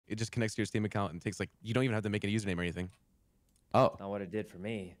it just connects to your Steam account and takes like you don't even have to make a username or anything. Oh. Not what it did for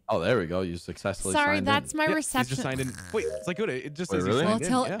me. Oh, there we go. You successfully Sorry, signed that's in. my Yeah, reception. He's just signed in. Wait, it's like good. It just says really? you I'll signed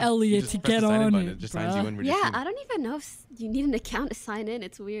tell in. Yeah. Elliot You just to press get the sign in on button, it, It just signs you in with your Yeah, stream. I don't even know if you need an account to sign in.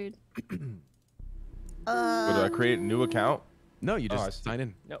 It's weird. What, do I create a new account? No, you just sign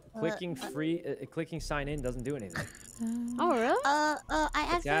in. No, clicking clicking sign in doesn't do anything. Oh, really?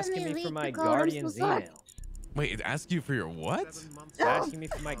 I It's asking me accidentally for leaked my the code. I'm so guardian's sorry. email. Wait, it asks you for your what? It's asking me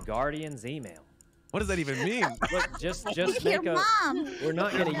for my guardian's email. What does that even mean? Look, just Your make a. mom. We're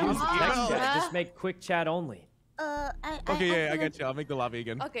not gonna use mom. text chat. Just make quick chat only. Okay, yeah, I got you. I'll make the lobby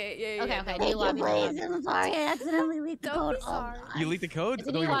again. Okay, yeah. Okay, no. new lobby. Please, I'm sorry. I accidentally leaked the Don't code. be sorry. You leaked the code? It's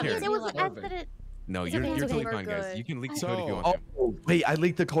a I don't new even lobby. care. It was an Perfect. accident. No, It's you're okay, it's totally okay. fine, We're guys. good. You can leak the code if you want to. Oh, wait, I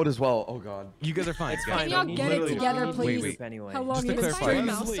leaked the code as well. Oh, God. You guys are fine. It's guys. fine. Can y'all don't get need it to together, use please? Loop anyway. How long Just to is clarify, it? Fine,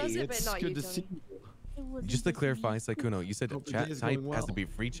 mouse does it, but it's not you good to don't. see you. Just to clarify, Sykkuno, you said Hope the chat day is type going has to well. be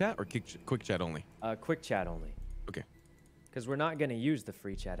free chat or quick chat only? Quick chat only. Okay. Because we're not gonna use the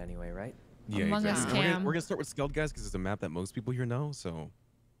free chat anyway, right? Yeah, Among Us exactly. cam. We're gonna start with Skeld, guys, because it's a map that most people here know. So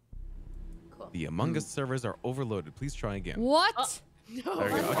Cool. the Among Us servers are overloaded. Please try again. What? There you go.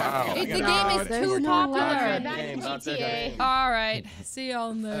 Okay. Wow. The Okay. game is there's too no popular. way. Back to Game, not their GTA. game. All right. See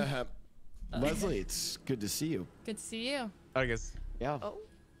y'all in the. Leslie, it's good to see you. Good to see you. I guess. Yeah. Oh,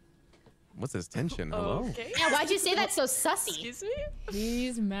 What's this tension? Hello, okay. Yeah, why'd you say that so sussy? Excuse me?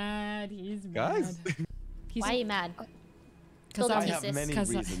 He's mad. He's guys. mad. He's, Why are you mad? Because Still I don't have sis. many 'Cause,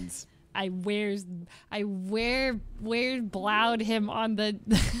 reasons. I blowed him on the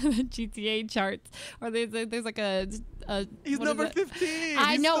GTA charts, or there's like a He's what is number it? 15.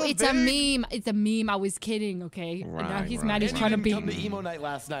 I He's know so it's a big. meme. It's a meme. I was kidding. Okay. And now Right, he's right. mad. He's And trying to you didn't be. come to emo night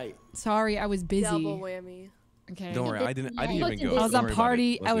last night. Sorry, I was busy. Double whammy. Okay. Don't worry, I didn't even Look, go. I was Don't at worry a about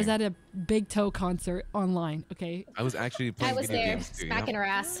party. it. I was Listen, at a Big Toe concert online. Okay. I was actually I playing was video there, games too. smacking her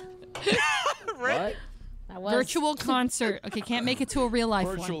ass. What? I was. Virtual concert. Okay, can't make it to a real life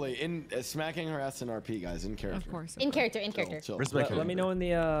one. Virtually, in smacking her ass in RP, guys, in character. Of course. In character, in Chill, character. chill. Respect. Let me know when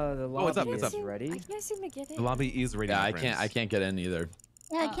the lobby what's up? is What's up? ready. I can't seem to get it. The lobby is ready. Yeah, my I friends. can't get in either.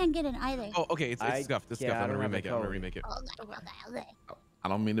 Yeah, I can't get in either. Oh, okay. It's I- scuffed. It's yeah, scuffed. I I'm don't gonna have the remake it. I'm gonna code. remake it. I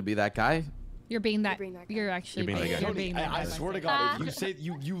don't mean to be that guy. You're being that. being that guy. You're actually. You're being that guy. You're being that guy. I swear to God, if you say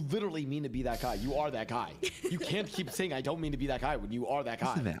you literally mean to be that guy. You are that guy. You can't keep saying I don't mean to be that guy when you are that guy.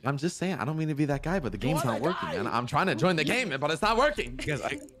 Listen, man, I'm just saying, I don't mean to be that guy, but the game's are not that working, guy. man. I'm trying to join the game, but it's not working. Guys,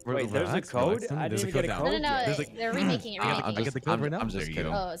 Wait, there's a code? I didn't even get a No, code. no, no. There's like- They're remaking it. I'm Remaking it. get the code right now? I'm just There you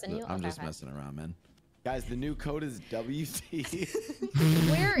kidding. go. Oh, is it new? I'm Okay, just okay. messing around, man. Guys, the new code is WT.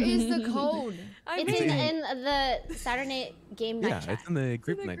 Where is the code? It's in the Saturday game night Yeah, chat. it's in the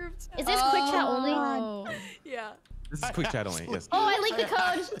group night. Is this quick chat only? Oh. Yeah. This is quick chat only. Yes. Oh, I leaked the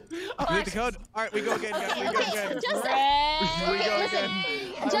code. You need the code? All right, we go again, guys. We go Okay, again. just We okay, go listen.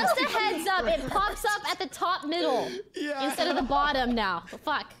 again. Just a heads up, it pops up at the top middle instead of the bottom now.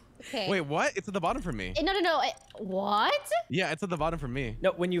 Fuck. Okay. Wait, what? It's at the bottom for me. No, no, no. What? Yeah, it's at the bottom for me.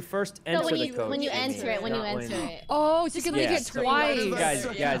 No, when you first enter No, when the you code. when you Jamie, enter it, when you not enter it. Oh, so you can Yeah, leak it so- twice. Guys,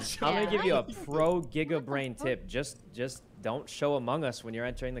 Yeah. I'm gonna Yeah. give you a pro Giga Brain tip. Just don't show Among Us when you're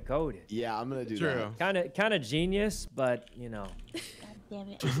entering the code. Yeah, I'm gonna do True. Kind of genius, but you know, God damn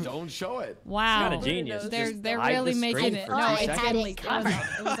it. that. Just don't show it. Wow. kind of genius. They're Just they're hide really the making screen it. for No, 2 it's had been it leaked. covered.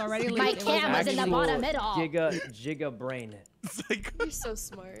 It was already leaked. My It was cam was in the already bottom leaked. middle. Giga Brain. It's like, You're so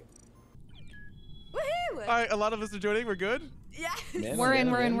smart. Woohoo! all right, a lot of us are joining. We're good. Yeah. Man, We're in.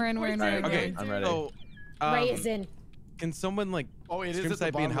 man, We're in. man. We're in. We're in. Okay. We're in. I'm ready. So, Raisin. can someone like Oh, it is stream at the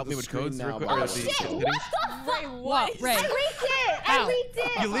side me and bottom help of me the with screen codes? now, real quick? by Or the the way. Shit, settings? Wait, What? Ray. I leaked it. How? I leaked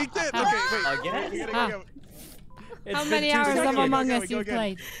it. You leaked it? How? Okay, wait. Again? We gotta How? go. It's How been many 2 hours of seconds. Among Go Us again, you go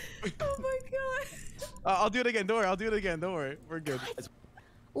played? Oh my god. I'll do it again. Don't worry. I'll do it again. Don't worry. We're good.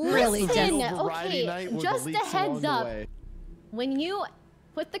 Listen, Variety night okay, with the just a leaks heads along the up. way. When you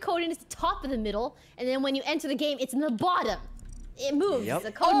put the code in, it's the top of the middle, and then when you enter the game, it's in the bottom. It moves. Yep.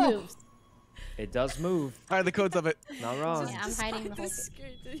 The code moves. It does move. All right, the code's of it. Not wrong. Yeah, I'm hiding the whole thing.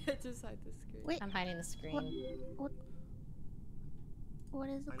 screen. Just hide the screen. Wait, I'm hiding the screen. What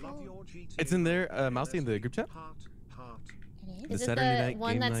is the code? It's in there, Mousy, in the group chat. It The is. Is it Saturday the night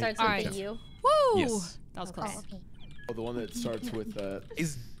one game that night. starts Alright. with the U? Woo! Yes. That was Okay, close. okay. Oh, the one that starts with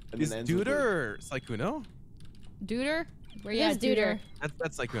Is and is then ends with Duder or Sykkuno? Duder? Where you Who's at, Duder?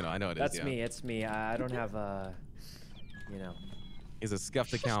 That's Sykkuno. I know it is. That's yeah. me. It's me. I don't have you know. He's a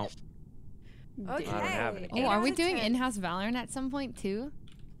scuffed account. Okay. I don't have an Oh, are we doing in-house Valorant at some point too?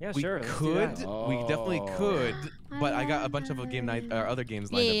 Yeah, We sure. let's do could. that. We definitely could. But I got a love bunch of game night that. or other games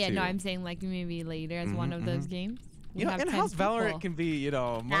Yeah, lined yeah, up too. no, I'm saying like maybe later as one of those games. You know, have 10 in-house Valorant people. can be, you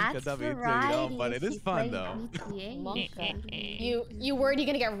know, Monka W too, you know, but it is fun though. You worried you're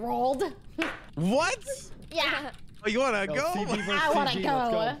gonna get rolled? What? Yeah. Oh, you wanna Yo, go? CB versus I wanna CG,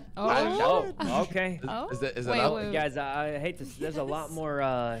 go. let's go. Oh, okay. Oh? Is it Wait, up? wait, Guys, I hate to. There's a lot more.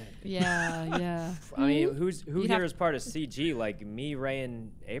 Yeah. I mean, who You'd here have- is part of CG? Like me, Ray,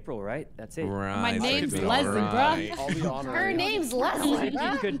 and April, right? That's it. Right. My name's All Leslie, right. bruh. I'll be honoring. Her name's Leslie.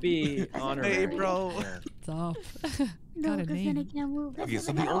 CG could be honorary. April. Yeah. Stop. No, Got a because then I name. can't move. Okay,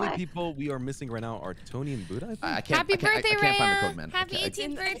 so the only people we are missing right now are Tony and Buddha. I think. I can't. Happy I can't, birthday, I can't find the Raya. code, man. Happy I can't-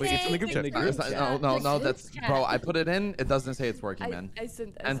 18th birthday. Wait, it's in the group chat. In the group It's not- no, that's bro. I put it in. It doesn't say it's working, man. I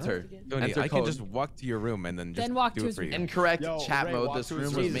sent Enter. it again. Tony, Enter I can code. just walk to your room and then just Then walk do to it his for you. room. Incorrect Yo, chat Ray, mode. walk This to room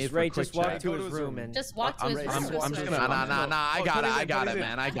his was room. made Jesus, for Ray, quick just walk chat. to Go his to his room room. and Just walk to I'm his just room. gonna. Nah. I got it,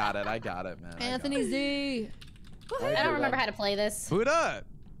 man. I got it, man. Anthony Z. I don't remember how to play this. Buddha!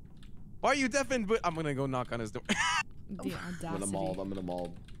 Why are you deaf and I'm gonna go knock on his door. The I'm gonna audacity. maul. I'm gonna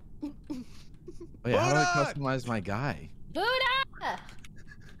maul. Wait, how do I Buddha! customize my guy? Buddha!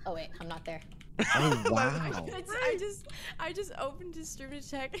 Oh wait, I'm not there. Oh wow. I just opened his stream to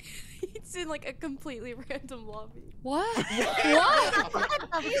check. It's in like a completely random lobby. What? He's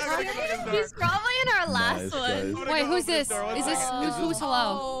probably in our last one. Wait, who's this? Is this who's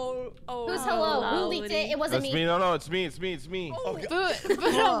hello? Oh, Who's hello? Who leaked it? It wasn't That's me. me. No, it's me. It's me. Buddha,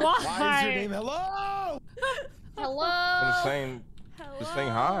 Why is your name hello? Hello. I'm saying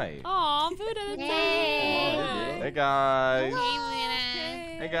hi. Aw, Buddha, that's Hey. Hey guys.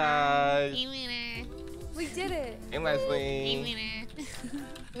 Hey. guys. We did it. Hey Leslie.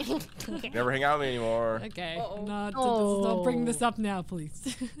 Never hang out with me anymore. Okay, Uh-oh. don't bring this up now,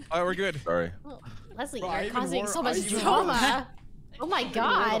 please. Alright, we're good. Sorry. Leslie, Bro, I you're even causing wore- so I much even wore drama. Oh my I wore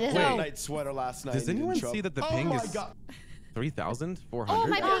god. a Wait. Fortnite sweater last night. Does and anyone didn't show see up. that the Oh ping my is God. 3,400? Oh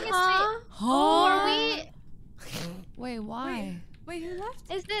my god. Huh? Are we? Wait, why? Wait, who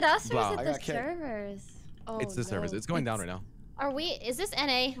left? Is it us or Blah. is I it the got kicked. servers? Oh, It's the servers. no. It's going down right now. Are we? Is this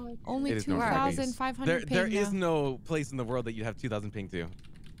NA? Only It is normal. 2,500 There ping is now. no place in the world that you have 2,000 ping to.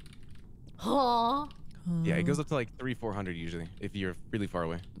 Huh? Yeah, it goes up to like 300-400 usually if you're really far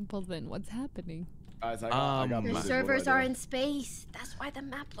away. Well then, what's happening? Guys, I got The booted. servers What do I are do? in space. That's why the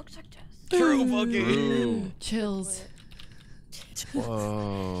map looks like this. True, fucking. Ooh. Chills.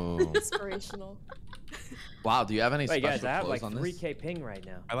 Whoa. Inspirational. Wow. Do you have any Wait, special guys, I have clothes like on this? 3K ping right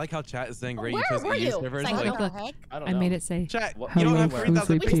now. I like how chat is saying, Ray, you Where chose were EU you? servers. Psycho. Like, What the heck? I don't I know. made it say. chat, What- you don't Hello, have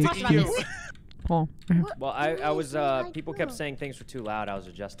 3,000 We ping just to talked about EU. this. Oh. Well, I was people kept saying things were too loud. I was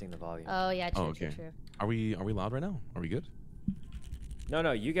adjusting the volume. Oh yeah, true, Oh, okay. true. Are we loud right now? Are we good?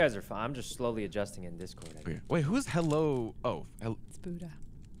 No, you guys are fine. I'm just slowly adjusting in Discord. I Okay. guess. Wait, who's hello? Oh, It's Buddha.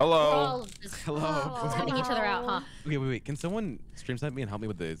 We're Hello. all just hello. sounding each other out, huh? Okay, wait. Can someone stream snipe me and help me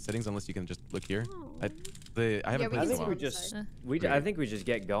with the settings? Unless you can just look here. I haven't we played I this in a think while. we just Okay. I think we just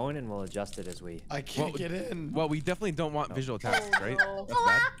get going and we'll adjust it as we. I can't Well, get in. Well, we definitely don't want visual attacks, right? no. That's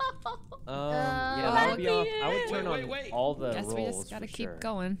bad. Yeah, that would be off. I would turn Wait, on wait. all the Guess roles. we just gotta for keep sure.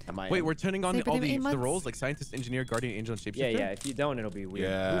 going. Am I Wait, in? we're turning on Say all for the the emotes. roles like scientist, engineer, guardian, angel, and shapeshifter. Yeah. If you don't, it'll be weird.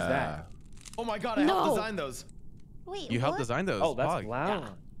 Yeah. Who's that? Oh my God, I No. helped design those. Wait, You helped what? design those. Oh, that's Fog. loud.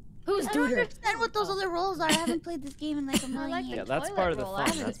 Who's I don't Duder? understand what those other roles are. I haven't played this game in like a million Yeah, years. that's toilet part of the roll. I fun.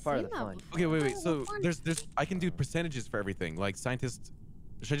 haven't That's part of the seen that fun. Okay, wait. Oh, So fun. there's I can do percentages for everything. Like scientist,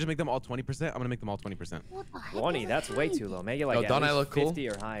 should I just make them all 20%? I'm gonna make them all 20%. What the heck 20. is That's way that? too low. Make it like Oh, at don't I least look cool? 50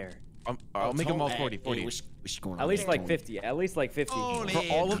 or higher. I'll make them all 40. Hey, 40. what's going At on least there, like Tony? 50. At least like 50. For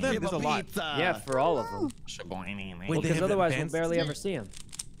all of them, there's a lot. Yeah, for all of them. Wait, Well, they because have otherwise we'll advanced- barely ever see them.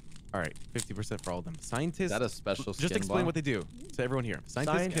 All right, 50% for all of them. Scientists. Is that a special Just skin explain block? what they do to everyone here.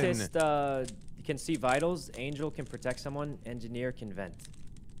 Scientists Scientist can see vitals. Angel can protect someone. Engineer can vent.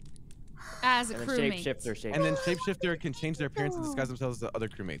 As a And then crewmate. shapeshifter. and then shapeshifter can change their appearance and disguise themselves as other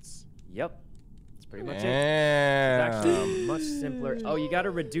crewmates. Yep. That's pretty much it. It's Damn. actually much simpler. Oh, you got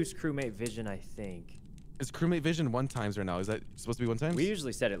to reduce crewmate vision, I think. Is crewmate vision 1 times right now? Is that supposed to be 1 times? We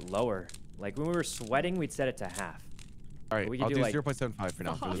usually set it lower. Like when we were sweating, we'd set it to half. All right, we can I'll do, do like- 0.75 for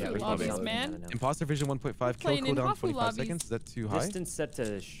now. Oh, for yeah, the we first love lobby. these, man. I don't know. Imposter vision 1.5, kill Playing in cooldown Waffle 25 lobbies. seconds. Is that too high? Distance set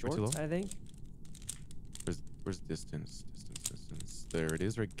to short, low? I think. Where's distance? Distance. There it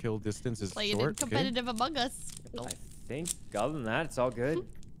is. Right, kill distance is Playing in short. Okay. competitive Among Us. I think. Other than that, it's all good.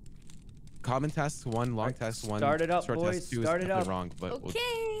 Common tasks 1, long tasks 1. Start it up, short boys. tasks 2 Start is it definitely up. wrong, but we'll-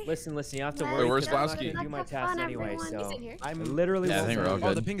 Okay. Listen. You have to Wait, worry. where's 'cause I'm not Lasky? gonna do my Let's have tasks fun, anyway, everyone. so He's in here. I I'm literally Yeah, I won't think we're know. all Oh,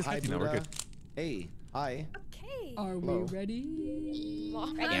 the good. ping is Hi, 50 now. We're Buddha. good. Hey, hi. Okay. Are Hello. we ready?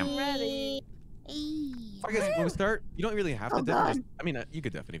 I'm ready. Hey. I guess when we start, you don't really have to. Oh, definitely God. just, I mean, you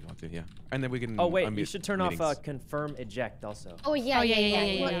could definitely if you want to, yeah. And then we can. Oh wait, you unmute should turn off meetings. confirm eject also. Oh yeah, Oh, yeah, yeah, yeah,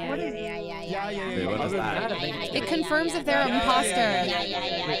 yeah, yeah, yeah, yeah, yeah, yeah, yeah. Wait, what is that? It confirms if they're an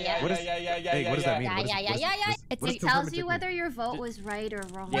imposter. What is? Hey, what does that mean? What is- Yeah, what is- yeah, yeah, what is- It what does tells confirm you mean? whether your vote was right or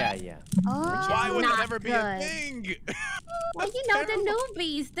wrong. Yeah, yeah. Oh, Why would that not ever be a good. thing? Well, you know, the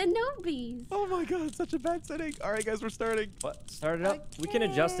newbies. Oh my god, such a bad setting. All right, guys, we're starting. What? Start it up. We can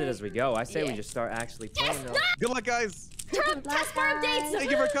adjust it as we go. I say we Yeah. just start actually playing though. Good luck, guys. Test bar updates.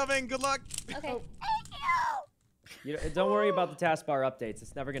 Thank you for coming. Good luck. Okay. You don't worry about the taskbar updates.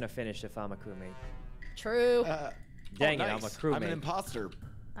 It's never gonna finish if I'm a crewmate. True. Dang oh, it, I'm a nice. crewmate. I'm an imposter.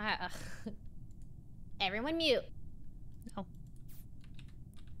 Everyone mute. No.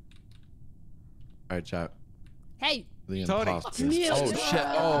 All right, chat. Hey. The Tony. imposter. Mute. Oh shit!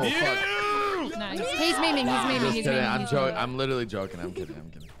 Oh fuck! Nice. He's memeing. He's memeing. Just He's kidding. memeing. I'm he's joking. memeing. I'm literally joking. I'm kidding. I'm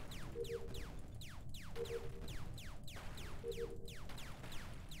kidding.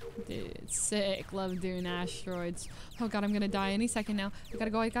 Dude, sick. Love doing asteroids. Oh god, I'm gonna die any second now. I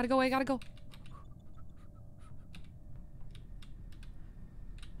gotta go. I gotta go. I gotta go.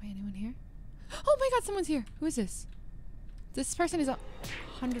 Wait, anyone here? Oh my god, someone's here. Who is this? This person is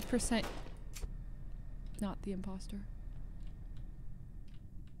 100% not the imposter.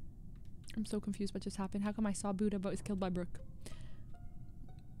 I'm so confused what just happened. How come I saw Buddha but was killed by Brooke?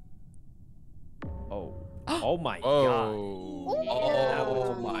 Oh. Oh my god. Oh.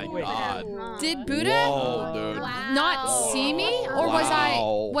 Oh my Wait. god. Did Buddha Whoa, dude. not see me, or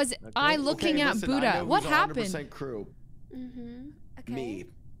Wow. was I looking Okay, at listen, I Buddha? know What who's 100% happened? crew. Mm-hmm. Okay. Me.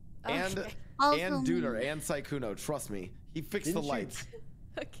 And Okay. Also and me. Duder and Sykkuno. Trust me. He fixed Didn't the you- lights.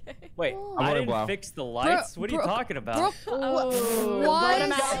 Okay. Wait, Oh. I voting didn't Blau. fix the lights? What are you Brooke- talking about? Brooke, Vote him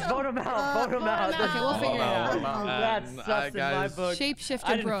what? out, vote him out, vote him out. Okay, we'll figure it out. That's Man, sus in my guys. book. I Shapeshifter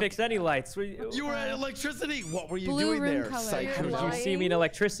didn't Brooke. fix any lights. You were at electricity. What were you Blue doing room there, color. Did Sykkuno? you see me in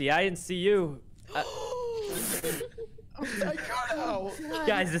electricity? I didn't see you. Sykkuno.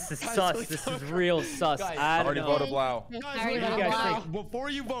 Guys, this is Guys, sus. wait, This no, is no. real sus. Guys, I don't Already know. voted Blau. Guys, Alright, what do you well, guys wow. think? Before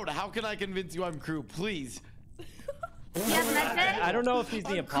you vote, how can I convince you I'm crew? Please. I don't know if he's the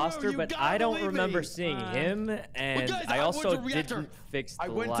I'm imposter, crew, you but gotta I don't believe remember me. seeing him, and guys, I I went also to reactor. didn't fix the I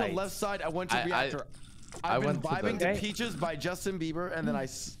went lights. to left side. I went to I- reactor. I I've been went to the- vibing to Okay. Peaches by Justin Bieber, and then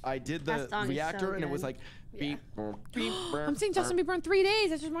I did the That song is reactor, so and it was good. like beep, beep. I'm seeing Justin Bieber in 3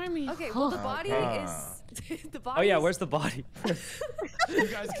 days. That just reminded me. Okay, well the body is the body. Oh yeah, where's the body? You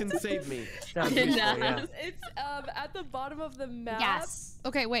guys can save me. Sounds useful, yeah. It's at the bottom of the map. Yes.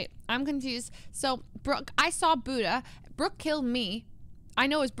 Okay, wait. I'm confused. So, Brooke, I saw Buddha. Brooke killed me. I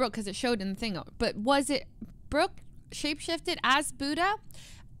know it's Brooke because it showed in the thing. But was it Brooke shapeshifted as Buddha?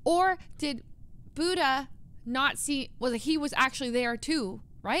 Or did Buddha not see... he was actually there too,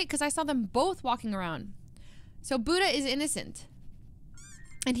 right? Because I saw them both walking around. So Buddha is innocent.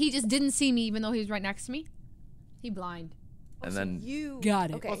 And he just didn't see me even though he was right next to me. He blind. And then You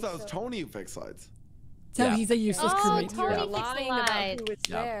Got it. Okay, Plus, that was so- Tony who fixed lights. So Yeah. he's a useless Oh, crewmate. Tony You're fixed the lying about light. who was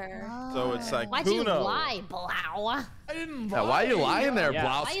Yeah. there. so it's like Why'd you Sykkuno. lie, Blau? I didn't Yeah, why are you lying there, Yeah.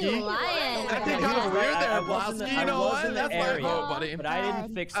 Why you Blowski? lying? I think Yeah, you're I- weird I there, was in the- Blowski. I You know was what? in the That's my area, vote, buddy. But I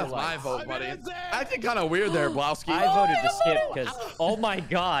didn't fix the That's my lights. vote, buddy. innocent. Acting kind of weird there, Blowski. I voted to skip because, oh my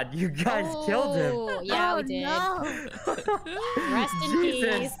god, you guys killed him. Oh, yeah, we did. No. Rest in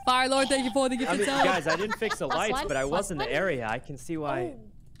Jesus. peace. Fire Lord, thank you for the gift I mean, itself. guys, I didn't fix the Plus lights, one, but I plus was in the one. area. I can see why.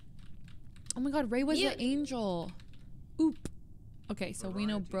 Oh my god, Ray was You- the angel. Oop. Okay, so we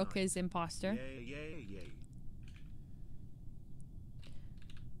know Brooke is imposter.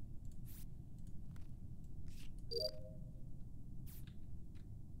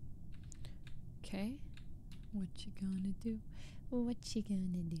 Okay. What you gonna do? What you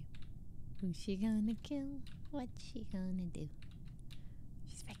gonna do? Who's she gonna kill? What she gonna do?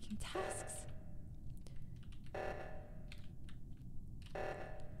 She's making tasks.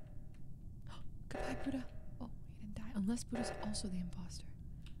 Goodbye, Buddha. Oh, he didn't die. Unless Buddha's also the imposter.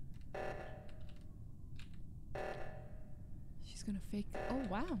 She's gonna fake. Oh,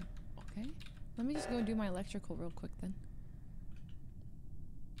 wow. Okay. Let me just go do my electrical real quick then.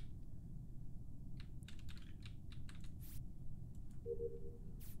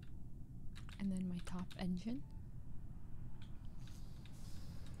 And then my top engine.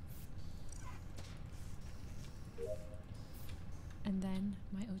 And then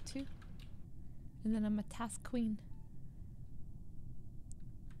my O2. And then I'm a task queen.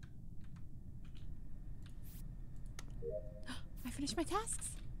 I finished my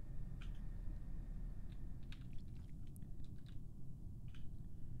tasks.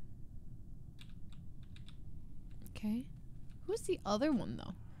 Okay. Who's the other one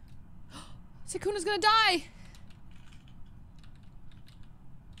though? Sykkuno's gonna die.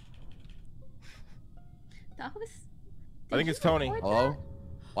 That was. I think it's Tony. Hello?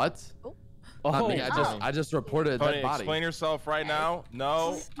 What? Oh, Me, I just reported a Tony, dead body. explain yourself right now.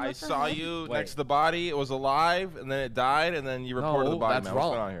 No, I saw you next to the body. It was alive, and then it died, and then you reported the body. That's man. wrong.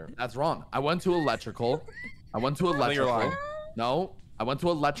 What's going on here? That's wrong. I went to electrical. I went to you're electrical. lying. No, I went to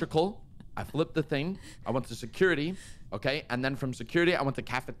electrical. I flipped the thing. I went to security. Okay, and then from security, I went to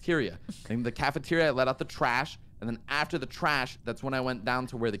cafeteria. In the cafeteria, I let out the trash, and then after the trash, that's when I went down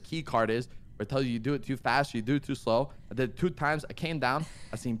to where the key card is. Where it tells you do it too fast, you do it too slow. I did it 2 times. I came down.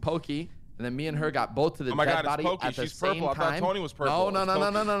 I seen Pokey. And then me and her got both to the dead body at the She's same purple. time. I thought Tony was purple. No.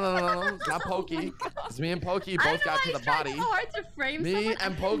 It's not Pokey. It's me and Pokey both got to the body. So hard to frame Me someone.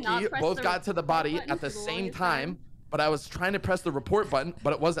 and Pokey both got to the body at the same time. But I was trying to press the report button,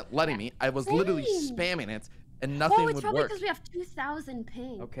 but it wasn't letting me. I was literally spamming it, and nothing it's would probably work. because we have 2,000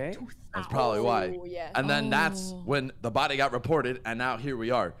 ping. Okay. That's probably why. Oh, yeah. And then that's when the body got reported, and now here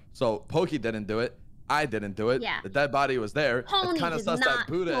we are. So Pokey didn't do it. I didn't do it. Yeah. The dead body was there. Tony It's kind of did sus that not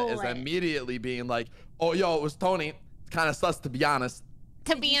Buddha do is it. immediately being like, oh, yo, it was Tony. It's kind of sus, to be honest.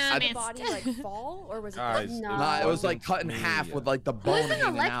 To be Did honest. the body like fall or was it? Guys, No. Nah, it was like wasn't cut in me. half with like the bone Wasn't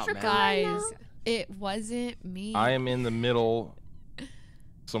hanging out, electrical? man. I know. Guys, it wasn't me. I am in the middle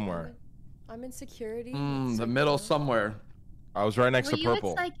somewhere. I'm in security. The middle somewhere. I was right next Were to you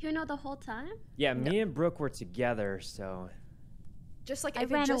purple. with Sykkuno the whole time? Yeah, me and Brooke were together, so. Just like I if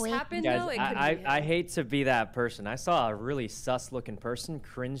it ran just away happened Guys, though, it could be I him. hate to be that person. I saw a really sus-looking person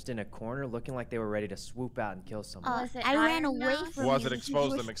cringed in a corner, looking like they were ready to swoop out and kill someone. Was it I ran Iron away Mouse? from Was you it because expose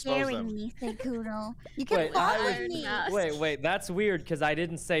you were them, expose scaring them. me, Sykkuno. You Wait, kept following me. Wait, that's weird because I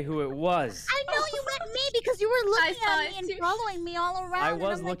didn't say who it was. I know you meant me because you were looking saw at me it and too. following me all around. I and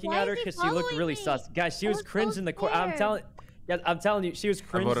was I'm like, looking why at her is he because she looked following really me? sus. Guys, she was so cringed in the corner. I'm scared. telling you, she was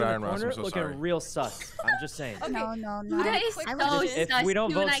cringed in voted the Iron Mouse, I'm corner, so looking sorry. real sus. I'm just saying. Okay. No. Buddha is quick so question. If sus we don't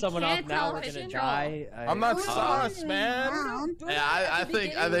too, vote and I someone off can't now, tell we're his gonna control. die. I'm not Buddha- sus, man. Buddha Yeah, at I the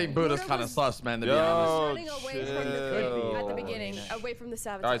think beginning, Buddha's Buddha kind of was sus, man. To be honest. running away from the chill. at the beginning, away from the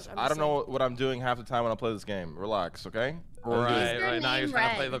sabotage. Guys, I don't know what I'm doing half the time when I play this game. Relax, okay? Right, your right now you're name trying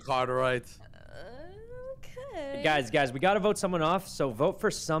to play red? the card right. Okay. Guys, we gotta vote someone off. So vote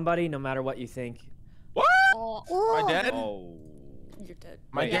for somebody, no matter what you think. What? Oh, Am I dead? Oh. you're dead.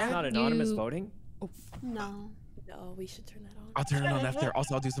 My Wait, dad? it's not anonymous You- voting. No. No, we should turn that on. I'll turn it on after.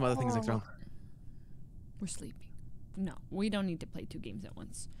 Also, I'll do some other things next round. We're sleeping. No, we don't need to play 2 games at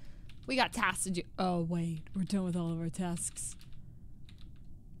once. We got tasks to do. Oh, wait. We're done with all of our tasks.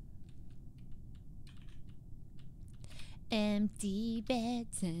 Empty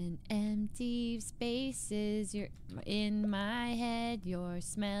beds and empty spaces. You're in my head. Your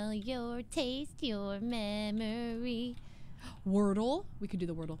smell, your taste, your memory. Wordle. We could do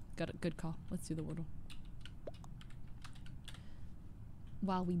the Wordle. Got a good call. Let's do the Wordle.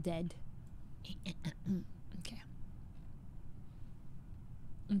 While we dead. Okay.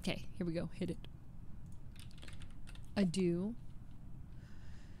 Okay, here we go. Hit it. Ado.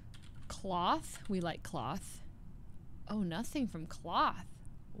 Cloth. We like cloth. Oh, nothing from cloth.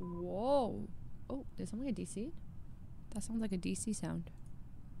 Whoa. Oh, did someone get DC'd? That sounds like a DC sound.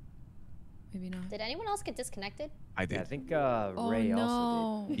 Maybe not. Did anyone else get disconnected? I did. Yeah, I think Oh Ray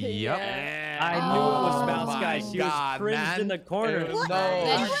also no. did. Yep. I knew it was Oh Mouse my Guy. She God, was cringed man. in the corner. No.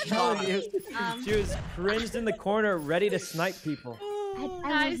 I'm What? telling you. She was cringed in the corner, ready to snipe people. I was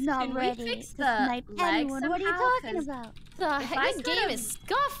Guys, not can we ready fix to the snipe leg anyone. What are you somehow? talking 'Cause about? This game is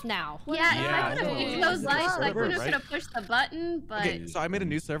scuffed now. Yeah, Yeah, if I could I know. have used those It's a lights, I server, could right? have pushed the button, but Okay, so I made a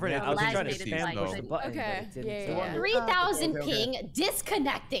new server and Yeah, it I was doesn't trying to Last see minute spam though. push the button, Okay, but it didn't. yeah, so- yeah. 3,000 ping,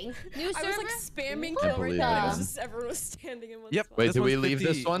 disconnecting. New I was server? like spamming I kill right believe there. it. It was just everyone was standing in one Yep. spot. Wait, this did we one's leave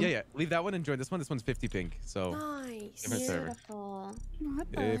 50 this one? Yeah. Leave that one and join this one. This one's 50 ping. So Nice. different server. beautiful.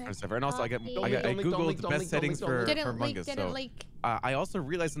 Different server. And also I Don't googled leak, the don't best leak, settings don't for leak. Didn't leak, AmongUs. didn't So leak. I also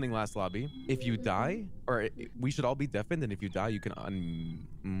realized something last lobby. If you die, or we should all be deafened, and if you die, you can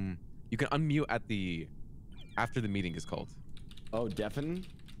unmute at the after the meeting is called. Oh, deafen?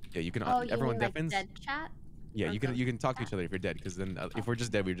 Yeah, you can. Oh, you everyone mean like deafens. dead chat? Yeah, you Okay. can talk to each other if you're dead. Because then if we're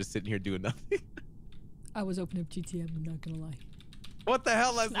just dead, we're just sitting here doing nothing. I was opening up GTM, I'm not gonna lie. What the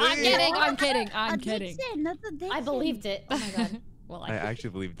hell, Leslie? I'm kidding, I'm kidding, I'm Addiction, kidding. that's addiction. I believed it. Oh my god. Well, I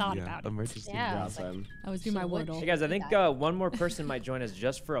actually believe thought the about it. emergency. Yeah. Yeah, it's like- Sam. I was doing my What? Wordle. Hey guys, I think one more person might join us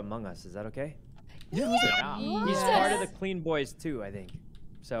just for Among Us. Is that okay? Yeah. He's part of the Clean Boys too, I think.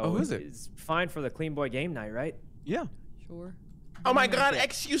 So Oh, who is it? It's fine for the Clean Boy game night, right? Yeah. Sure. Oh my God,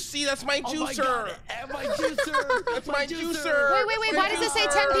 XUC, that's my juicer. My juicer. That's my juicer. Wait. Why does it say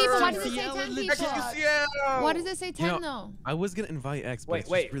 10 people? Why does it say 10 people? XUCL. Why does it say 10 though? I was gonna invite X, but Wait, it's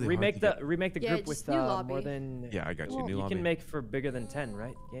just really remake hard to the Yeah, group with just new lobby. more than. Yeah, I got you. New You lobby. can make for bigger than 10,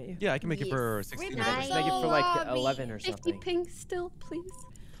 right? Can't you? Yeah, I can make it for 16. Just Nice. make it for like Lobby. 11 or 50 something. ping still, please.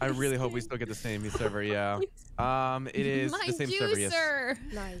 I really hope we still get the same server. Yeah. It is My the same server. Yes.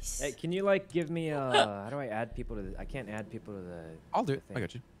 juicer. Nice. Hey, can you like give me how do I add people to the? I can't add people to the. I'll do it. thing. I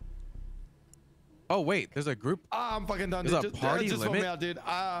got you. Oh wait, there's a group. I'm fucking done. There's dude. a party just hold me limit? out, dude.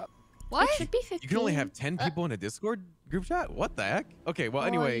 What? It should be 15. You can only have 10 people in a Discord group chat. What the heck? Okay. Well,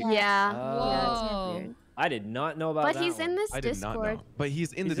 anyway. Yeah. Whoa. I did not know about But that he's one. in this I did not Discord. know. But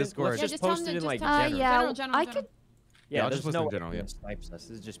he's in the Is it- Discord. Let's Yeah, just just tell post him it to in like just tell him. general. Yeah, General. I could. Yeah, I'll there's just post it no in way general, he yeah. snipes us.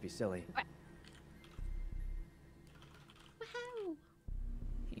 This would just be silly.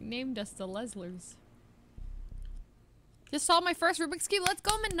 He named us the Leslers. Just solved my first Rubik's Cube. Let's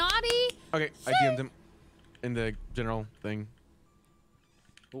go, Minotti. Okay, I DM'd him in the general thing.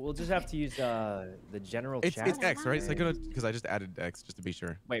 We'll just have to use the general It's chat. X, right? Sykkuno, because I just added X just to be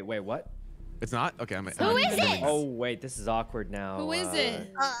sure. Wait, what? It's not? Okay, I'm. Who is it? Oh wait, this is awkward now. Who is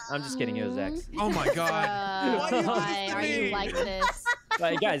it? I'm just kidding. It was X. Oh my God. Why are you like this?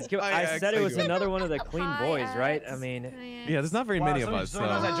 Like, guys, I X, said it thank was you. another one of the clean Hi, boys, right? X. I mean, Yeah, there's not very many of us. So.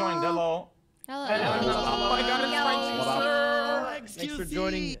 I joined. Hello. Hello. Oh my God, it's my juicer. thanks for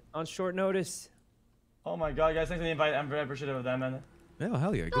joining on short notice. Oh my God, guys, thanks for the invite. I'm very appreciative of that, man. Oh,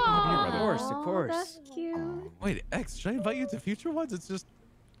 hell yeah. Good to have you here, Of brother. course, of course. That's cute. Wait, X, should I invite you to future ones? It's just.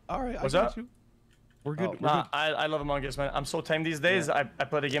 All right, What's I got up? you. We're good. Oh, We're Nah, good. I love AmongUs, man. I'm so tame these days. I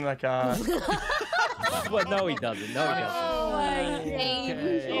play the game like Well, no, he doesn't. No, he doesn't. Oh, right.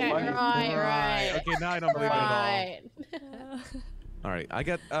 Okay, now I don't believe it at Right. all. All right, I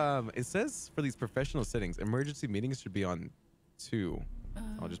got. It says for these professional settings, emergency meetings should be on 2.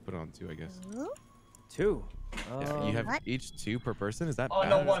 I'll just put it on 2, I guess. 2. Yeah, you have What? each 2 per person. Is that oh bad?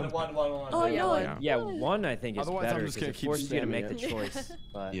 no, or one. something? Oh, no. Yeah. Yeah, 1 I think is Otherwise, I'm better just because gonna it keep forces you to spamming make it. the choice.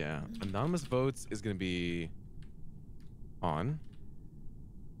 But Yeah, anonymous votes is gonna be on.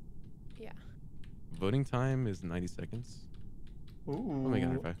 Yeah. Voting time is 90 seconds. Ooh. Oh my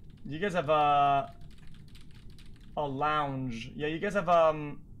God, okay. You guys have a lounge. Yeah, you guys have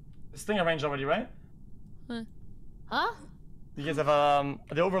this thing arranged already, right? Huh? You guys have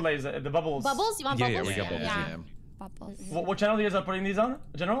the overlays, the bubbles. Bubbles? You want Yeah, yeah, bubbles? we got bubbles. Yeah. Yeah. Bubbles. What channel do you guys are putting these on?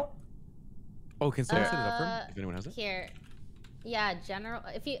 General? Oh, can someone set it up for him if anyone has it? Here. Yeah, general.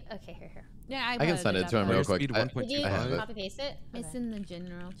 If you okay, here. Yeah, I can send it to him Player real quick. speed I- 1.25. Did you I have it. copy paste it? It's Okay. in the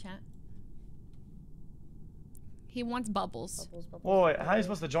general chat. He wants bubbles. Bubbles. Whoa, wait, how are you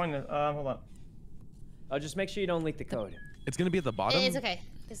supposed to join it? Hold on. oh, just make sure you don't leak the code. It's gonna be at the bottom. It's okay.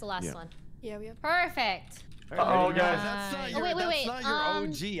 This is the last Yeah. one. Yeah, we have. Perfect. Oh, guys. That's not Nice. your, wait, that's not your um,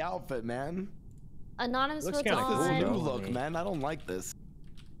 OG outfit, man. Anonymous Looks votes kinda This cool, on. new though. look, man. I don't like this.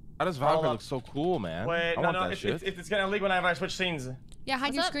 How does Hold Valkyrie up. look so cool, man? Wait, I no, want no, that shit. it's gonna leak whenever I switch scenes. Yeah, hide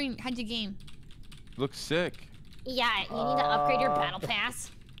What's your up? screen. Hide your game. Looks sick. Yeah, you need to upgrade your battle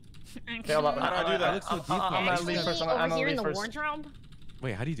pass. Okay, hold on. How do I do that? I'm, Looks so I'm, default. I'm gonna Actually, leave first. I'm over gonna here in leave the first. wardrobe.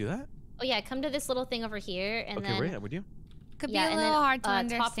 Wait, how do you do that? Oh yeah, come to this little thing over here, and Okay, then right, I'm with you. Could yeah, be a and little then hard to top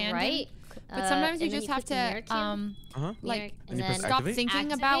understand. right. But sometimes you and then just have click the mirror to cube. like Mirror, And you press then stop activate?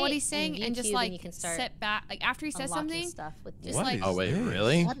 thinking about what he's Activate, saying and and just view, then like you can start sit back. Like after he says unlocking something, stuff with just your- like Oh wait, this?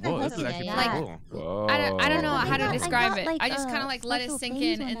 really? What the Whoa, heck? this is actually Yeah, pretty yeah. cool. Whoa. I don't know how to I describe got, it. like, I just kind of like let it special sink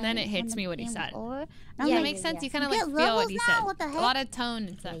things in, when and then I- it hits when me I what he came said. over. And Yeah, I'm That like, makes sense. yeah. You kind of You like get feel what levels he now? said. What the A heck? lot of tone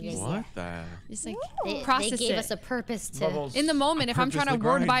and stuff. Yeah, You yeah, just What the? just like They process gave it. us a purpose to. Bubbles. In the moment, if I'm Purpose trying to to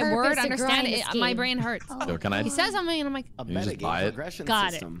word by grind. word Purpose to understand grind it, this my game. brain hurts. So can I? He says something, and I'm like, A You just metagame buy it? progression Got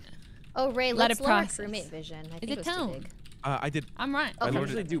it. system. Oh Ray, Let let's it lower process. crewmate vision. I think a it was too tone. big. I did. I'm right. I I lowered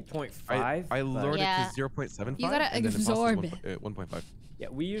usually it. do 0.5. I but- lowered Yeah. it to 0.75. You gotta and then absorb Imposter 1.5. Yeah,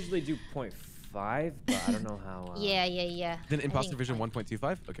 we usually do 0.5, but I don't know how. Yeah. Then I Imposter think Vision like-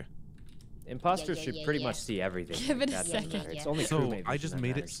 1.25. Okay. Imposters yeah, should yeah, pretty yeah. much see everything. Give like, it a that doesn't second. matter. It's Yeah. only So crewmate I vision just that made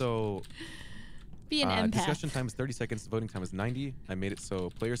it matters. so Be an empath. discussion time is 30 seconds, voting time is 90. I made it so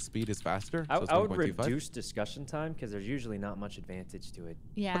player speed is faster. I, So it's I would 1.25. reduce discussion time because there's usually not much advantage to it.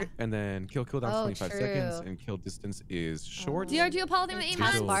 Yeah. Okay. And then kill cooldown is Oh, 25 seconds, true. and kill distance is short. DRG Paladin with 8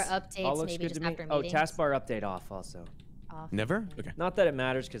 Visuals. months. Taskbar updates All looks maybe good just to me. after Oh, meetings. taskbar update off also. Off. Never? Okay. Not that it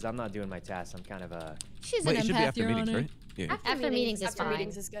matters because I'm not doing my tasks. I'm kind of a. She's Wait, an it should be empath, after Your meetings, Honor. right? Yeah. After meetings is After fine.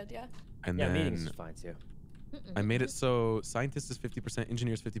 meetings is good, yeah. And Yeah, then meetings is fine too. I made it so scientists is 50%,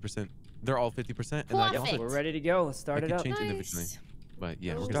 engineers 50%. They're all 50%, and then I can Perfect. also We're ready to go. Let's I start it can up. change individually. But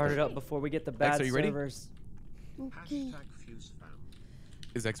yeah, we're gonna Start it start. up before we get the X, bad are you ready? servers. Okay.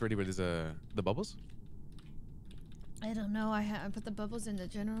 Is X ready with his the bubbles? I don't know. I put the bubbles in the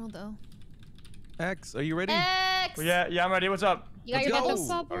general though. X, are you ready? X. Well, yeah, I'm ready. What's up? You got Let's your go. bubbles?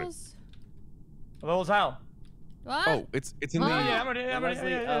 Bubbles. Bubbles how? What? Oh, it's in the. Yeah, I'm ready. I'm ready.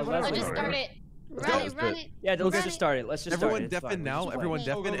 Leslie, Yeah, Leslie. I just started. Run it, run it. Yeah, let's just start it. Let's just Everyone start it. deafen now. Everyone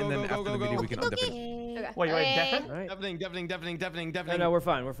deafen, and then after the video we can undeafen. Okay. Wait, you ready, deafen? All right. Deafening. No, we're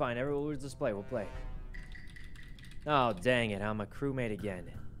fine. We're fine. We'll just play. We'll play. Oh, dang it. I'm a crewmate again.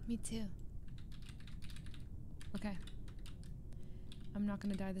 Me too. Okay. I'm not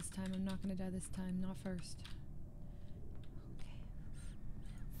gonna die this time. I'm not gonna die this time. Not first.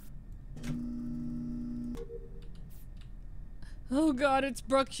 Okay. Oh god, it's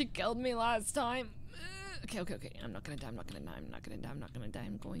Brooke. She killed me last time. Okay. I'm not gonna die. I'm not gonna die.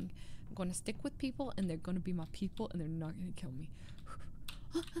 I'm going to stick with people, and they're gonna be my people, and they're not gonna kill me.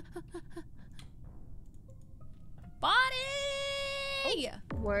 Body!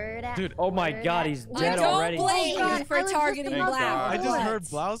 Word out. Dude, Oh my god, he's dead don't already. blame you for targeting Blouse. I just heard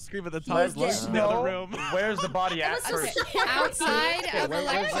Blouse scream at the top of the other room. Where's the body at? Outside of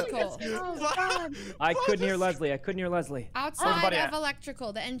where's it? electrical. Oh God. I couldn't hear Leslie. Outside body of at?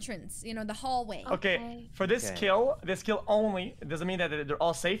 electrical, the entrance, you know, the hallway. Okay, for this Okay. kill only, it doesn't mean that they're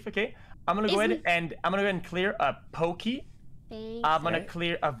all safe, okay? I'm gonna go ahead and clear a Pokey. Thanks. I'm gonna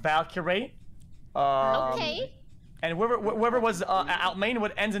clear a Valkyrie. Okay. And whoever was out main,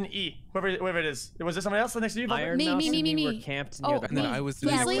 what ends in E, whoever it is. Was there somebody else next to you? Iron Me, Mouse me, and me, me were me. camped Oh, near the And then front. I was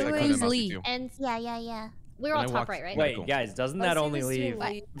doing Yeah, it we with were I couldn't mouse Lee. too. And Yeah. we're all And I top walked- right, right? Wait, Cool. guys, doesn't that only leave?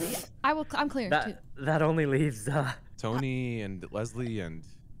 I'm clear. too. That only leaves. Tony and Leslie and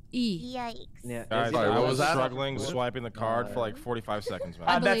E. Yikes. Yeah. Guys, Sorry, I what was was that? struggling swiping the card for like 45 seconds, man.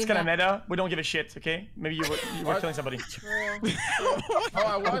 I That's believe kind of that. meta. We don't give a shit, okay? Maybe you were killing somebody. Oh,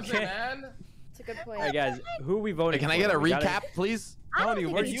 I wasn't, Okay. man. That's a good point. All right, guys, who are we voting Hey, can I for? get a We gotta- recap, please? Tony,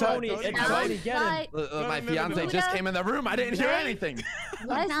 where It's you Tony. at? It's No, Tony. Get him. My fiance just came in the room. I didn't hear anything.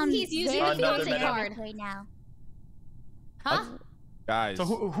 He's using Another the fiance minute. card. Right now. Huh? Guys, So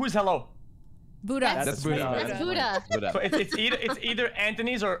who's hello? Buddha. That's Buddha. That's Buddha. So it's either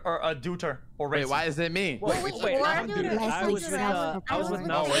Anthony's or a Deuter or Ray. Wait, why is it me? Wait, Or I'm Leslie dude. I was with Leslie. no,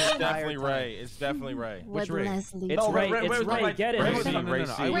 Mallory it's the entire definitely time. Ray. It's definitely Ray. Which Ray? Leslie. It's No, Ray. Ray It's was Ray. right. Get it. Ray No, was no, in no, no,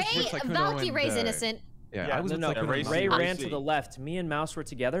 no. I was Ray, with Sykkuno Valkyrie's and, innocent. Yeah, Yeah, I was no, with no, Sykkuno Ray- and Ray Leslie. Ran to the left. Me and Mouse were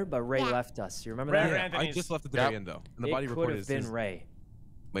together, but Ray Yeah. left us. You remember Ray that? ran- I Anthony's. just left at the Yep. very end though, and the body It could report have is been Ray.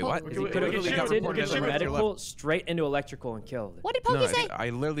 Wait, what? We He could- could we have could- did we could- from we could- medical straight into electrical and killed. What did No, Pokey say? I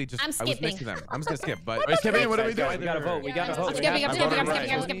literally just I'm I was skipping. next to them. I'm just gonna skip, but Are you skipping? What are we Guys, doing? we gotta vote. We gotta vote. I'm skipping, I'm skipping, I'm Ray.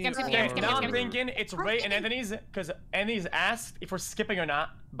 skipping, I'm skipping, I'm skipping, I'm skipping, Now I'm I'm skipping. thinking it's Ray and Anthony's because Anthony's asked if we're skipping or not,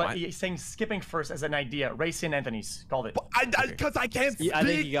 but What? he's saying skipping first as an idea. Ray and Anthony's called it. Because I can't speak. Yeah, I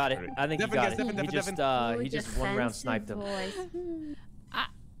think he got it. I think he Devin got gets it. Devin, He just one round sniped him. What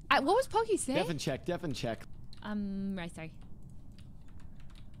was Pokey say? Deafen check. Right, sorry.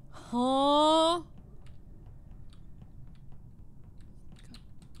 Huh?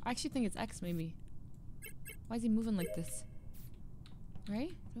 I actually think it's X, maybe. Why is he moving like this?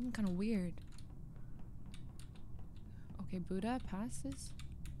 Right? Moving kind of weird. Okay, Buddha passes.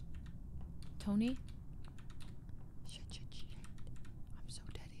 Tony. Shit. I'm so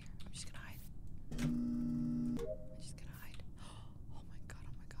dead here. I'm just gonna hide. I'm just gonna hide. Oh my god.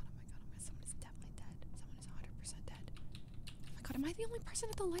 Someone is definitely dead. Someone is 100% dead. Oh my god, am I the only person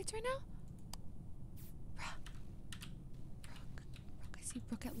at the lights right now? Brooke, I see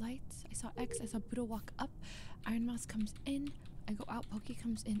Brooke at lights. I saw X. I saw Buddha walk up. Iron Mouse comes in. I go out. Pokey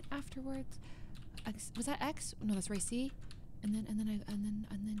comes in afterwards. X, was that X? No, that's Ray C. And then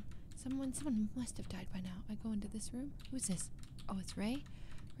someone must have died by now. I go into this room. Who's this? Oh, it's Ray.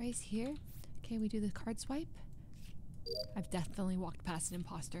 Ray's here. Okay, we do the card swipe. I've definitely walked past an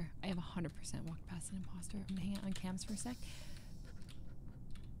imposter. I have 100% walked past an imposter. I'm gonna hang out on cams for a sec.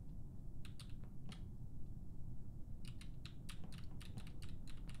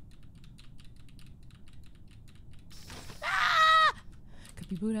 Ah! Could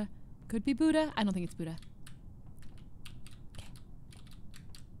be Buddha. Could be Buddha. I don't think it's Buddha.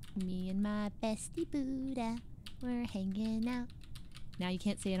 Me and my bestie Buddha, we're hanging out. Now you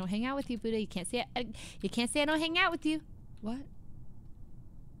can't say I don't hang out with you, Buddha. You can't say you can't say I don't hang out with you. What?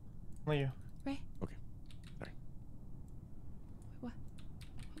 Only you. Ray? Okay. Sorry.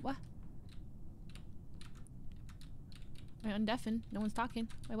 What? I undeafen. No one's talking.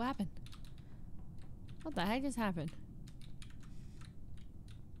 Wait, what happened? What the heck just happened?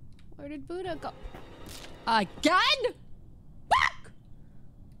 Where did Buddha go? Again? Back!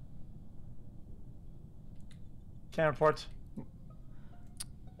 Can't report.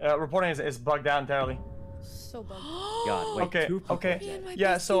 Reporting is bugged out entirely. So bugged. God, wait. Okay, two people okay. dead.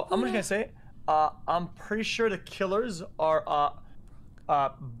 Yeah, so I'm just gonna say, I'm pretty sure the killers are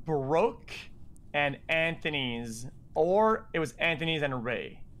Brooke and Anthony's, or it was Anthony's and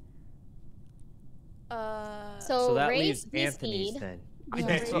Ray. So that Ray's leaves Anthony's then.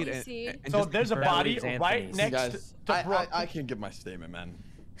 Okay, so there's a body right next to Brooke. I can give my statement, man.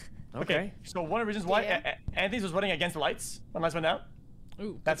 Okay. So one of the reasons why Anthony's was running against the lights when lights went out.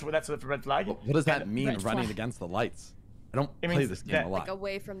 Ooh. That's a red flag. What does that mean, running against the lights? I don't play this game a lot. Like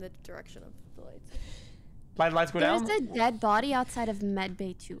away from the direction of the lights. Lights go down. There's a dead body outside of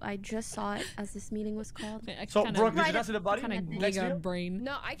Medbay too. I just saw it as this meeting was called. So Brooke, did you not see the body next to you? Brain.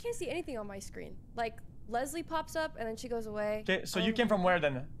 No, I can't see anything on my screen. Like Leslie pops up and then she goes away. Okay, so you came from where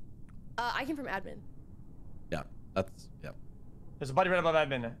then? I came from admin. Yeah, yeah. There's a body right above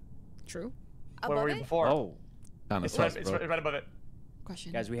admin. True. Where were you before? Oh. It's right above it.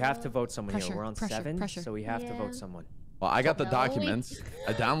 Question. Guys, we have to vote someone here. We're on pressure, 7, so we have to vote someone. Well, I got the documents.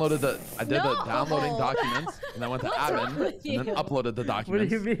 I downloaded the downloading documents, and I went to admin, and then uploaded the documents. What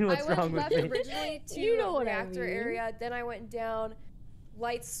do you mean? What's wrong with me? I went left originally to reactor area, then I went down.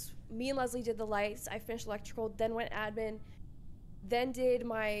 Lights. Me and Leslie did the lights. I finished electrical, then went admin, then did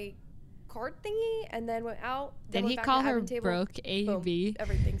my card thingy, and then went out. Did he call her Broke A.B.?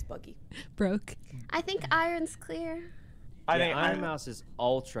 Everything's buggy. Broke. I think Iron's clear. I think Iron Mouse is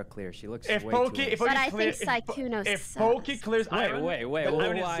ultra clear. She looks way too but I think Sykkuno If Pokey clears Iron, wait, why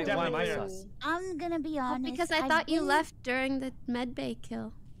am I sus? I'm gonna be honest. Because I thought you left during the Medbay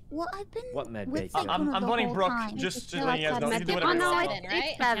kill. Well, I've been. What Medbay kill? I'm voting Brooke just so you guys know. You can do whatever you want.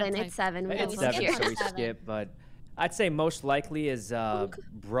 It's 7. It's 7, so we skip, but I'd say most likely is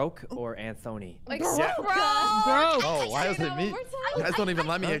Broke or Anthony. Like, Broke. Oh, why is it me? You guys don't even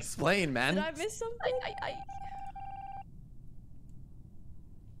let me explain, man. Did I miss something?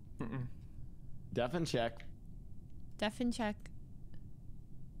 Def and check. Def and check.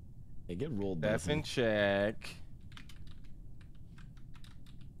 Hey, get rolled. Def and check.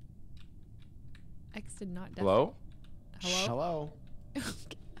 X did not def. Hello? Hello? X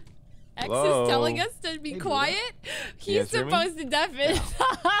Hello? is telling us to be quiet. He's supposed to deafen.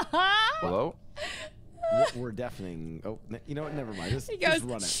 Hello? We're deafening. Oh, you know what? Never mind. Just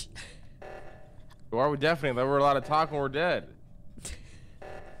run it. Why are we deafening? We're allowed to talk when we're dead.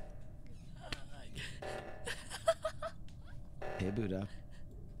 Hey, Buddha.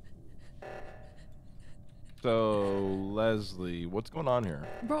 So, Leslie, what's going on here?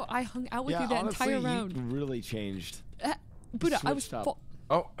 Bro, I hung out with you that entire round. You really changed. Buddha, I was.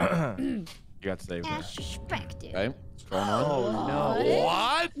 Oh, you got to stay with As suspected. Okay, what's going on? Oh no!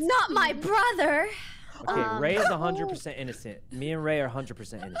 What? Not my brother. Okay, Ray is 100% innocent. Me and Ray are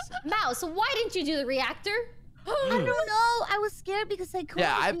 100% innocent. Mouse, why didn't you do the reactor? I don't know. I was scared because I couldn't.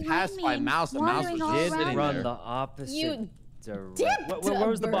 Yeah, I passed by Mouse, and Mouse was just sitting Run there. the opposite. You Where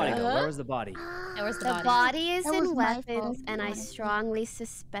was the body though? Where was the body? The body is in weapons, and I strongly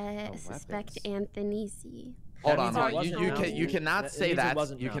suspect Anthony Z. Hold on, you cannot say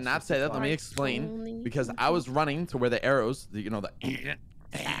that. You cannot say that. Let me explain. Because I was running to where the arrows, and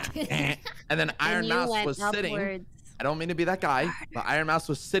then Iron Mouse was sitting. I don't mean to be that guy, but Iron Mouse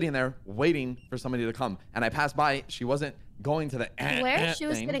was sitting there waiting for somebody to come, and I passed by. She wasn't going to the where she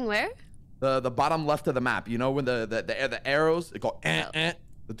was sitting. Where? The bottom left of the map. You know when the arrows go the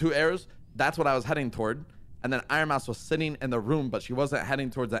 2 arrows. That's what I was heading toward. And then Iron Mouse was sitting in the room, but she wasn't heading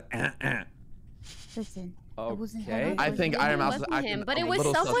towards the. Listen. Okay. I think Iron Mouse was acting but it was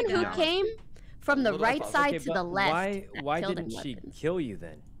someone who came from the right side to the left. Why didn't she kill you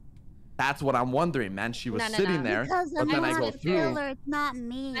then? That's what I'm wondering, man. She was sitting there, but then I go through. It's not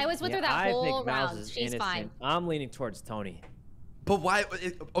me. I was with her that whole round. She's fine. I'm leaning towards Tony. But why?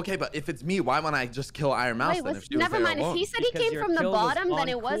 Okay, but if it's me, why wouldn't I just kill Iron Mouse then? If she was never mind. If he said he came from the bottom, then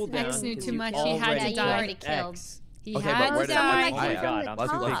it was him. X knew too much. He had to die. Already killed. He had to die.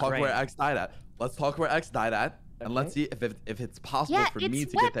 Let's talk where X died at. Let's talk where X died at, and let's see if it's possible for me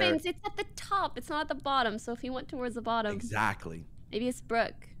to get there. It's at the top. It's not at the bottom. So if he went towards the bottom, exactly. Maybe it's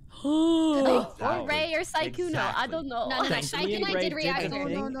Brooke. Or Ray or Sykkuno. I don't know. No, Sykkuno did react.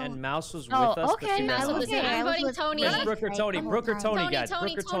 And Mouse was with us. Okay, I'm voting Tony. Brooke or Tony? Brooke or Tony, guys?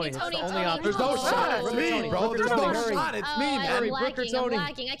 Brooke or Tony? There's no shot. It's me, bro. There's no shot. It's me, man. Brooke or Tony?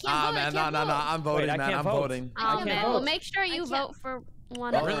 I can't vote. Man, no. I'm voting, man. I'm voting. Okay, well, make sure you vote for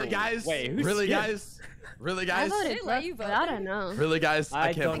one of them. Really, guys? Wait, really, guys? Really, guys? I voted Brooke. I don't know. Really, guys?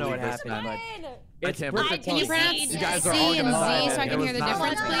 I can't don't know what believe this, happened, man. but I can't Brooke believe Can you pronounce you guys are C and organized. Z so I can hear the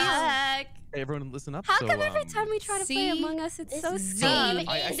difference, please? Hey, everyone, listen up. How come every time we try to play Among Us, it's so Z. dumb?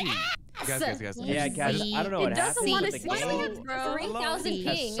 Guys. Yeah, guys, I don't know what It doesn't happened, want but to the see game 3,000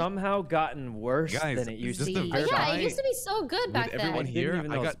 has ping. somehow gotten worse Guys, than it used just to to be. Yeah, it used to be so good back With then. everyone I didn't here,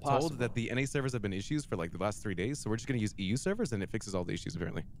 even I know got it's possible. told that the NA servers have been issues for like the last 3 days, so we're just gonna use EU servers and it fixes all the issues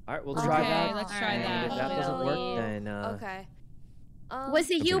apparently. All right, we'll Okay, try that. let's try And that. if that doesn't work, then Okay. Was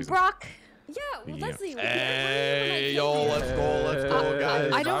it That's you, the reason. Brock? Yeah, well, Yeah. Leslie. Hey, yo, let's go,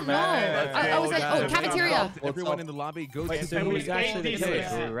 guys. I don't know. I was like, oh, cafeteria. Everyone in the lobby, go to so who's the. actually the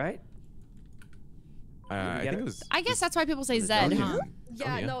killer, right? I think it was. I guess that's why people say Zed, huh?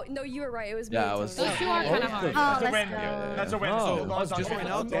 Yeah, no, you were right. It was me. Yeah, I was. Tony. Those two are kind of hard. That's a let's win. go. That's a win. Oh, So long as just I'm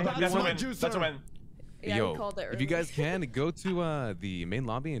right on. now? That's a win. That's a win. Yeah, Yo, you called it if you earlier. guys can, go to the main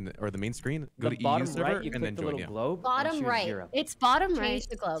lobby or the main screen, go The to EU bottom server, right, you and click then the join. little Yeah. globe. and Bottom choose right. Europe. It's bottom Change right.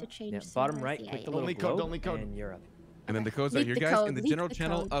 the globe. To change Yeah, the bottom servers, right, yeah, click the yeah. little Only code, globe only code. and Europe. And then the codes are Leak here, the guys, code, in the leak general the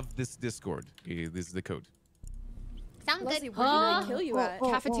channel code. of this Discord. Okay, this is the code. Sound Leslie, good. where did I kill you at?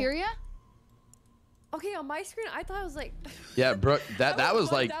 Cafeteria? Okay, on my screen, I thought I was like. Yeah, Brooke, that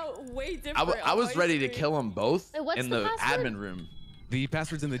was like, way different. I was ready to kill them both Wait, what's in the the password? admin room. The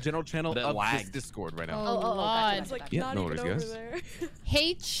password's in the general channel But it of this lagged. Discord right now. Oh, gotcha, Lord. It's like Yeah, not no even worries, over guys. there.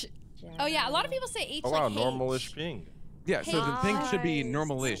 H. Oh yeah, a lot of people say H Oh like wow, H. normal-ish ping. Yeah, so the thing should be Nice.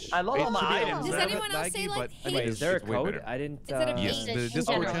 normal-ish. I love It all my should be a items. little Does bit anyone else say, laggy, like, but H? Wait, is there a it's way code? better. I didn't. Instead of Yes, H, the in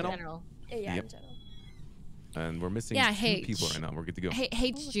Discord general. channel. Yeah, Yep. in general. And we're missing Yeah, 2 H. people right now. We're good to go. H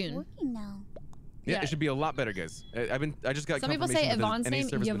It's June. working now. Yeah, Yeah. it should be a lot better, guys. I just got Some people confirmation say that Yvonne's the NA name,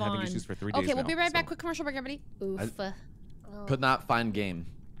 server's been having Yvonne. issues for 3 days Okay, we'll now, be right back. so- Quick commercial break, everybody. Oof. Could not find game.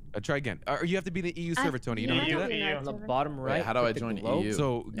 Try again. You have to be the EU server, Tony. You know how to do that? On the bottom right. Wait, how do I click the join globe. EU?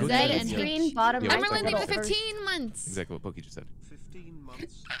 So go Zed to and the Screen bottom Yeah, right. Emerald, thank you for little 15 months. Exactly what Pokey just said. 15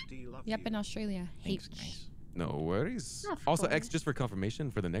 months. Do you love Yep, you? in Australia. H. No worries. Of Also, course. X, just for confirmation,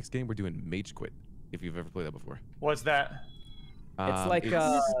 for the next game, we're doing Mage Quit. If you've ever played that before. What's that? It's like it's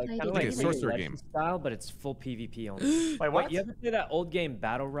kind of like like a sorcerer Legend game. style, but it's full PvP only. Wait, what? You ever play that old game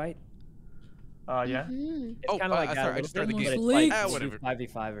Battle Right? Yeah. Mhm. It's kind of like that. sorry, I a just little started the bit, game. but it's like Whatever.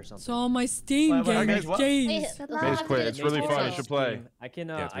 5v5 or something. So my Steam Wait, game guys, is what? changed. Mage Quit. It's really fun. You should play. I can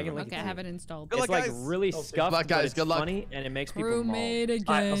Yeah, it's I can really link Okay, it I to have you. it installed. Good It's luck, like guys. really scuffed, luck, guys. but it's Good luck. funny and it makes people maul. Crewmate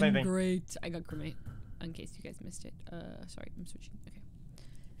Alright, same again. thing. Great. I got crewmate. In case you guys missed it. Sorry, I'm switching. Okay.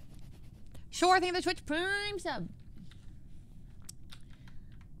 Sure, thank you for the Twitch Prime sub.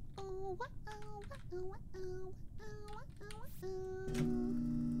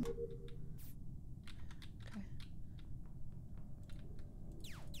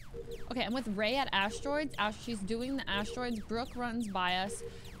 Okay, I'm with Ray at Asteroids. She's doing the Asteroids. Brooke runs by us.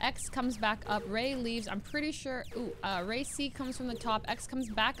 X comes back up. Ray leaves. I'm pretty sure. Ooh, Ray C comes from the top. X comes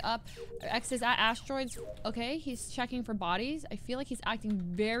back up. X is at Asteroids. Okay, he's checking for bodies. I feel like he's acting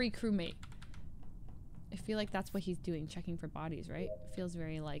very crewmate. I feel like that's what he's doing, checking for bodies, right? Feels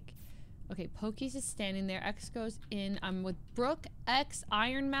very like. Okay, Pokey's just standing there. X goes in. I'm with Brooke. X,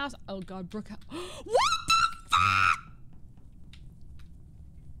 Iron Mouse. Oh God, Brooke. What the fuck?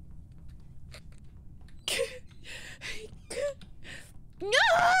 No!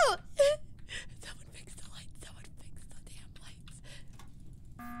 Someone fix the lights. Someone fix the damn lights.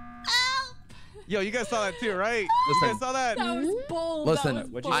 Help! Yo, you guys saw that too, right? You Listen. guys saw that? That was bold. Listen,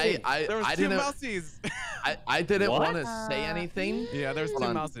 that was bold. There was I 2 didn't mousies. I didn't What? want to say anything. Yeah, there's 2 Hold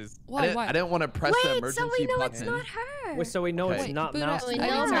on. mouses. Why? I didn't want to press the Wait, emergency so we know button. it's not her. Wait, so we know Okay. it's not Buddha, Mouse. We I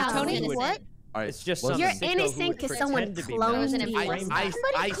know didn't Mouse say Tony. is What? All right, It's just listen. some You're sicko who innocent would 'cause someone pretend to be cloned Mouse and you. frame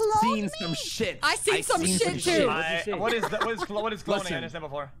I Mouse. seen some shit. I seen some shit too. What is cloning? Listen. I understand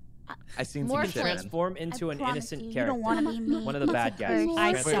before. I seen More some shit, man. Transform into I an promise innocent you, you character. don't want to be me. One of the bad guys.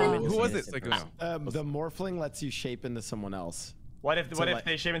 I Transform saw. into Who an was it? innocent Sykkuno? person. The morphling lets you shape into someone else. What if like-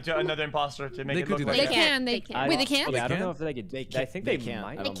 they shape into another imposter to make They it could look do like that. They Yeah. can. They can. wait. They can. Yeah, I don't can? know if they could. They I think they they can.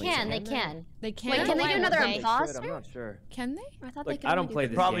 might. I They don't think so. can. They can. They can. Wait, can they do another They could, imposter? I'm not sure. Can they? I thought Like, they I could don't only play do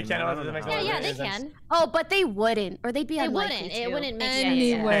this Probably game. can. I don't know Makes how Yeah, it yeah, works. they sense. can. Oh, but they wouldn't, or they'd be They unlucky wouldn't. to. It wouldn't make sense.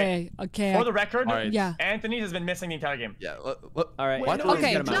 Anyway, okay. For the record, All right. Yeah. Anthony has been missing the entire game. Yeah. All right. What? let's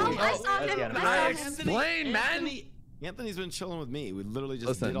Okay, get him out of no, here. I saw Let's him. get him I out. saw him. Explain, man. Anthony's been chilling with me. We literally just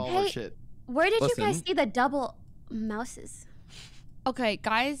Listen. did all Hey. our shit. Where did you guys Listen. see the double mouses? Okay,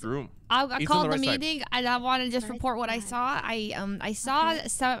 guys. Room. I Each on called the the right side. meeting and I want to just Right report what I side. saw. I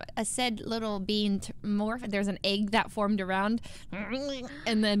saw a said little bean morph. There's an egg that formed around,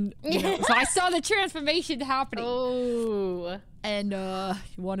 and then so I saw the transformation happening. Oh. And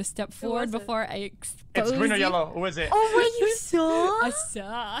you want to step forward was it? before I expose It's green or you? yellow. Who is it? Oh wait, you saw? I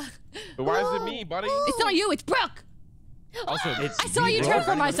saw. But why is it me, buddy? It's not you. It's Brooke. Also, I saw you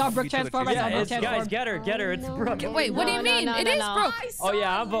transform. I saw Brooke transform. I saw Yeah, Brooke it's, guys, transform. get her. It's no. Brooke. Wait, what do you mean? It is Brooke. Oh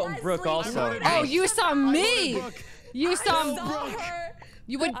yeah, I'm voting Brooke also. Oh, you saw me. Brooke. You saw. saw her.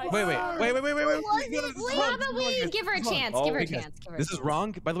 You would. Wait. How about we give her a chance? Give her a chance. This is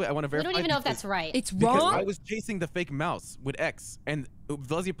wrong. By the way, I want to verify. We don't even know if that's right. It's Because wrong. I was chasing the fake mouse with X, and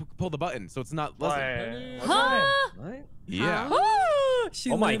Leslie pulled the button, so it's not Leslie. Huh? What? Yeah. Oh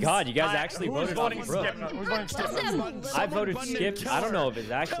my God! You guys actually Who's voted voting on Brooke. skip? Who's voting skip? I voted skip. I don't know if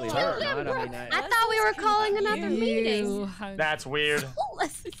it's actually her or not. I mean, I thought we were calling another meeting. That's weird.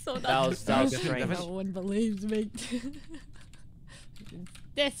 Leslie's so that was strange. No one believes me.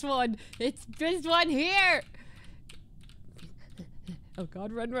 This one. It's this one here. Oh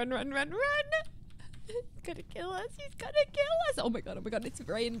God! Run! He's gonna kill us. He's gonna kill us. Oh my God. It's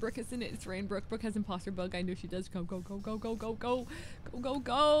Ray and Brooke, isn't it? It's Ray and Brooke. Brooke has imposter bug. I know she does. Go.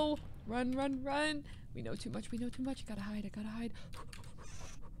 Run. We know too much. I gotta hide.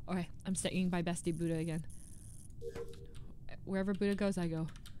 Okay, I'm staying by bestie Buddha again. Wherever Buddha goes, I go.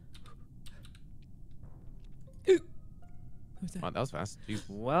 Who's that? Oh, that was fast. Jeez.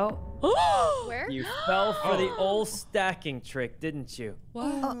 Well, Where? you fell for the old stacking trick, didn't you?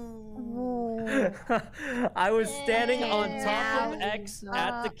 What? I was standing on top of X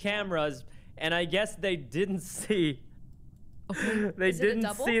at the cameras, and I guess they didn't see. They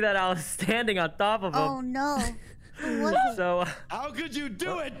didn't see that I was standing on top of him. Oh no. So how could you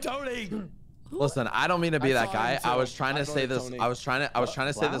do it, Tony? Listen, I don't mean to be that guy. him too. I was trying I to say this. Tony. I was trying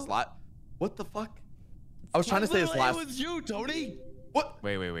to say this lot. What the fuck? I was trying to say this last. It was you, Tony. What?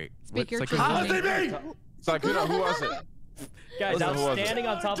 Wait. Speak your truth. Sykkuno, who was it? Guys, I Who was was it? standing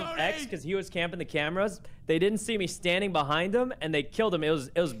on top of X because he was camping the cameras. They didn't see me standing behind him, and they killed him. It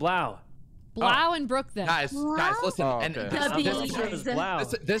was Blau. Blau and Brooke then. Guys, listen. Oh, And okay. I'm pretty sure it was Blau.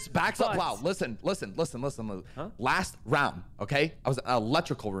 this backs up But- Blau. Listen. Huh? Last round, okay? I was in an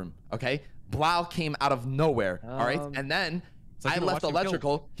electrical room, okay? Blau came out of nowhere, all right? And then like I you were left watching him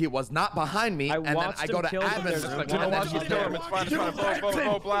electrical. He was not behind me, and then watched I go him to kill the admin. there's and one then watch he's him there. It's fine.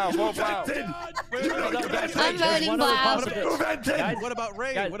 Vote Blau. I'm voting Blau. Guys, What about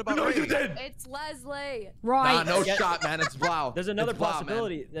Ray? guys, What about Ray? It's Leslie. Right. Nah, no shot, man. It's Blau. There's another It's Blau, man.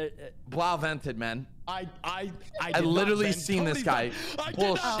 possibility. Blau vented, man. I I literally seen this guy.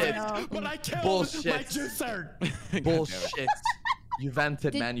 Bullshit. But I killed Bullshit. my juicer. Bullshit. You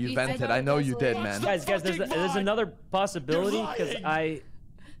vented, man. You you vented. said I know you did, man. Guys, there's another possibility You're because lying.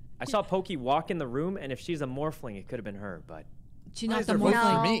 I saw Pokey walk in the room, and if she's a morphling, it could have been her. But She's not Guys, the they're voting for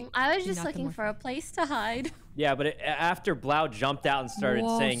morphling. me. No, I was She's just not the looking morphling. for a place to hide. yeah, but after Blau jumped out and started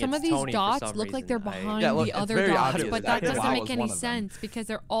Whoa, saying some it's of these Tony for dots some look like they're reason, behind Yeah, look, the it's other very dots, obvious but that that doesn't Blau make was any one of them. sense because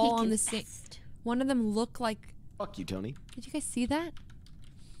they're all on the same. One of them look like. Fuck you, Tony. Did you guys see that?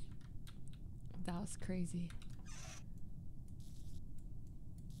 That was crazy.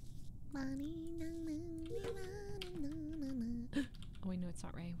 Oh wait, no, it's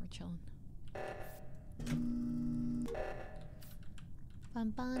not Ray. We're chilling.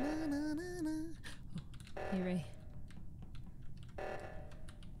 Hey Ray.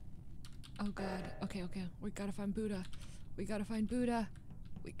 Oh God. Okay. We gotta find Buddha. We gotta find Buddha.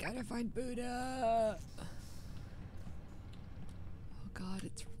 Oh God,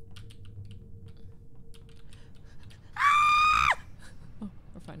 it's. Oh,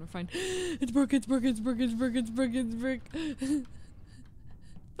 we're fine. It's Brooke. Buddha, where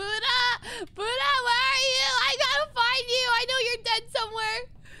are you? I gotta find you. I know you're dead somewhere.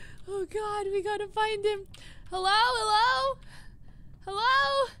 Oh God, we gotta find him. Hello?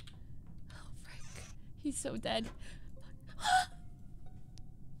 Oh frick. He's so dead.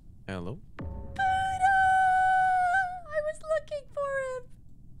 Hello? Buddha! I was looking for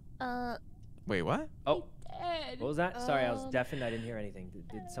him. Wait, what? Oh, Dead. what was that? Sorry, I was deafened. I didn't hear anything.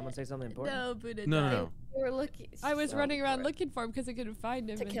 Did someone say something important? No, Buddha No, died. no. We were looking. I was Oh, running around right. looking for him because I couldn't find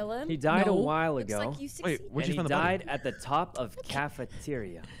him. to and- kill him. He died a No. while Looks ago. like you Wait, succeeded. where'd you And find he the body? died at the top of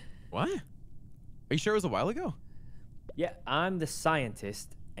cafeteria. What? Are you sure it was a while ago? Yeah, I'm the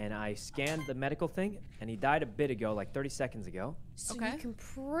scientist, and I scanned the medical thing, and he died a bit ago, like 30 seconds ago. So Okay. you can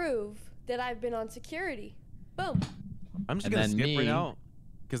prove that I've been on security. Boom. I'm just And gonna then skip me right now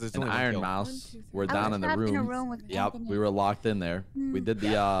because there's And only one Iron kill. Mouse 1, 2, 3. were I down was in the trapped in a room. room with Yep, Anthony. we were locked in there. We did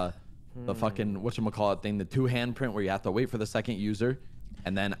the fucking whatchamacallit thing, the 2-hand print where you have to wait for the second user.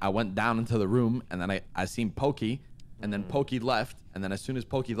 And then I went down into the room, and then I seen Pokey, and then Pokey left, and then as soon as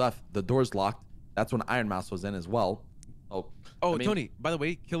Pokey left, the door's locked. That's when Iron Mouse was in as well. Oh, I mean- Tony, by the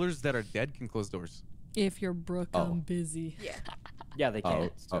way, killers that are dead can close doors. If you're Brooke, I'm busy. Yeah. Yeah, they can. Oh,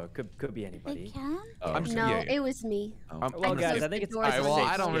 So oh. it could be They anybody. can? Oh. I'm just, No, yeah. it was me. Well, I'm guys, close I think the it's doors. All right, well, safe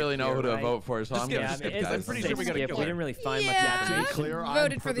I don't really know who to right? vote for, so Just I'm skip, gonna Yeah, I just mean, skip, it's guys. a I'm pretty sure we safe got a skip. killer. We didn't really find much Yeah. To be information. clear,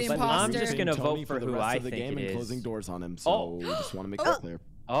 Voted I'm for the purposely But I'm imposter. just gonna Tony vote for the who rest I of the think game it and closing is. doors on him. So Oh. we just want to make that clear.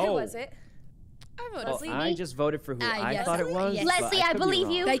 Oh. Who was it? voted Well, for I just voted for who I yes. thought it was. Yes. but Leslie, I I could be believe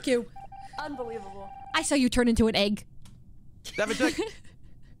wrong. you. Thank you. Unbelievable. I saw you turn into an egg. Devin, check.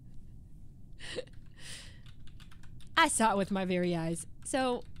 I saw it with my very eyes.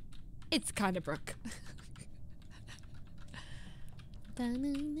 So, it's kind of Brooke.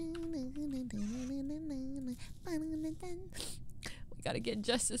 We gotta get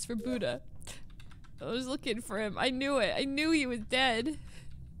justice for Buddha. I was looking for him. I knew it. I knew he was dead.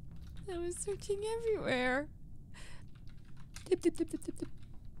 I was searching everywhere. Tip, tip, tip, tip, tip, tip.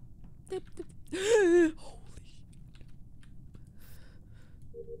 Tip, tip. Holy shit.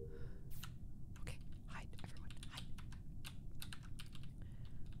 Okay, hide, everyone, hide.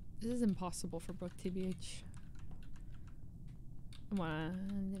 This is impossible for Brooke, TBH. How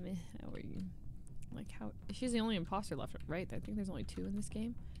are you? Like, how? She's the only imposter left, right? I think there's only 2 in this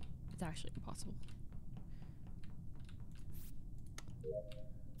game. It's actually impossible.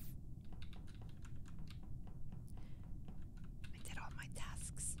 I did all my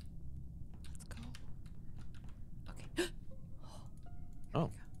tasks. Let's go. Okay. Oh.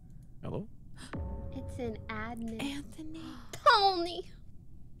 Hello? It's an admin. Anthony. Tony.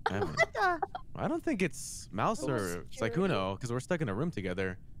 I don't think it's Mouse or Sykkuno because we're stuck in a room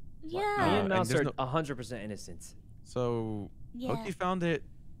together. Me Yeah. and Mouse there's are 100% innocent. So Yeah. Pokey found it.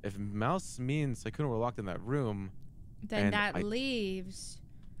 If Mouse, me, and Sykkuno were locked in that room, Then and that leaves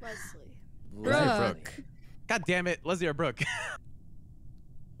Leslie. Brooke. God damn it, Leslie or Brooke.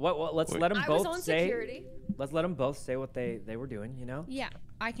 What? Let's Wait. let them I was both on say. security. Let's let them both say what they were doing. You know. Yeah,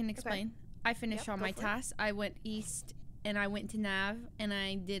 I can explain. I finished all go my for it. tasks. I went east and I went to nav and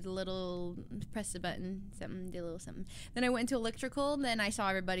I did a little press the button, something, did a little something. Then I went to electrical, then I saw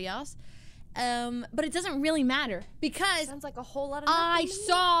everybody else. But it doesn't really matter because Sounds like a whole lot of I nothing to me.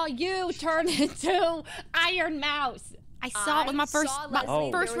 saw you turn into Iron Mouse. I saw it with my first saw my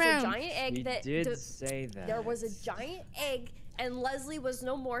Leslie. first There was round. a giant egg You that did say that. there was a giant egg, and Leslie was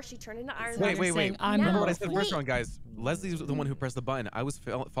no more. She turned into Iron Wait, Man. wait, wait. saying I'm Remember the what I most- said first round, guys? Leslie's the one who pressed the button. I was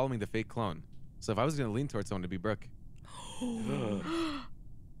following the fake clone. So if I was going to lean towards someone, to be Brooke.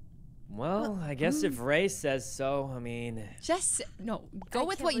 Well, I guess if Ray says so, I mean. Just no. Go I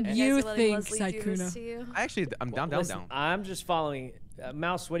with can't what believe you guys are letting think, Leslie do this Sykkuno. to you. I'm down. Listen, I'm just following.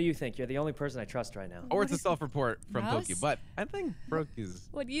 Mouse, what do you think? You're the only person I trust right now. Or it's a self-report from Mouse? Pokey, but I think Brooke is.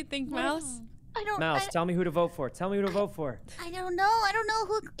 What do you think, Mouse? I don't. Mouse, tell me who to vote for. Tell me who to vote for. I don't know. I don't know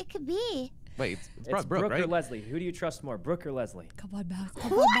who it could be. Wait, it's It's Brooke, Brooke right? or Leslie. Who do you trust more, Brooke or Leslie? Come on, Mouse.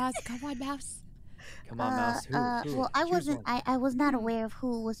 Come on, Mouse. Come on, Mouse. Come on, Mouse. Who? Well, I Choose wasn't. one. I was not aware of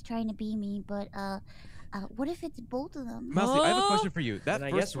who was trying to be me, but what if it's both of them? Mousy, I have a question for you. That Then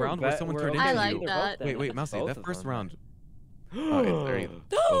I first guess we're round where bet- someone we're turned okay into I you. like that. Wait, Mousy, Both that of first them. round. There you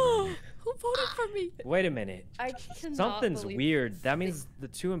go. Who voted for me? Wait a minute. I cannot Something's believe weird. That means the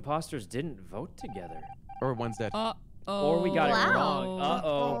 2 imposters didn't vote together. Or one's dead. Or we got it Wow. wrong.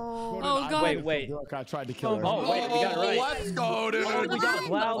 Uh-oh. Oh, God. Wait. Brooke, I tried to kill her. Oh, wait, we got it right. Let's go, dude. We got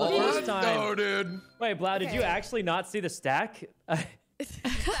Blau the first time. dude. Wait, Blau, did you Okay. actually not see the stack? that is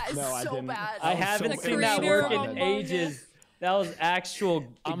No, I so didn't. bad. I was so haven't excited. seen that creator work of in Among ages. That was actual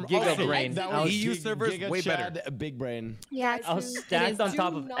I'm Giga also- Brain. That I was was, EU servers, Giga way better. Chad, Big brain. Yeah. I was true. stacked on Do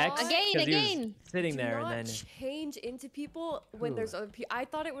top of not- X Again, 'cause he was again. sitting Do there, not and then change into people when there's other people. I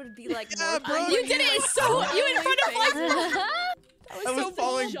thought it would be like Yeah, more bro. You did it so. You in front of like. I was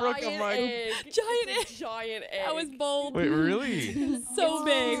following Brooke. I'm like, Giant egg. giant egg. I was bold. wait, really? So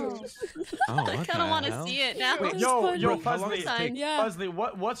big. Oh, I what kind of want the to hell? see it now. Wait, yo, Brooke, how long Fuslie. does it take? Yeah. Fuslie,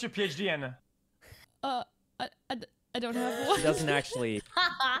 what's your PhD in? I don't have one. he doesn't actually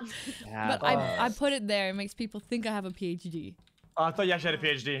have. But I put it there. It makes people think I have a PhD. Oh, I thought you actually had a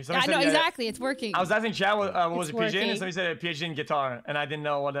PhD. I Somebody know said, exactly. It's working. I was asking Chad what was It's a PhD in, working. and somebody said a PhD in guitar, and I didn't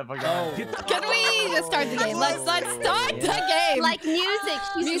know what the fuck. Can we let's start the game? Let's start the game. Like music.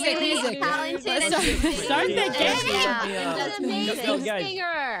 She's Music, really music. talented. Let's and start- she sings start the and game. she- Yeah. She's an Yo, amazing guys.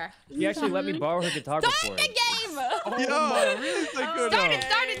 singer. He actually let me borrow her guitar Start before. the game. Yo, really Sykkuno. Start it.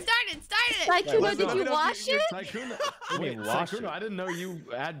 Sykkuno, did you wash it? Sykkuno. Wait, Wait, wash Sykkuno, I didn't know you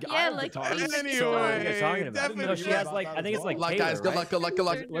had Yeah, iron like- guitars. What are you Anyway, talking about? definitely No, she has like, about I think it's like Good luck, Taylor, guys. Good right? luck. Good luck. Good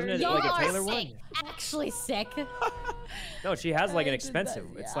luck. Wasn't it You like a are Taylor sick. one? Actually sick. No, she has like an expensive.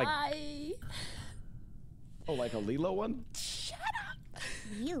 It's like Oh, like a Lilo one?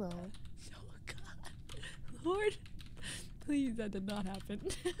 Lilo. Oh God, Lord, please, that did not happen.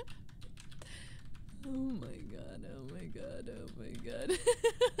 Oh my God! Oh my God! Oh my God!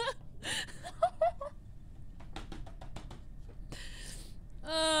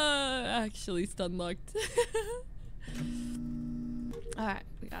 Actually stun locked. All right,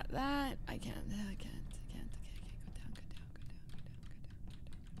 we got that. I can't. Okay,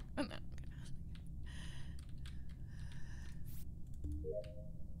 go down.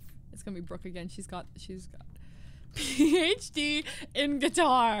 It's gonna be Brooke again. She's got PhD in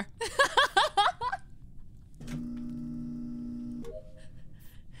guitar.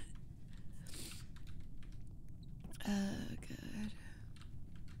 Good.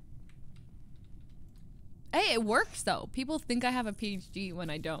 Hey, it works though. People think I have a PhD when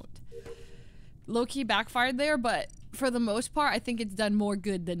I don't. Low-key backfired there, but for the most part, I think it's done more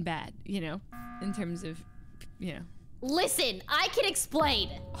good than bad, you know, in terms of, you know. Listen, I can explain.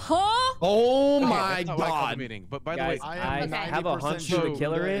 Huh? Oh Okay, my that's how I called the god. meeting. But by Guys, the way, I have a hunch who the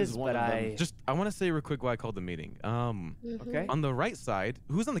killer is, but I want to say real quick why I called the meeting. Okay. On the right side,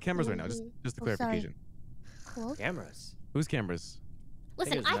 who's on the cameras right now? Just a clarification. Cameras. Who's cameras?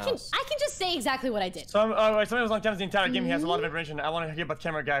 Listen, I can just say exactly what I did. So, somebody was on cameras the entire game. He has a lot of information. I want to hear about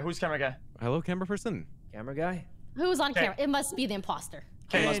camera guy. Who's camera guy? Hello, camera person. Camera guy. Who was on camera? It must be the imposter.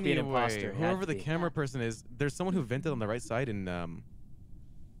 It must be an imposter. Whoever the camera person is, there's someone who vented on the right side in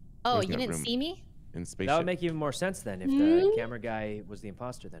Oh, where's you that didn't room? see me? In spaceship. That would make even more sense then if the camera guy was the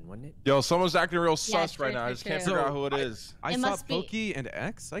imposter then, wouldn't it? Yo, someone's acting real sus true, right now. I true, just can't true. figure out who it is. I It saw must be- Pokey and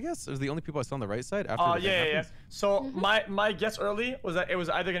X, I guess. It was the only people I saw on the right side after Oh, the thing yeah. happened. So my guess early was that it was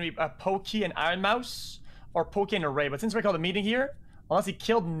either gonna be Pokey and Iron Mouse or Pokey and Ray. But since we called a meeting here, unless he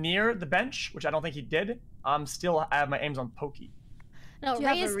killed near the bench, which I don't think he did, I have my aims on Pokey. No, Do you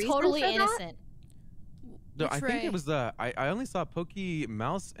Ray have a is reason totally for that? innocent. No, I Which think Ray? it was I only saw Pokey,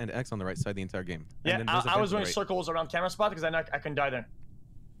 Mouse, and X on the right side the entire game. And Yeah, then there's a I was vent doing on the right. circles around camera spot because I couldn't die there.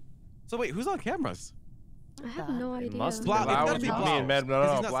 So wait, who's on cameras? I have no idea. must Blau. be. It's Blau gotta was be with Blau. me and Med. No, 'Cause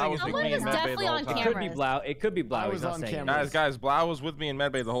no, he's not Blau saying was it's with Someone me was and Medbay the definitely whole on time. It could be cameras. Blau. It could be Blau. I He's was not on saying it. camera. Guys, Blau was with me and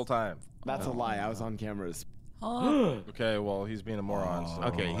Medbay the whole time. That's a lie. I was on cameras. Okay, well, he's being a moron. So.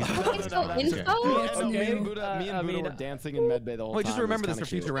 Okay, he's Okay, so info? Me and Buddha were dancing in Medbay the whole Wait, time. just remember It was this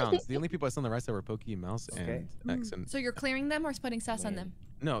for kinda future cute. rounds. The only people I saw on the right side were Pokey, Mouse, and X. And So you're clearing them or putting sus on them?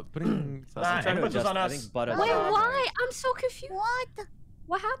 no, putting. Nah, trying to everybody's adjust. on I us. think Butter. Wait, why? I'm so confused.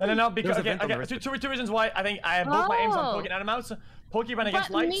 What happened? No, because There's a okay, vent on the okay. right Two reasons why I think I have both my aims on Oh. Pokey and Iron Mouse. Pokey ran against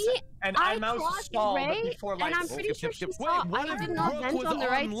But lights, me, and I Iron Mouse crossed stalled Ray, before and lights. I'm pretty sure she Wait, saw. what I if did not Brooke vent was on the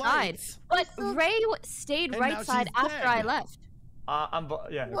on right side, lights? but Ray stayed And right now side she's after dead. I left.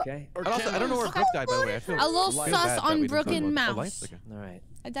 Yeah. Okay. And also, I don't know where Brooke died, by the way. I feel A little feel sus bad that on we didn't Brooke talk and about- oh, Mouse. lights? Okay. All right.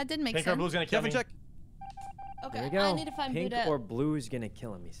 That did make Pink or sense. blue's gonna kill me. Check. Okay, There we go. I need to find Pink Buddha. or blue is gonna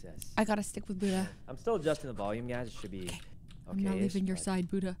kill him, he says. I gotta stick with Buddha. I'm still adjusting the volume, guys. It should be okay. I'm not leaving your side,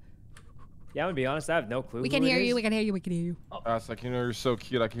 Buddha. Yeah, I'm gonna be honest. I have no clue. We who can it hear is. you. We can hear you. We can hear you. It's like, you know, you're so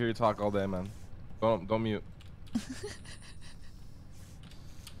cute. I can hear you talk all day, man. Don't mute.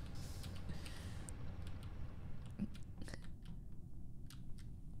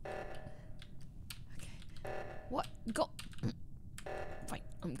 What? Go. Fine.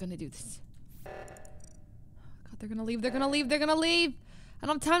 I'm gonna do this. God, they're gonna leave. They're gonna leave. They're gonna leave. I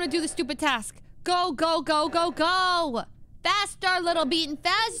don't have time to do the stupid task. Go, go, go, go, go! Faster, little beaten,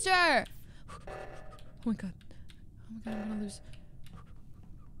 faster! Oh my god. Oh my god, I'm gonna lose.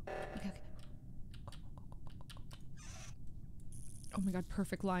 Okay, okay. Oh my god,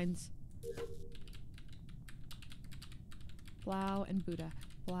 perfect lines. Blau and Buddha.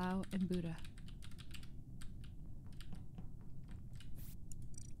 Blau and Buddha.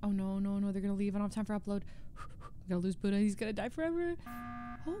 Oh no, no, no, they're gonna leave. I don't have time for upload. I'm gonna lose Buddha. He's gonna die forever.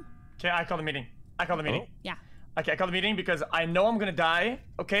 Oh. Okay, I call the meeting. I call the meeting. Yeah. Okay, I call the meeting because I know I'm gonna die,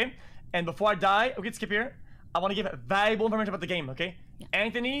 okay? And before I die, okay, skip here. I wanna give valuable information about the game, okay? Yeah.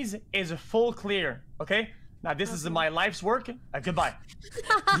 Anthony's is full clear, okay? Now this is my life's work. Goodbye.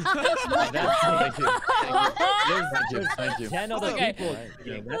 Thank you. Thank you. 10 other Okay. people.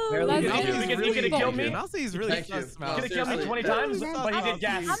 That's You could kill me. Mousie's really Thank you. sus, You Mouse. could have killed me 20 times, but he did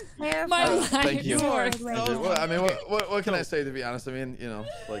gas. My Thank you. life's work. Well, I mean, what can I say, to be honest? I mean, you know,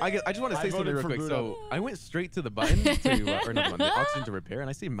 like, I just want to I say something voted real for quick. Buddha. So I went straight to the button to, or not the button, the oxygen to repair, and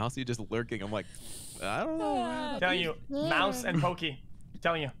I see Mousy just lurking. I'm like, I don't know. man. Telling you, Mouse and Pokey.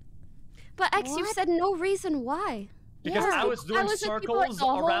 Telling you. But X, you said no reason why. Because Yeah. I was doing with people, like, circles the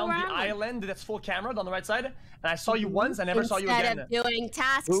whole around the round. island that's full camera on the right side, and I saw you once, I never saw you again. Instead of doing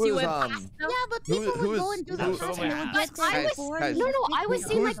tasks, Who you is, would pass them. Yeah, but people who would go is- and do who- the tasks and it would get I was, boring. no, I was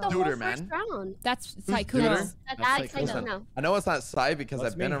seeing like Who's the whole Duder, first man? round. That's Duder? Sykkuno. That's Listen, no. I know it's not Sai because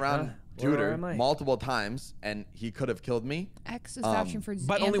What's I've been me? around Huh? Where am Duder I? multiple times, and he could have killed me. X is vouching for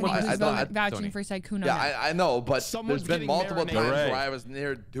but only Anthony, one who's person. vouching Tony. for Sykkuno. Yeah, now. I know, but Someone's there's been getting multiple times marinated. where I was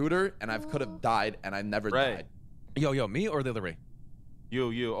near Duder, and I could have died, and I never Ray. died. Yo, me or the other Ray?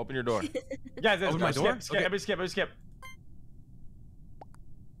 You, open your door. Guys, Open my door? skip, Okay. everybody skip.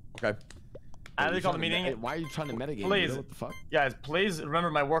 Okay. I really call the meeting. Why are you trying to metagame? Please. Buddha? What the fuck? Guys, please remember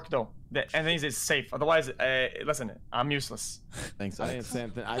my work though. Anthony's is safe. Otherwise, listen, I'm useless. Thanks, I think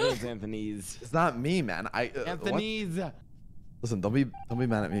it's Anthony's. It's not me, man. Anthony's. Listen, don't be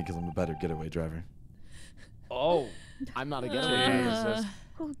mad at me because I'm a better getaway driver. Oh. I'm not a getaway driver.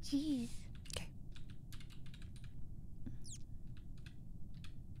 Oh, jeez. Okay.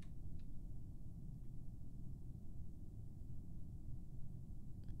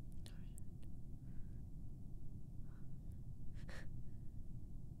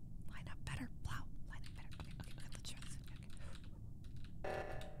 Line up better, Blau. Line up better. Okay, let's try this. Okay.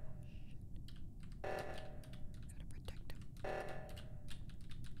 Gotta protect him.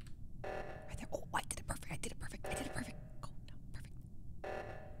 Right there. Oh, I did it perfect. I did it perfect. I did it perfect. Go. No,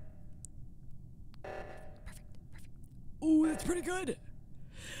 perfect. Perfect. Ooh, that's pretty good.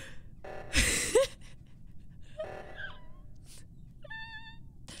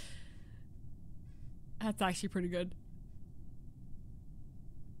 That's actually pretty good.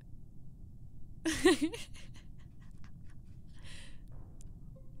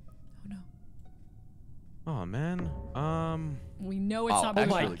 Oh no. Oh man. We know it's not. Oh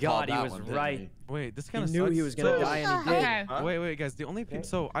my actually God, he called was that one, right. didn't Wait, this He kind of knew he was gonna die, and he did. Okay. Wait, guys. The only people.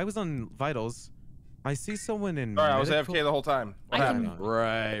 So I was on vitals. I see someone in. Sorry, I was medical- AFK the whole time. I What can- happened?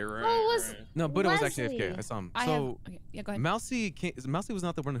 Right. No, Buddha was actually Leslie. AFK. I saw him. I So have. Okay, yeah, go ahead. Mousy was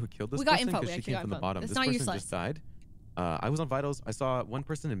not the one who killed this We got person info, because we she actually came got from the info. bottom. It's This not person useless. just died. I was on vitals. I saw one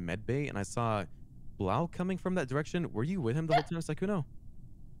person in medbay, and I saw Blau coming from that direction. Were you with him the whole time, Sykkuno?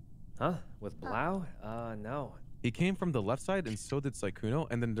 Huh? With Blau? No. He came from the left side, and so did Sykkuno.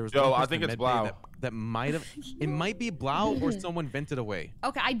 And then there was Yo, one I person think in it's medbay Blau. that might have. It might be Blau or someone vented away.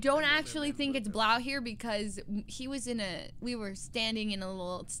 Okay, I don't actually think it's Blau here because he was in a. We were standing in a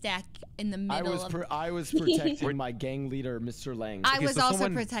little stack in the middle of. I was protecting my gang leader, Mr. Lang. I was so also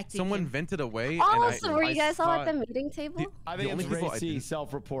someone, protecting Someone him. vented away. Oh, and so were you guys all saw at the meeting table? I the think only it's people I Ray C. didn't-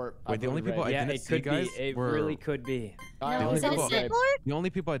 Self-report. Wait, the only people I Yeah, didn't it see, could guys, be. It were really could be. No, was it a Sith Lord? The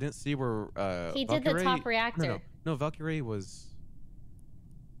only people I didn't see were He did the Valkyrie- top reactor. No, Valkyrie was.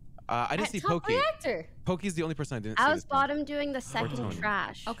 I didn't see top Pokey. reactor. Pokey's the only person I didn't see. I was this time. bottom doing the second Tony.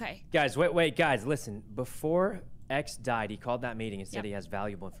 trash. Okay. Guys, wait, guys, listen. Before X died, he called that meeting and said Yep. he has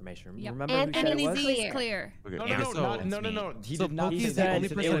valuable information. Yep. Remember And who said it he's was? Clear. Okay, No, okay, no, so- no. He So did not He Pokey's say the that. only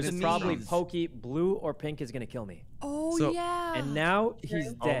said person it I was didn't probably see. Pokey, blue, or pink is gonna kill me. Oh So- yeah. And now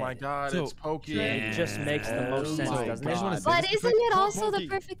he's Oh dead. my God, So- it's Pokey. It just makes the most sense, my doesn't I just it? wanna say But this isn't quick. it also the Pokey.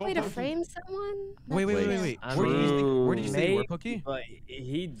 perfect way to Pokey. frame someone? Wait. I Where did you say you were, mean, Pokey? But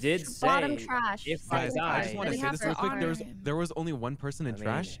he did say Bottom trash. if Second I Guys, die, I just want to we say have this to real quick. honor him. There was only one person in I mean-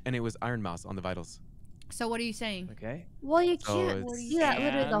 trash, and it was Iron Mouse on the vitals. So what are you saying? Okay. Well, you So can't it's- do that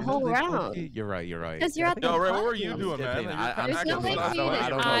literally the whole round. You're right. Because you're at the Yo, Ray, what were bottom. you doing, man? I'm There's no way for you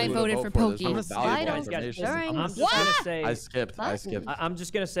to- I voted for Pokey. I'm gonna I Guys, don't guys, during I'm just gonna say. I skipped. I'm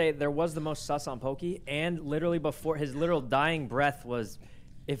just gonna say there was the most sus on Pokey, and literally before his literal dying breath was,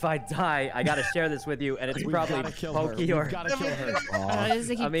 "If I die, I gotta share this with you," and it's We've probably gotta kill her. Pokey or. We've gotta kill her. That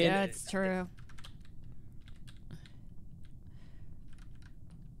is I mean- yeah, it's true.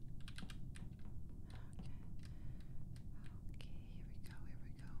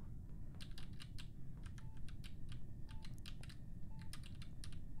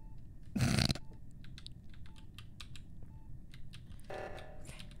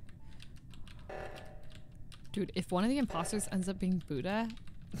 Dude, if one of the imposters ends up being Buddha,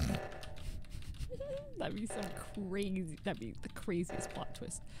 that'd be some crazy. That'd be the craziest plot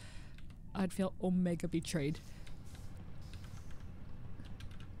twist. I'd feel Omega betrayed.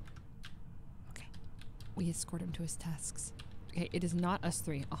 Okay, we escort him to his tasks. Okay, it is not us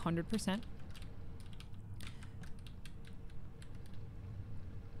three, 100%.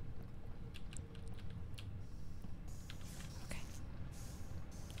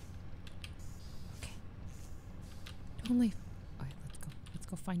 Only. Alright, let's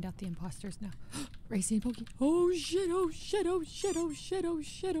go find out the imposters now. Racy and Pokey. Oh shit, oh shit, oh shit, oh shit, oh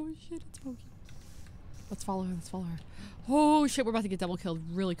shit, oh shit, it's Pokey. Let's follow her, let's follow her. Oh shit, we're about to get double killed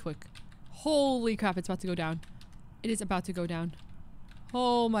really quick. Holy crap, it's about to go down. It is about to go down.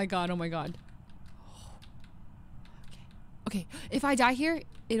 Oh my god, oh my god. Okay, if I die here,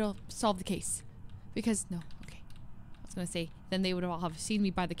 it'll solve the case. Because, no, okay. I was gonna say, then they would all have seen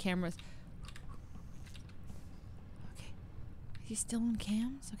me by the cameras. He's still on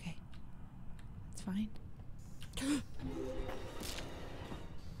cams? Okay. That's fine.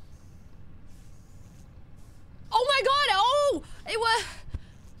 Oh my god! Oh!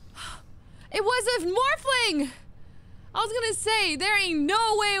 It was a morphling! I was gonna say, there ain't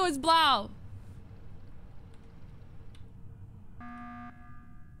no way it was Blau.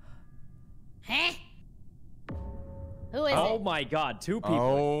 Huh? Who Who is Oh it? my God, 2 people.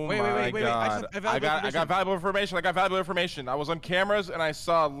 Oh my God. I got valuable information. I got valuable information. I was on cameras and I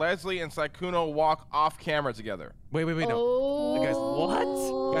saw Leslie and Sykkuno walk off camera together. Wait, no. Oh. Guys,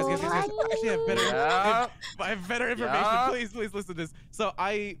 what? Guys. Actually, I have better information. Please listen to this. So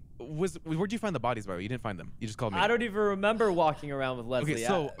where'd you find the bodies, bro? You didn't find them. You just called me. I don't even remember walking around with Leslie. Okay,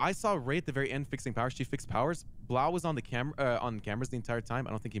 so I saw Ray at the very end fixing powers. She fixed powers. Blau was on the cameras the entire time. I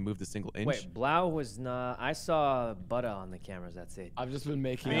don't think he moved a single inch. Wait, Blau was not. I saw Butter on the cameras. That's it. I've just been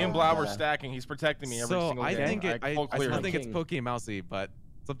making. Me and Blau were stacking. He's protecting me every single I day. think I still think it's King. Pokey and Mousy, but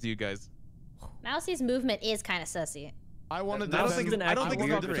it's up to you guys. Mousie's movement is kind of sussy. I want to I don't think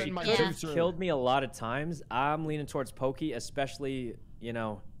it's defend my She future. killed me a lot of times. I'm leaning towards Pokey, especially, you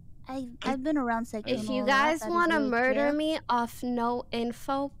know. I've been around Sykkuno. If you guys want to murder me off no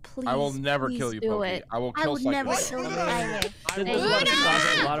info, please. I will never kill you, do Pokey. it. I will kill would never Sykkuno. kill you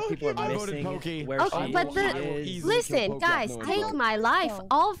either. A lot of people are I voted missing Pokey. where she But is. listen, guys, take my life.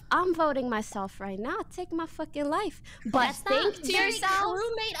 I'm voting myself right now. Take my fucking life. But think to very yourself.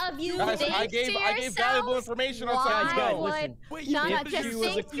 crewmate of you. Guys, Think I gave valuable information on Guys, Sykkuno. listen. Nana, If just she was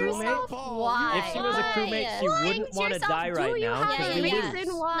a think to crewmate, yourself. Why? If she was a crewmate, she wouldn't want to die right now because Do we you have a lose.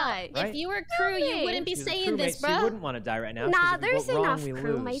 reason why? Right? If you were crew, you wouldn't be She's a saying this, crewmate, She bro. wouldn't want to die right now. Nah, because if we there's vote wrong, enough we lose.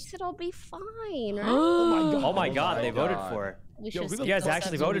 crewmates. It'll be fine. Right? Oh my God, they voted for her. We Yo, should who the You guys fuck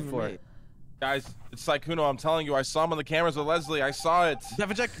actually has voted even for made? it. Guys, it's Sykkuno. I'm telling you, I saw him on the cameras with Leslie. I saw it.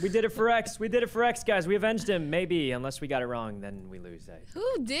 We did it for X. We did it for X, guys. We avenged him. Maybe, unless we got it wrong, then we lose. Who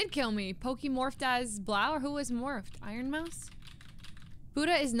did kill me? Pokey morphed as Blau, or who was morphed? Iron Mouse?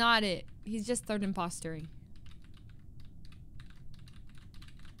 Buddha is not it. He's just third impostering.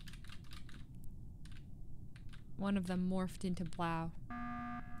 One of them morphed into Blau.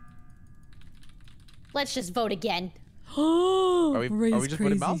 Let's just vote again. Are we just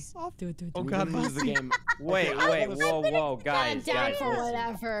putting Mouse off? Do it. Oh God, this is the game. Wait, whoa, guys. I'm down for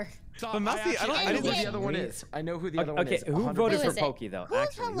whatever. Stop. But Mousy, I know didn't who the other one is. I know who the other one Okay, is. who 100%. voted Who for is it? Pokey, though?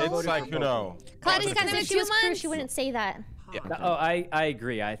 Actually, It's Sykkuno. Claudia's got Because if she 2 was crew, months. she wouldn't say that. Oh, I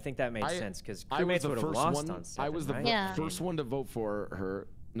agree. I think that makes sense because I was crewmates the would have first lost one. on 7. I was the Yeah. first one to vote for her.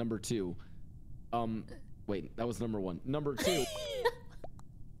 Number 2. Wait, that was number 1. Number 2.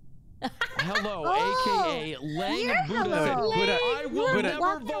 Hello, aka Lang Buddha. hello. Buddha, I will Buddha.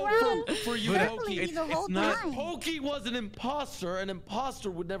 never vote for you, Buddha, Pokey. it's the whole not- time. Pokey was an imposter. An imposter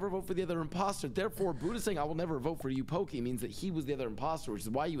would never vote for the other imposter. Therefore, Buddha saying I will never vote for you, Pokey, means that he was the other imposter, which is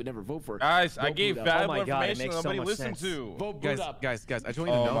why you would never vote for. Guys, I Vote gave Buddha. valuable my God, it information makes nobody so much listened sense. to. Vote Guys, Buddha. I just want you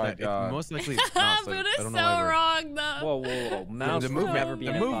to Oh know my that God. it's most likely Mouse. I Buddha's don't so know why we're- wrong, though. Whoa. Mouse The would movement, never be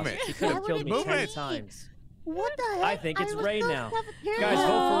the an imposter. movement. She could have Why killed would me it be 10 me? times. What the heck? I think it's was Ray so now. cafeteria. Guys,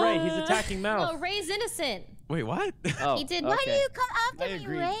 vote for Ray. He's attacking No, Mouse. Ray's innocent. Wait, what? Oh, He did. Why do okay. you come I after me,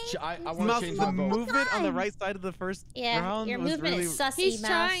 agree. Ray? I want Mouse, to change the my vote. movement on the time. right side of the first Yeah, round your was movement really... is sussy, He's Mouse.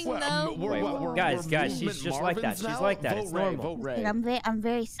 trying, Well, though. we're Guys, she's movement just like that. Marvins She's now? like that. Vote It's Ray, normal. Vote Ray. I'm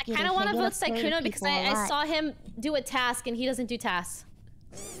very I scared. kind of want to vote scare Sykkuno because people a I lot. saw him do a task and he doesn't do tasks.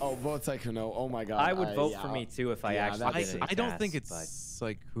 Oh, vote Sykkuno. Oh my God. I would vote yeah. for me too if I Yeah, actually that's- did any I don't think tasks, it's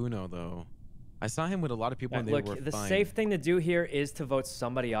like Sykkuno though. I saw him with a lot of people and they Look, were the fine. safe thing to do here is to vote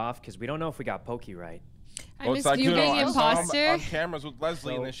somebody off because we don't know if we got Pokey right. I Well, miss Sykkuno, you being I saw him imposter. on cameras with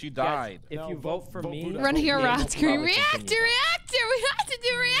Leslie and then she died. If No, you vote for vote me, Buddha. Running vote me, around we'll screaming, probably reactor, continue. reactor, we have to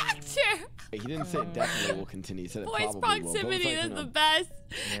do reactor. He didn't say it definitely will continue. He said it Voice probably will. Vote proximity is Sykkuno. the best.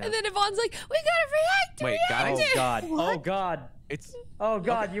 Yeah. And then Yvonne's like, we got a reactor, Wait, reactor. guys. Oh God! What? Oh God! It's Oh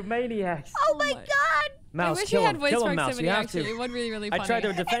God! You maniacs! Oh my God! Mouse, I wish kill we had him! voice Kill him, Mouse! proximity, You have actually. to. It would be really I funny. tried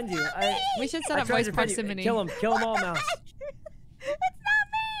to defend you. We should set I up tried voice to defend you. proximity. Kill him! Kill them all, Mouse!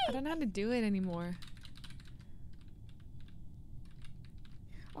 I don't know how to do it anymore.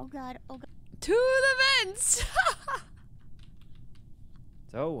 Oh God! Oh God! To the vents.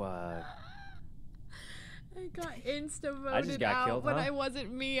 So, I got insta I just voted got out, killed, but huh? I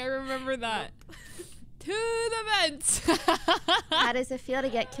wasn't me. I remember that. To the vents. How does it feel to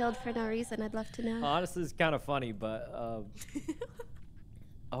get killed for no reason? I'd love to know. honestly, it's kind of funny, but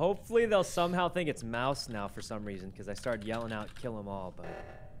hopefully they'll somehow think it's Mouse now for some reason because I started yelling out "kill them all." But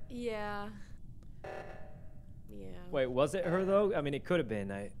Yeah. Yeah. wait, was it her though? I mean, it could have been.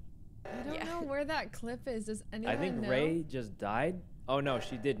 I don't know where that clip is. Does anyone I think know? Ray just died. Oh no,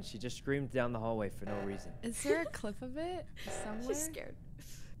 she didn't. She just screamed down the hallway for no reason. Is there a clip of it somewhere? She's scared.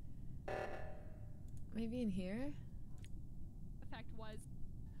 Maybe in here? The fact was.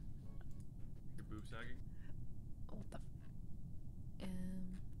 Your boob sagging? What the?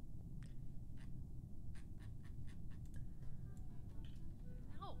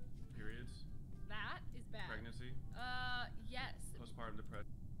 No. Periods? That is bad. Pregnancy? Yes. Postpartum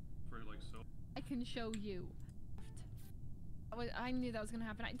depression? For like so? I can show you. I knew that was gonna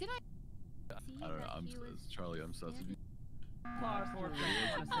happen. Did I? I don't know. Charlie, I'm sus. I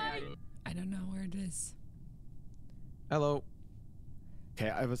don't know where it is. Hello. Okay,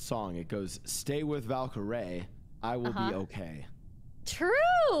 I have a song. It goes, "Stay with Valkyrie. I will be okay." True.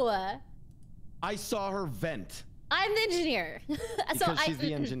 I saw her vent. I'm the engineer. Because she's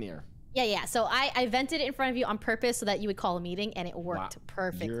the engineer. Yeah. So I vented it in front of you on purpose so that you would call a meeting, and it worked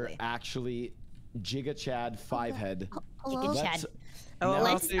perfectly. You're actually Giga Chad 5-head. Giga Chad.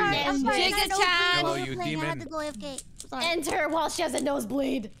 Let's Giga Chad. Hello, you demon. Enter while she has a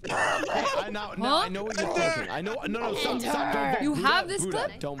nosebleed. I know what you're thinking. I know. No, stop. Don't vote. You Buddha, have this Buddha,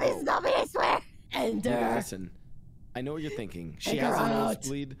 clip? Don't vote. Stop it, I swear. Enter. Listen, I know what you're thinking. She has a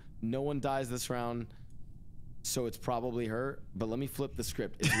nosebleed. No one dies this round, so it's probably her. But let me flip the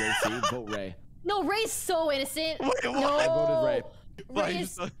script. It's Ray C. Vote Ray. No, Ray's so innocent. No. I voted Ray. Ray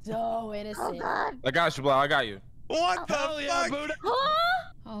is so innocent. I got you, Blau. I got you. What the fuck? Yeah, Buddha.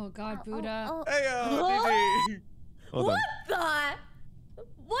 Huh? Oh God, Buddha. Hey, GG. Hold on. What the?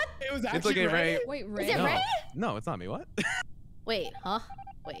 What? It was It's actually okay, Ray. Wait, Ray. Is it No. Ray? No, it's not me. What? Wait, huh?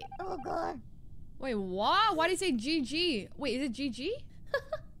 Wait. Oh God. Wait, what? Why did he say GG? Wait, is it GG?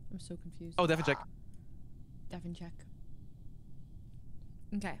 I'm so confused. Oh, Devin check. Devin check.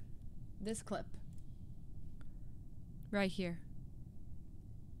 Okay, this clip. Right here.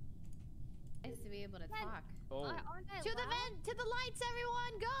 Nice to be able to talk. Oh. To the vent, to the lights,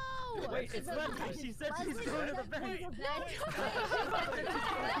 everyone, go! Wait, it's not. She said she's going to the vent.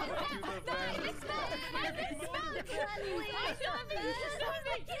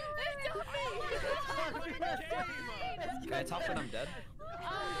 Can I talk when I'm dead?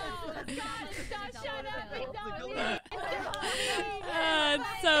 Oh, God, stop, shut up.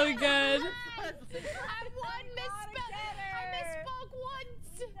 It's so good. I misspoke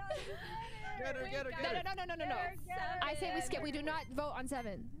once. Get her. No. I say we skip. We do not vote on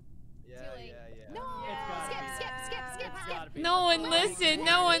 7. Yeah. No. Skip. No one listened.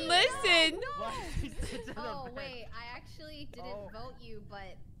 No one listened. Oh wait, I actually didn't vote you,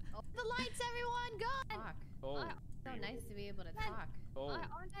 but The lights, everyone, go! talk. Oh. So nice to be able to talk. Oh.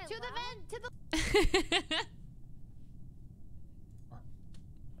 To the vent, to the...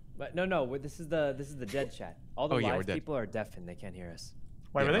 But no. This is the dead chat. All the live people are deafened. They can't hear us.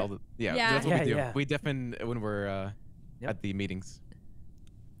 Wait, yeah, really? That's what we do. Yeah. We deafen when we're at the meetings.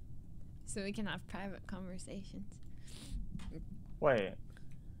 So we can have private conversations. Wait.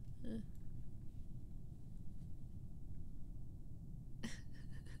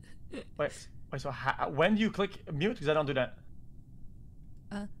 Wait. So when do you click mute? Because I don't do that.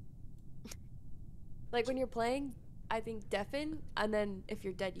 Like when you're playing, I think deafen, and then if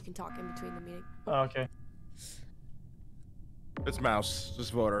you're dead, you can talk in between the meeting. Oh, okay. It's Mouse.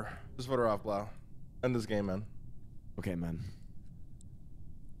 Just vote her. Just vote her off, Blau. End this game, man. Okay, man.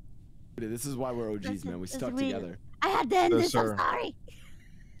 This is why we're OGs, man. We stuck together. I had to end this. sir. I'm sorry.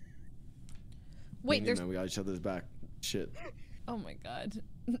 Wait, there's. Man, we got each other's back. Shit. Oh my God.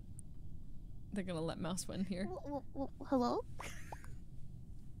 They're gonna let Mouse win here. Hello?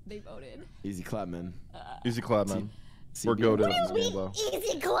 They voted. Easy clap, man. Easy clap, man. We're goated on this game, Blau.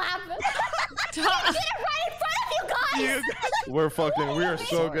 Easy clap. You did it right in front of you guys. We are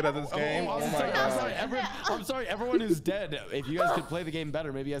so good at this game. Oh my God. I'm sorry, everyone who's dead. If you guys could play the game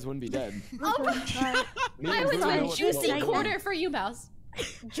better, maybe you guys wouldn't be dead. I was a juicy corner for you, Mouse.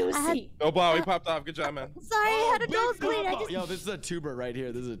 Juicy. Oh, Blau, we popped off. Good job, man. Sorry, I had a nosebleed. Yo, this is a tuber right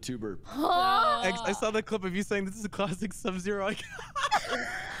here. This is a tuber. I saw the clip of you saying this is a classic Sub-Zero.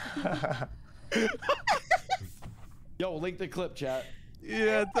 Yo, link the clip, chat.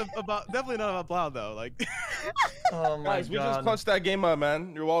 Yeah, it's definitely not about Blau though. Like, oh my Guys, we just clutched that game up,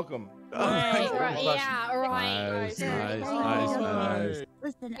 man. You're welcome. Right. Nice.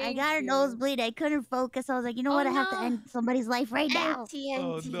 Listen, I got a nosebleed. I couldn't focus. I was like, you know what? I have to end somebody's life right now.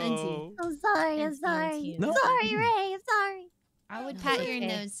 Oh no. I'm sorry. I'm sorry. No. I'm sorry, Ray. I'm sorry. I would pat your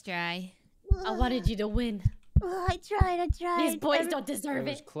nose dry. I wanted you to win. Oh, I tried. These boys don't deserve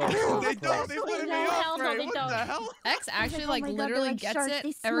it. They don't. They put me off, no, Ray. they What don't. the hell? X actually like Oh my God, literally they're like gets sharks. it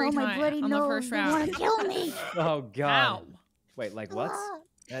They every smell my time bloody on the nose. first They round. want to kill me. Oh God. Ow. Wait, like what?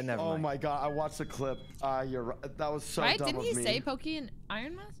 Never Oh mind. my God, I watched the clip. You're right. That was so Right? dumb Didn't of he me. say Pokey and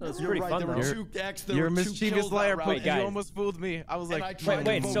Iron Mask? That was You're pretty right. fun There were though. two X. You're a were two mischievous kills that liar, round. Wait, Pokey. guys. You almost fooled me. I was And like, I tried to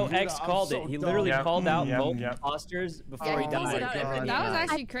Wait, vote so Buddha. X I'm called so it. He dumb. literally called out both yeah. imposters before he he pulls died. it out every That was time.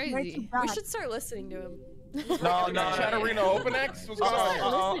 actually crazy. We should start listening to him. No. Chat Arena open X? What's going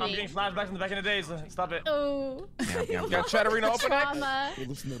on? I'm getting flashbacks in the back in the days. Stop it. Oh. You got Chat Arena open X? Trauma. Hey,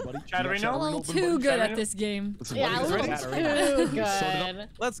 listen there, buddy. Chat Arena? A little too good at this game. Listen, Yeah, a buddy, little listen, too good.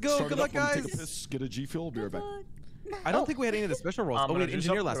 let's go. Start Good it luck, up, let me guys. Take a piss, get a G fuel. Be right back. I don't think we had any of the special roles. Oh, we had just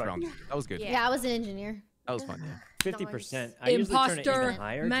engineer hope last you're round. right. That was good. Yeah, I was an engineer. That was fun. Yeah. 50%. I usually turn it even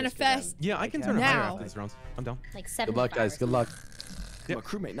higher. Manifest. Yeah, I can turn it higher after this round. I'm down. Like Good luck, guys. Good luck. Yeah. My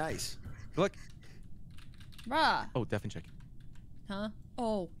crewmate, nice. Good luck. Bruh. Oh, deaf and check. Huh?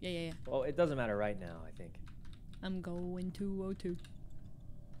 Oh, yeah. Well, it doesn't matter right now, I think. I'm going to O2.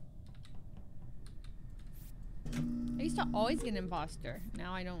 I used to always get imposter.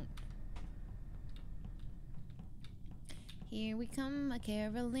 Now I don't. Here we come, a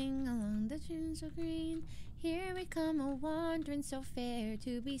caroling along the tunes of green. Here we come, a wandering so fair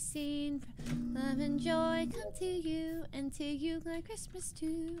to be seen. Love and joy come to you, and to you like Christmas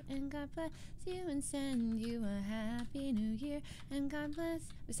too. And God bless you and send you a happy new year. And God bless,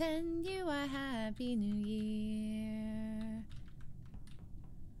 we send you a happy new year.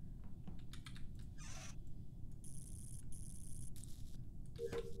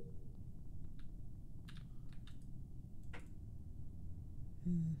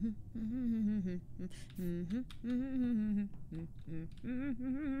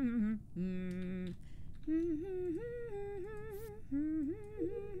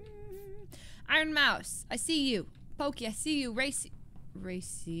 Iron Mouse, I see you. Pokey, I see you. Racy.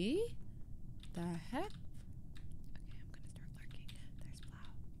 Racy? The heck? Okay, I'm gonna start lurking. There's Blau.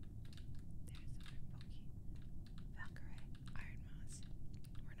 There's Pokey. Valkyrie. Iron Mouse.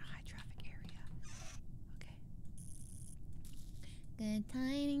 We're in a high traffic area. Okay. Good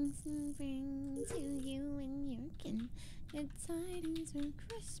tidings we bring to you and your kin. Good tidings for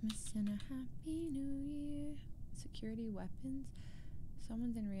Christmas and a happy new year. Security weapons.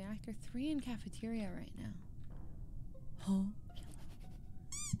 Someone's in reactor 3 in cafeteria right now. Huh?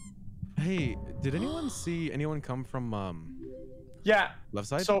 Hey, did anyone see anyone come from Yeah. left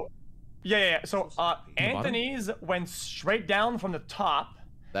side? So, yeah. So, Anthony's went straight down from the top.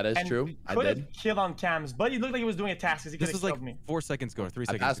 That is and true. I could did. have killed on cams, but he looked like he was doing a task because he could This have was killed like me. 4 seconds ago or 3 I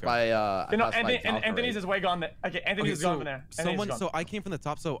seconds passed ago. by. You know, Anthony's is way gone. Okay, Anthony's Okay, gone so from there. So I came from the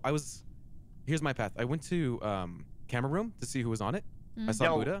top. So I was. Here's my path. I went to camera room to see who was on it. I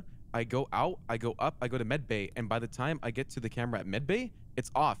saw Buddha. I go out. I go up. I go to med bay. And by the time I get to the camera at med bay, it's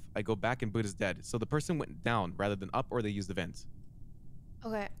off. I go back and Buddha's dead. So the person went down rather than up, or they used the vents.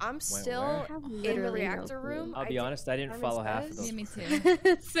 Okay, I'm still in the reactor room. I'll be honest, I didn't follow half of those. Yeah, me too.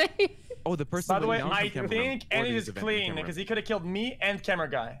 Oh, the person. By the way, went down I from camera think room, or they Andy used is the vent from clean camera because room. he could have killed me and camera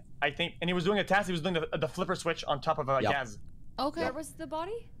guy. I think, and he was doing a task. He was doing the flipper switch on top of a Gaz. Okay. Where was the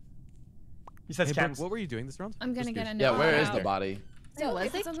body? He says Hey, Brooke, cams. what were you doing this round? I'm gonna Just get curious. a Yeah, where is the body? So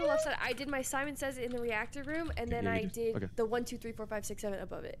it's on the left side. I did my Simon Says in the reactor room, and then Yeah, you I did? did Okay. the 1, 2, 3, 4, 5, 6, 7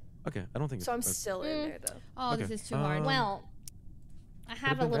 above it. Okay, I don't think. So I'm it's- still in there though. Oh, Okay. this is too hard. Well, I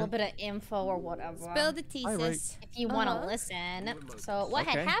have a been little bad. bit of info or whatever. Spill the thesis. If you want to listen. So what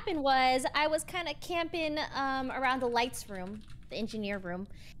had Okay. happened was I was kind of camping around the lights room, the engineer room,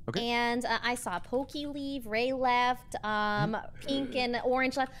 Okay. and I saw Pokey leave, Ray left, Pink and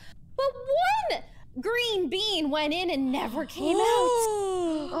Orange left, but one green bean went in and never came out.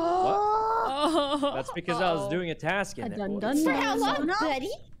 That's because I was doing a task in there. For how long, buddy?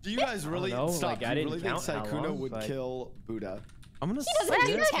 Do you guys really know, stop? like, Do I you didn't really think count how Sykkuno long, would but- kill Buddha? I'm gonna. He doesn't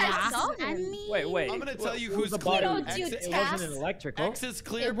do tasks. Wait. I'm gonna tell you Who's who's the clear. body? don't do It tasks. wasn't an electrical. X is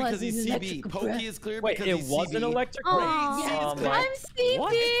clear It because wasn't he's CB. electrical, Pokey is clear Wait, because it he's wasn't CB. electrical? Aw, Clear. I'm CB.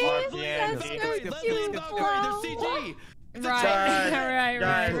 Fuck yeah, That's Andy. so Leslie and Valkyrie, they're CG.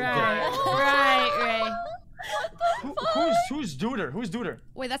 Right. Who's Duder? Who's Duder?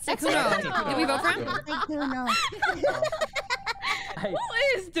 Wait, that's Sykkuno. Did we vote for him? Who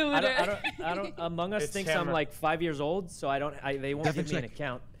is Duder? I don't. Among Us It's thinks I'm Hammer. like 5 years old, so they won't give me an check.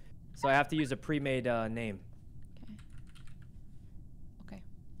 account. So I have to use a pre-made name. Okay.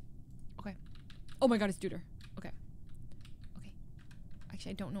 Oh my god, it's Duder. Okay.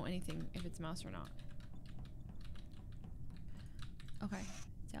 Actually, I don't know anything if it's mouse or not. Okay,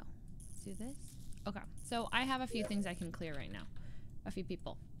 so let's do this. Okay, so I have a few things I can clear right now. A few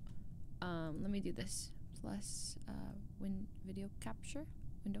people. Let me do this. Plus, window capture.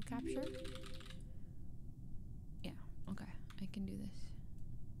 Yeah, okay, I can do this.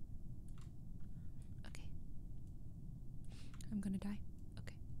 Okay. I'm gonna die.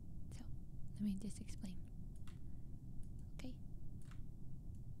 Okay, so let me just explain. Okay.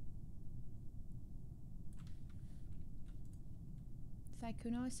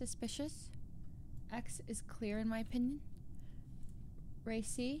 Sykkuno is suspicious. X is clear in my opinion. Ray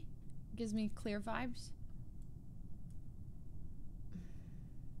C gives me clear vibes.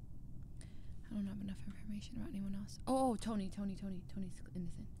 I don't have enough information about anyone else. Oh, Tony's innocent.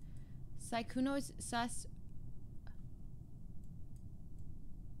 Sykkuno is sus.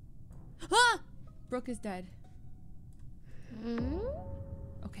 Ah! Brooke is dead.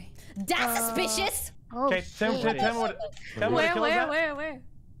 Okay. That's suspicious. Okay, tell me what the kill is at. Where?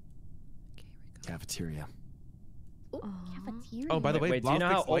 Cafeteria. Cafeteria. Oh, by the way, wait, do you know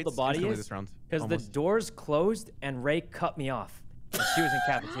how old the body is? This round. Because the doors closed and Ray cut me off. And she was in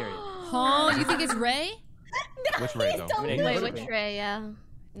cafeteria. Oh, you think it's Ray? Which Ray though? Wait, which Ray? Yeah.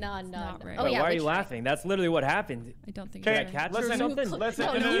 No. Ray. Oh Wait, yeah. why are you laughing? That's literally what happened. I don't think. Did I Okay, catch her or listen, something? listen.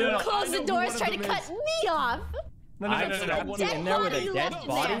 No, you closed the doors trying to cut me off. I was in there with a dead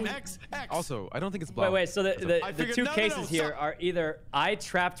body. Also, I don't think it's Blau. Wait. So the two cases here are either I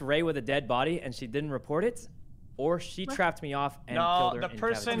trapped Ray with a dead body and she didn't report it, or she trapped me off and killed her the in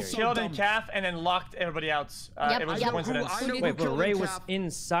person cafeteria. killed in calf and then locked everybody out. It was a coincidence. Wait, but Ray was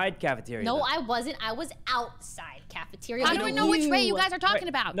inside cafeteria. No, though. I wasn't. I was outside cafeteria. How do we know which Ray you guys are talking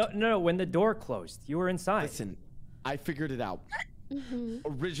about? No. When the door closed, you were inside. Listen, I figured it out.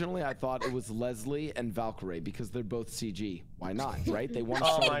 Originally, I thought it was Leslie and Valkyrie because they're both CG. Why not, right? They want.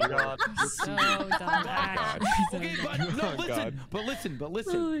 Oh my god. So dumb. Okay, but listen. Oh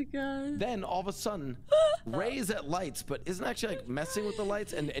my god. Then all of a sudden, Ray is at lights, but isn't actually like messing with the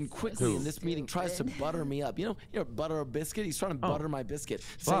lights and quickly in this meeting tries to butter me up. You know, butter a biscuit. He's trying to butter my biscuit.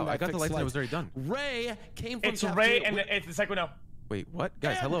 Wow, I got the lights and it was already done. Ray came from. It's Ray and it's the Sykkuno. Wait, what?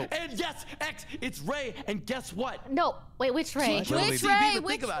 Guys, hello. And yes, X, it's Ray. And guess what? No, wait, which Ray? Which Ray? Which Ray?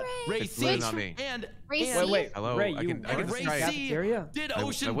 Ray It's C literally not me. and Ray C. Wait. Hello. Ray, I you can were Ray in C cafeteria? did I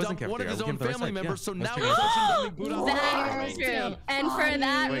ocean was in dump one of cafeteria. his I came own from the right family side, yeah. members, so That's now true. he's ocean dumping Buddha. That's true. And for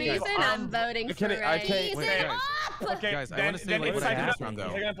that Wait, guys, reason, I'm voting for Ray. Wait, guys. Okay, Guys, I then wanna say what it's happened Sykkuno. this round, though.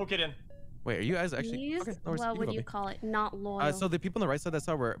 You're gonna book it in. Wait, are you guys actually? He's, Okay, no worries, what can would vote you me. call it? Not loyal. So the people on the right side that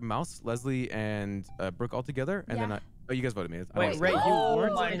saw were Mouse, Leslie, and Brooke all together, and then you guys voted me. Wait, Ray, you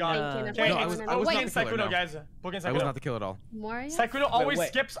weren't my in. god. No, I was not Book in the killer. Sykkuno, No. guys. Book in I was Sykkuno. not the killer at all. Moria? Sykkuno always wait.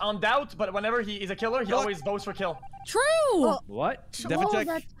 skips on doubt, but whenever he is a killer, he always votes for kill. True. What? Devin check.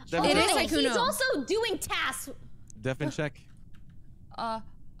 Devin It check. is Sykkuno. He's also doing tasks. Devin check.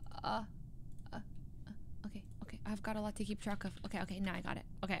 Okay. I've got a lot to keep track of. Okay. Now I got it.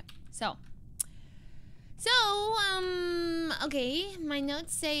 Okay. So, okay, my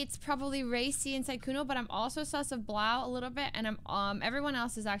notes say it's probably Ray C and Sykkuno, but I'm also sus of Blau a little bit, and I'm everyone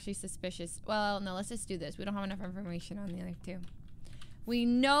else is actually suspicious. Well, no, let's just do this. We don't have enough information on the other two. We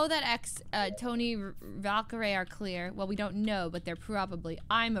know that Tony, Valkyrie are clear. Well, we don't know, but they're probably.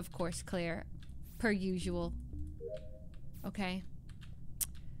 I'm of course clear, per usual. Okay.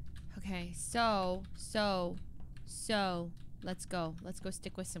 So. Let's go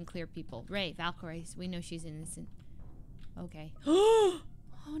stick with some clear people. Ray, Valkyrie, we know she's innocent. Okay. Oh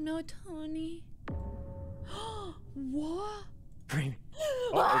no, Tony. What? Okay,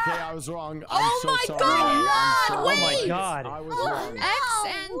 I was wrong. I'm Oh so my sorry. god, I'm so wait! Oh my god. I was wrong. X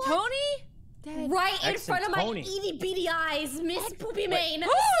and Tony? Dead. Right in X front and of my Tony. itty bitty eyes, Miss Poopy Mane.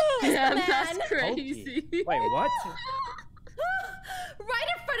 Yeah, man. that's crazy. Wait, what? Right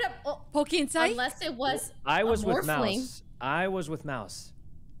in front of. Oh, Pokey inside? unless it was. I was a with morphling. Mouse. I was with Mouse.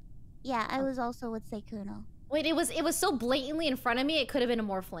 Yeah, I was also with Sykkuno. Wait, it was so blatantly in front of me. It could have been a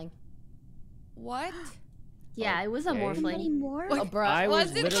morphling. What? Yeah, it was a morphling. Any more? Oh, bruh. I was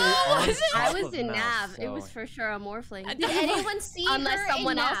Was it literally though? on Was it? top I was of in Mouse, Nav. It so- was for sure a morphling. Did anyone see Unless her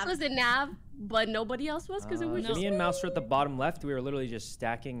someone in else Nav? was in Nav, but nobody else was because it was just Me and Mouse were at the bottom left. We were literally just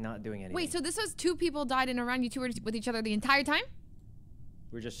stacking, not doing anything. Wait, so this was two people died in a round. You two were with each other the entire time?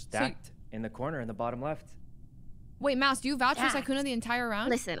 we were just stacked in the corner in the bottom left. Wait, Mouse, do you vouch for Yeah. Sykkuno the entire round?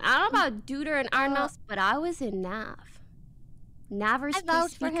 Listen, I don't know about Duder and Ironmouse, but I was in Nav. Navers, I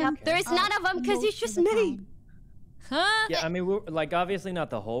vouch for him. There's none of them because it's just me. Huh? Yeah, I mean, we were, like, obviously not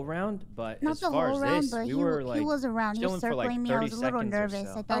the whole round, but Not as the far whole as round, this, but we he were like was around. He was chilling for like circling me. I 30 was a little seconds or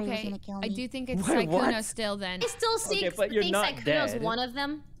nervous. so. I thought he was Okay, gonna kill me. I do think it's Wait, what? Sykkuno still then. I still Okay, but you're think not Sykkuno's dead. one of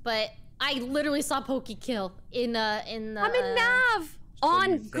them, but I literally saw Pokey kill in the. I'm in Nav. you On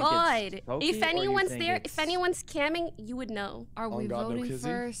think it's God. Pokey, If or you anyone's think there, it's- if anyone's camming, you would know. Are we God, no voting kizzy?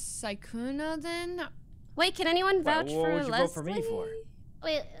 for Sykkuno then? Wait, can anyone vouch what for would you Leslie? vote for me for?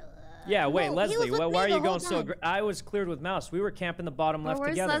 Wait. Yeah, wait, Well, he was Leslie, with why me are the you whole going so? time. I was cleared with Mouse. We were camping the bottom Or left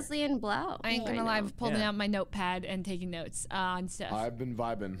where's together. Leslie and Blau? I ain't right gonna lie, now? I've pulled Yeah. out my notepad and taking notes on stuff. I've been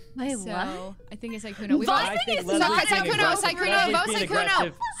vibing. Wait, So, what? I think it's Sykkuno. We I vote think Leslie's being Sykkuno, aggressive. Sykkuno, Leslie's vote being Sykkuno.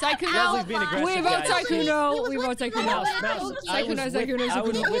 aggressive. Sykkuno. Leslie's being aggressive, We vote guys. Sykkuno. We vote Sykkuno. Mouse, I Sykkuno, was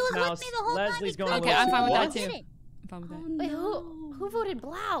Sykkuno, with Sykkuno. Mouse. the whole time. Leslie's going Okay, a I'm little fine with what? that too. I'm fine with that. Wait, who voted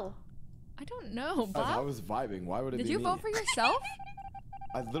Blau? I don't know, I Bob. was vibing. Why would it Did be you me? vote for yourself?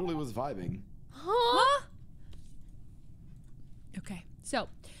 I literally was vibing. Huh? Okay, so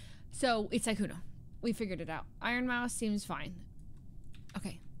it's Sykkuno. We figured it out. Iron Mouse seems fine.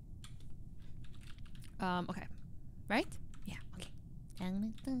 Okay. Okay. Right?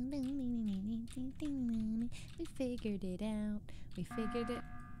 We figured it out. We figured it.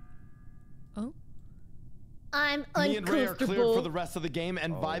 Oh. I'm Me and Ray are uncomfortable. cleared for the rest of the game,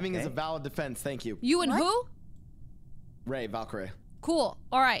 and vibing is a valid defense. Thank you. You and who? Ray, Valkyrie. Cool.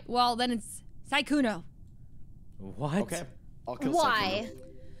 All right. Well, then it's Sykkuno. What? Okay. I'll kill Why? Sykkuno.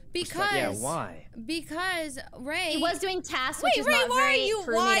 Because. Yeah, why? Because Ray. He was doing tasks, Wait, which is Ray, not why are very you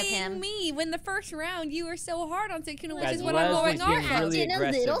prudent of lying him. me? When the first round you were so hard on Sykkuno, which Guys, is what I'm going Leslie's off being of. really Acting a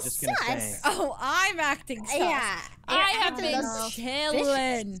aggressive, little just gonna say. sus. Oh, I'm acting sus. Yeah. I have acting a been little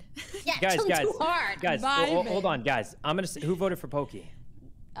chilling. Yeah, Guys, chilling guys, too hard. guys, Vibing. hold on, guys. I'm gonna say, who voted for Pokey?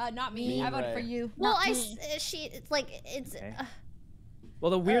 Not me. Me I and voted Ray. for you. Well, not I, me. it's like, it's, Okay.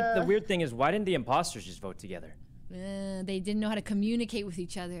 Well, the weird thing is, why didn't the imposters just vote together? They didn't know how to communicate with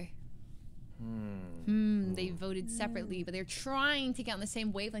each other. They voted separately, but they're trying to get on the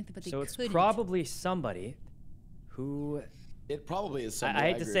same wavelength, but they So it's couldn't. probably somebody who. It probably is I somebody.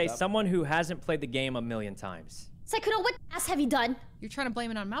 hate to agree say, with that. someone who hasn't played the game a million times. Sykkuno, what task have you done? You're trying to blame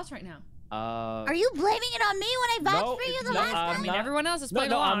it on Mouse right now. Are you blaming it on me when I vouched for you the last time? I mean, everyone else is No,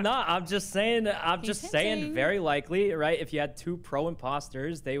 playing no, along. I'm not. I'm just saying. I'm just saying. hinting. Very likely, right? If you had two pro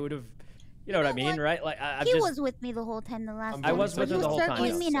imposters, they would have. You know what I mean, right? Like I He just. was with me the whole time the last time. I was with He her the whole time.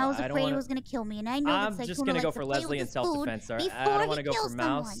 circling me and I was so I don't afraid he wanna- was going to kill me. And I know I'm that just Sykkuno gonna go likes for to play Leslie with in his food self-defense. I before don't he want to go for kills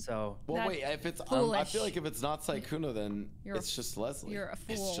Mouse. someone. So. Well, That's wait. If it's, I foolish. feel like if it's not Sykkuno, then it's just Leslie. You're a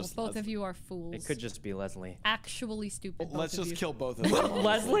It's fool. just Both Leslie. of you are fools. It could just be Leslie. Actually stupid. both Let's of just you. kill both of them.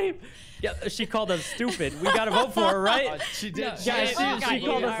 Leslie? Yeah, she called us stupid. We gotta vote for her, right? She did. Guys, she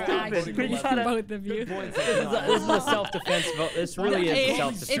called us stupid. We gotta. Both of you. This is a self-defense vote. This really is a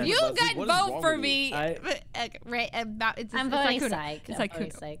self-defense. If you guys What is vote wrong for with you? me, it's I'm voting Sykkuno. Syke. It's I'm Sykkuno.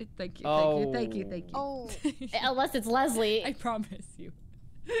 voting Syke. Thank you. Oh. Thank you. Thank you. Oh. Unless it's Leslie. I promise you.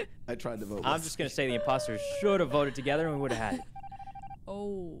 I tried to vote. I'm just gonna say the imposters should have voted together and we would have had it.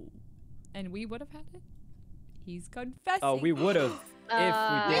 Oh, and we would have had it. He's confessing. Oh, we would have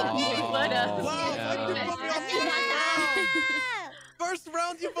if we did. First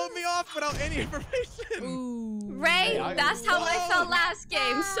round, you vote me off without any information. Ooh. Ray, that's how I felt last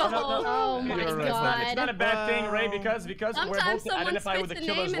game. So Oh my It's god. not a bad thing, Ray, because we're sometimes both someone identify spits with the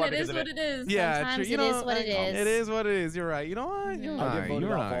the killers name were and it because is of what it. it is. Yeah, Sometimes true. You it know, is what it is. It is what it is. You're right. You know what? You're I get right. voted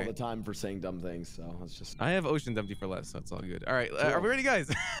You're off all right. the time for saying dumb things, so it's just. I have Ocean Dumpty for less, so it's all good. All right, are we ready,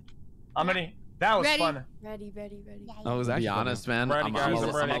 guys? I'm ready. That was Ready? fun. Ready. Oh, it was To actually be fun, honest, huh? man, Ready, I'm guys, a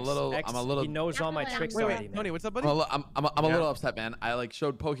I'm ready. He knows all my tricks Wait, already. wait, Tony, what's up, buddy? I'm a little upset, man. I like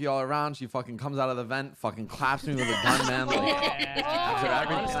showed Pokey all around. She fucking comes out of the vent, fucking claps me with a gun, man. Like, after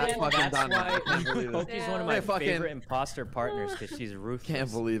everything that's fucking done, man. I can't believe it. Pokey's one of my Hey, fucking- favorite imposter partners because she's ruthless.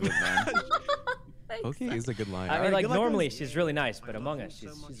 Can't believe it, man. Okay, is a good line. I All mean, right, like good luck, normally guys. she's really nice, but Among Us,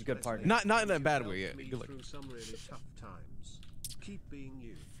 she's a good partner. Not in a bad way. Yeah. Good luck. Through some really tough times. Keep being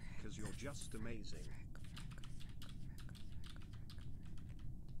you, because you're just amazing.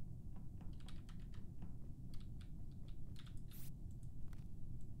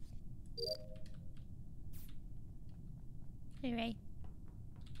 Hey, Ray.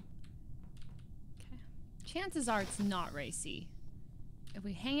 Chances are it's not racy. If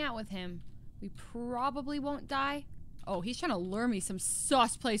we hang out with him, we probably won't die. Oh, he's trying to lure me some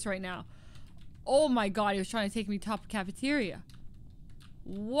sus place right now. Oh my god, he was trying to take me top cafeteria.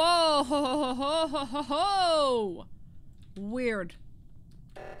 Whoa! Weird.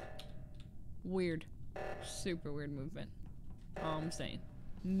 Weird. Super weird movement. All I'm saying.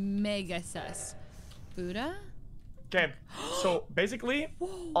 Mega sus. Buddha? Okay, so basically,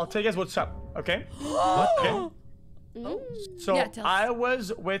 I'll tell you guys what's up, okay? Okay. So Yeah, tell us. I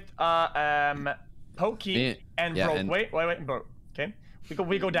was with Pokey and yeah, Bro. and- Wait, bro. Okay,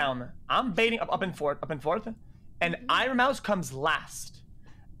 we go down. I'm baiting up and forth, and Iron Mouse comes last.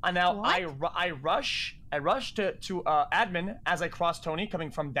 And now I rush to admin as I cross Tony coming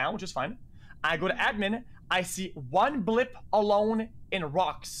from down, which is fine. I go to admin. I see one blip alone in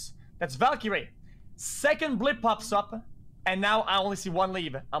rocks. That's Valkyrie. Second blip pops up, and now I only see one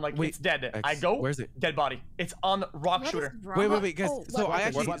leave. I'm like, Wait, it's dead. X, I go. where's it? Dead body. It's on rock shooter. Wait, guys. Oh, So I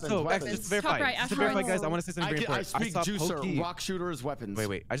actually, weapons, so weapons. X, just to verify, Top right, guys, I want to say something very I important. speak saw juicer. Pokey. Rock shooters, weapons.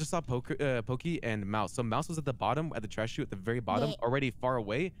 Wait. I just saw Pokey and Mouse. So Mouse was at the bottom, at the trash chute, at the very bottom, Yeah. already far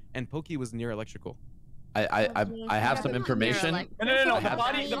away, and Pokey was near electrical. I have some information. No. I The have-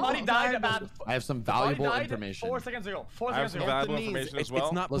 body died about. I have some the body valuable died information. 4 seconds ago. 4 I have seconds some ago. valuable Anthony's- information as It's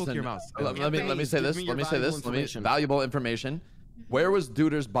well. not Pokey or Mouse. Let me say Give this. me Let me your say this. valuable information. Valuable information. Where was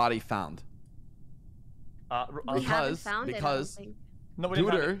Duder's body found? We haven't found it, I don't Because think. No, we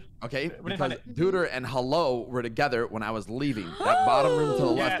didn't find Duder, it. okay, We didn't because find Duder and Hello were together when I was leaving. That bottom room to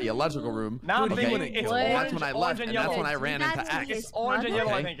the left, the electrical room. Now I'm okay? thinking it's That's when I orange left, and and that's yellow. when I ran into X. It's orange and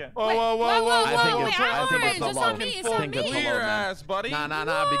yellow, I think. I think it's It's not me, it's not me. Clear ass, buddy. Nah,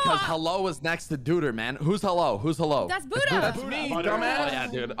 because Hello was next to Duder, man. Who's Hello? Who's Hello? That's Buddha. That's me, Oh dumbass. yeah,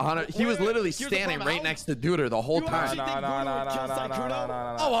 dude. He was literally standing right next to Duder the whole time. Oh,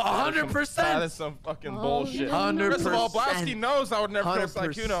 100%. That is some fucking bullshit. 100%. First of all, Blasky knows I would never kill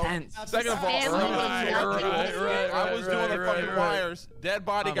Sykkuno. Second of all, I was doing the fucking wires. Dead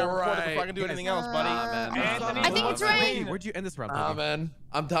body got recorded before I can do anything else, buddy. I think it's right. Where'd you end this round? Man.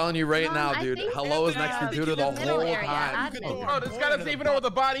 I'm telling you right now, dude. Hello is next to Duder the whole time. Oh, this guy doesn't even know where the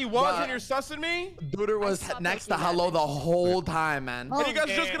body was and you're sussing me? Duder was next to Hello the whole time, man. And you guys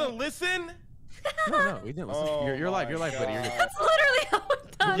are just gonna listen? No, we didn't listen. You're live, buddy. You're good. That's literally how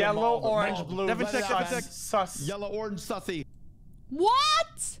it's done. Yellow, orange, blue. Devin check. Sus. Yellow, orange, sussy.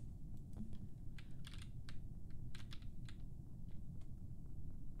 What?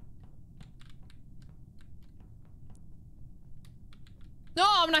 No,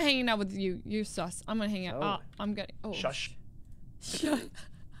 I'm not hanging out with you. You're sus. I'm gonna hang out. Oh. I'm gonna. Oh. Shush. Shush.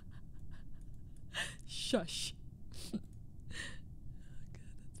 Shush. Oh god,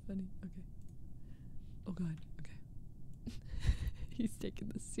 that's funny. Okay. Oh god. Okay. He's taking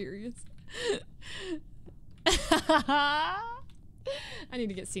this serious. I need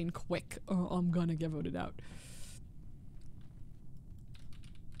to get seen quick, or I'm gonna get voted out.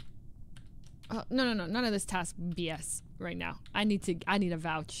 No, none of this task BS right now. I need a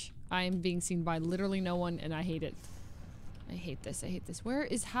vouch. I am being seen by literally no one, and I hate it. I hate this. Where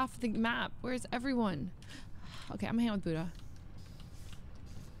is half the map? Where's everyone? Okay, I'm gonna hang out with Buddha.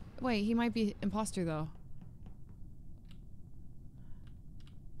 Wait, he might be imposter though. Oh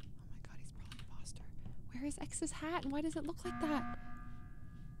my god, he's probably imposter. Where is X's hat, and why does it look like that?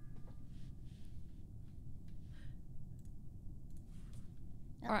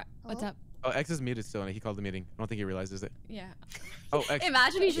 Alright, what's up? Oh, X is muted still, and he called the meeting. I don't think he realizes it. Yeah. Oh, X.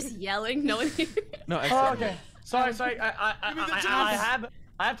 Imagine he's just yelling, no one. No, X. Oh, okay. Sorry. I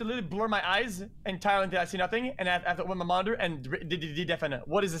have to literally blur my eyes entirely until I see nothing, and I have to open my monitor and de-deafen it.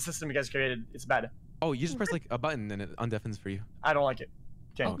 What is the system you guys created? It's bad. Oh, you just press like a button and it undeafens for you. I don't like it.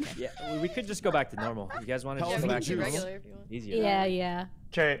 Okay. Yeah, we could just go back to normal. You guys want to just go back to normal? Easier. Yeah.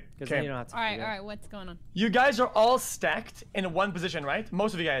 Okay. Because then you don't have to. All right. What's going on? You guys are all stacked in one position, right?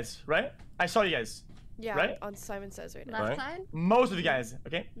 Most of you guys, right? I saw you guys. Yeah, right? on Simon Says right now. Left side? Most of you guys,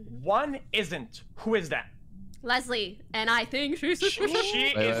 okay? One isn't. Who is that? Leslie, and I think she's suspicious. She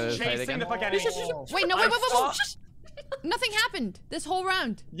is chasing the fuck out of me. Wait, no, wait. Nothing happened this whole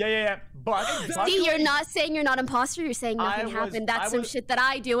round. Yeah. But See, you're not saying you're not imposter. You're saying nothing happened. That's some shit that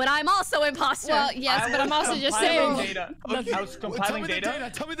I do, and I'm also imposter. Well, yes, but I'm also just saying. Data. I was compiling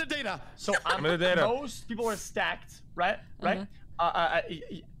data. Tell me the data. So most people were stacked, right?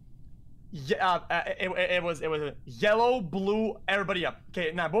 It was a yellow, blue, everybody up.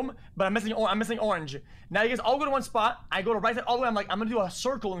 Okay, now boom. But I'm missing orange. Now you guys all go to one spot. I go to right side all the way. I'm like, I'm gonna do a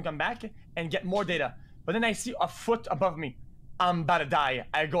circle and come back and get more data. But then I see a foot above me. I'm about to die.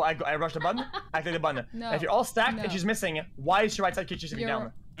 I rush the button. I click the button. No, if you're all stacked and she's missing, why is your right side chasing me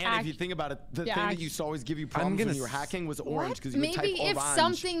down? And if you think about it, the thing that used to always give you problems when you were hacking was orange because you would type Maybe orange. if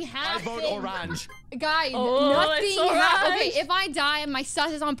something happened. I vote orange. Guys, it's nothing happened. orange. Okay, if I die and my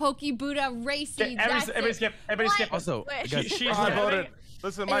sus is on Pokey, Buddha, Racy, Everybody skip. Also, She's I voted.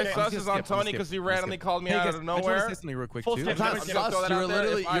 Listen, my Okay. sus is on Tony because he randomly called me out of I nowhere. just want to say something real quick too. Skip. Not sus. You were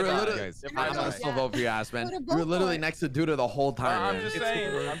literally. I'm gonna still vote for your ass, man. You were literally next to Duda the whole time. I'm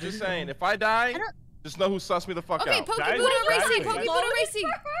just saying. If I die, just know who sussed me the fuck Okay, out. Pokey, Buddha, Racy, Pokey, Buddha, Racy.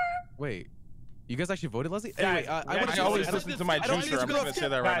 Wait, you guys actually voted, Leslie? Anyway, I always listen to my juicer. I'm just gonna say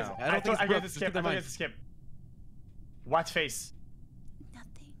that right now. I get to skip. I get to skip. What face?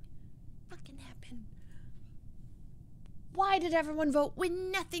 Nothing fucking happened. Why did everyone vote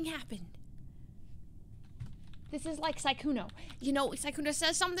when nothing happened? This is like Sykkuno. You know, Sykkuno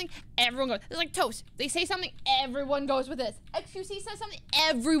says something, everyone goes. It's like Toast. They say something, everyone goes with this. XQC says something,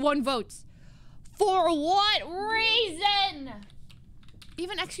 everyone votes. For what reason?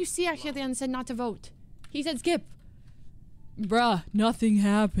 Even XQC actually at the end said not to vote. He said skip. Bruh, nothing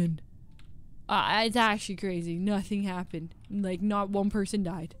happened. It's actually crazy. Nothing happened. Like, not one person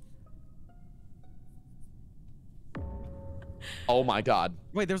died. Oh my god.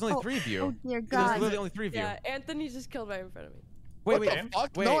 Wait, there was only 3 of you. Oh dear There was God. literally only 3 of you. Yeah, Anthony just killed right in front of me. Wait, What the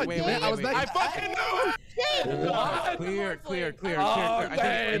fuck? No, I didn't. I was next. I fucking knew it! Clear.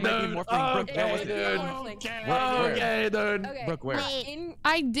 Okay, it might be dude. morphling. Brooke, that was Okay, dude. Okay. Brooke, where?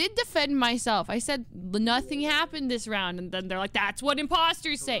 I did defend myself. I said nothing happened this round, and then they're like, "That's what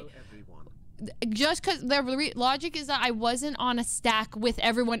imposters say." Just because their logic is that I wasn't on a stack with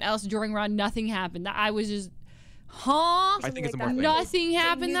everyone else during round, nothing happened. That I was just, I think it's a morphling. nothing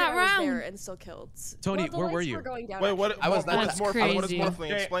happened that round. And still killed. Tony, the where lights were you? Going down Wait, what? I was what is morphling? What is crazy.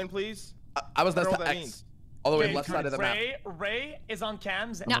 morphling? Explain, please. I was next What to that X. means. All the way left side of the map. Ray is on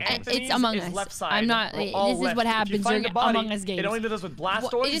cams. No, Anthony's it's Among is Us. left side. I'm not. We're all This is left. what If you happens find during the body, Among Us games. It only leaves us with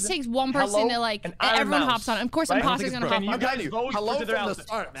Blastoise. It just takes one person to like. Everyone hops on. Of course, imposters gonna hop on. You guys vote Hello for their from the outfit.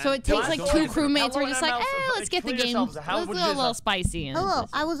 start, man. So it takes like two crewmates. We're just like, let's get the Clear game. yourselves. How Let's would do you a do little this? spicy. And Hello,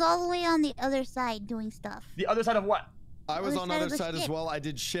 I was all the way on the other side doing stuff. The other side of what? I was on the Other other side side of the as ship. well. I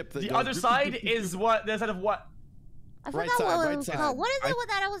did ship The other side is what? The other side of what? I Right forgot side, what right it was side. called. What is it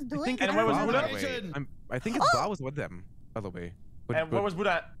that I was I doing? think And it's where was Blah, Buddha? by the way. I think it's Blah was with them, by the way. And where was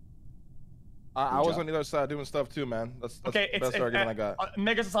Buddha? I was on the other side doing stuff too, man. That's Okay, the best argument I got.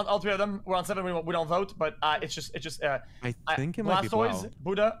 Megas is on all three of them. We're on 7. We don't vote, but it's just. I think it might be Blastoise, Blah.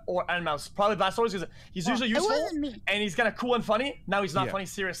 Buddha, or Mouse. Probably Blastoise because he's usually useful. wasn't me. And he's kind of cool and funny. Now he's not Yeah. funny.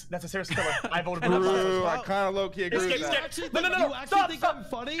 Serious. That's a serious killer. I voted for True, Blastoise. I kind of low-key agree with that. Skip. No. You actually Stop. think I'm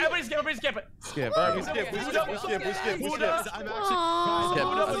funny? Everybody skip it. Skip. All right, we skip. Buddha We was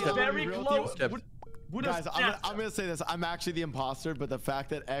very close. Guys, I'm gonna say this. I'm actually the imposter, but the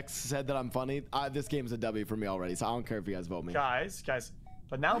fact that X said that I'm funny, this game's a W for me already. So I don't care if you guys vote me. Guys.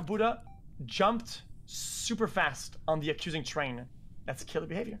 But now Buddha jumped super fast on the accusing train. That's killer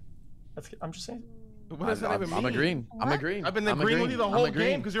behavior. I'm just saying. What does that even mean? I'm agreeing. I'm agreeing. I've been agreeing with you the whole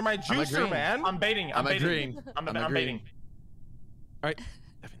game because you're my juicer, man. I'm baiting. I'm agreeing. I'm agreeing. baiting. All right.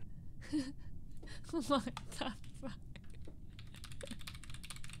 What the fuck?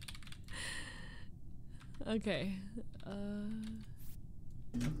 Okay.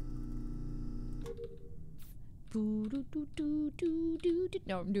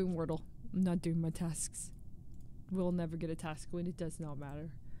 No, I'm doing Wordle. I'm not doing my tasks. We'll never get a task when it does not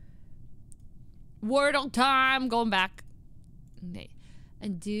matter. Wordle time. Going back. Okay.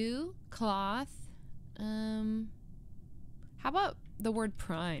 Undo cloth. How about the word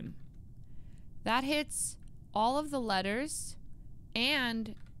prime? That hits all of the letters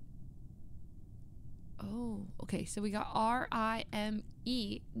and oh, okay. So we got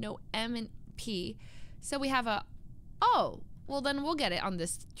R-I-M-E, no M and P. So we have a oh, well then we'll get it on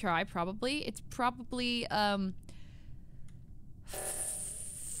this try probably. It's probably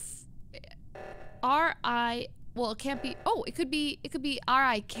R-I, well it can't be, oh, it could be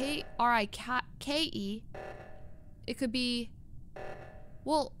R-I-K-E. It could be,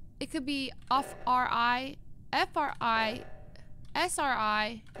 well, it could be off R-I, F-R-I,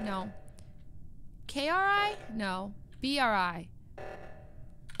 S-R-I, no. K-R-I? No. B-R-I.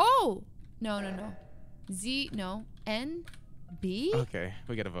 Oh! No. Z, no. N, B? Okay,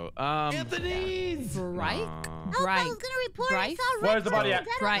 we gotta vote. Anthony's! Bright? I was gonna report. I saw Where's the body at?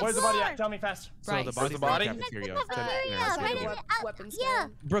 Bryce. Where's the body at? Tell me fast. So the body's in the cafeteria. Weapons. Yeah.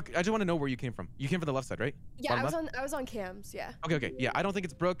 Brooke, I just want to know where you came from. You came from the left side, right? Yeah, Bottom left? I was on cams. Yeah. Okay. Yeah, I don't think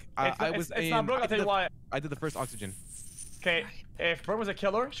it's Brooke. I was It's not Brooke. I'll tell you why. I did the first oxygen. Okay, if Brooke was a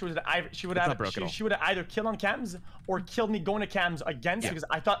killer, she would have either killed on cams or killed me going to cams against because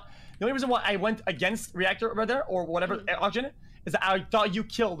I thought the only reason why I went against reactor right there or whatever oxygen is that I thought you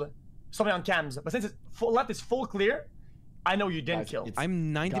killed somebody on cams. But since it's left is full clear, I know you didn't kill.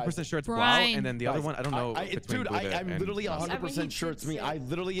 I'm 90% sure it's Blau, and then the other one I don't know. Dude, I'm literally 100% sure it's me. I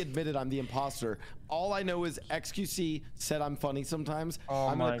literally admitted I'm the imposter. All I know is XQC said I'm funny sometimes.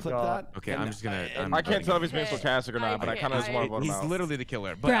 I'm gonna clip that. Okay, I'm just gonna. I can't tell if he's being sarcastic or not, but I kind of just want to vote him out. He's literally the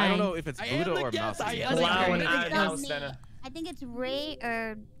killer, but I don't know if it's Buddha or Mouse. I think it's Ray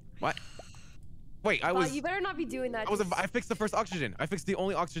or. What? Wait, I was. You better not be doing that. I fixed the first oxygen. I fixed the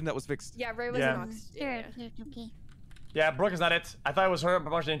only oxygen that was fixed. Yeah, Ray was an oxygen. Sure, okay. Yeah, Brooke is not it. I thought it was her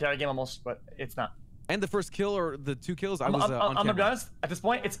pretty much the entire game almost, but it's not. And the first kill or the two kills, I'm gonna be honest. At this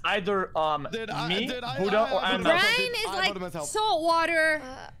point, it's either me, Buddha, or I'm Brian is like salt water.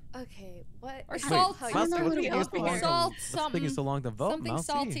 Okay, what? Or salt. What's taking so long to vote? Something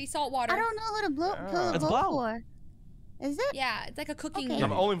salty, salt water. I don't know who to vote for. Is it? Yeah, it's like a cooking. Okay.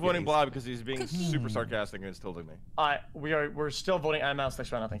 I'm only voting Blah because he's being super sarcastic and it's tilting me. We're still voting Mouse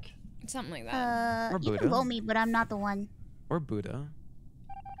next round, I think. Something like that. Or You Buddha. can vote me, but I'm not the one. Or Buddha.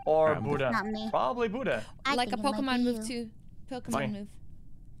 Or Buddha. Not me. Probably Buddha. Like a think it might Pokemon be move you. too. Pokemon Fine. move.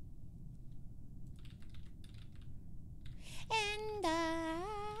 And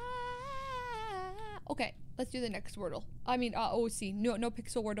okay. Let's do the next Wordle. I mean, OOC. No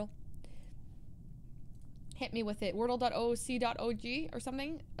pixel Wordle. Hit me with it. Wordle.ooc.og or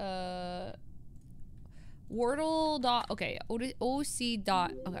something. Wordle. Okay. OC. Okay.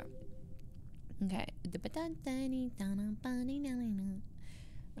 Okay.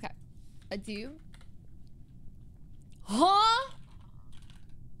 Okay. A do. Huh?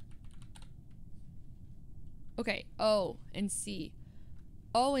 Okay. O and C.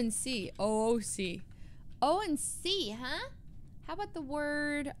 O and C. OOC. O and C, huh? How about the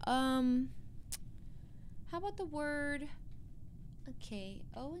word, okay,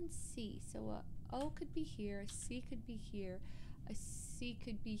 O and C. So O could be here, a C could be here, a C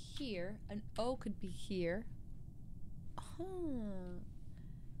could be here, an O could be here. Huh.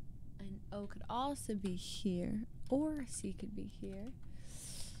 An O could also be here, or a C could be here.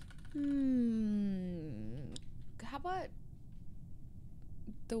 How about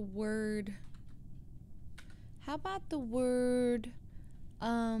the word... How about the word,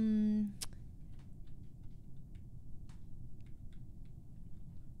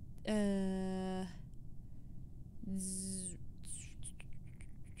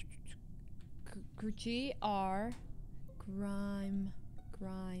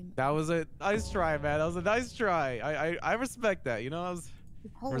 grime. That was a nice try, man. That was a nice try. I respect that. You know, I was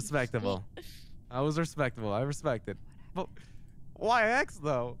respectable. I was respectable. I respect it. But why X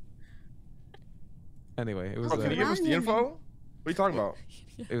though? Anyway, it was. Oh, can you give us the info? What are you talking about?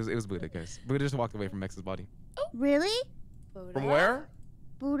 It was Buddha, guys. Buddha just walked away from X's body. Really? From where?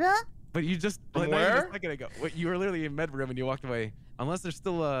 Buddha? But you just From like, where? A second ago. Wait, you were literally in med room and you walked away. Unless there's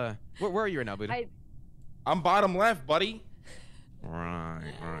still where are you right now, Buddha? I'm bottom left, buddy.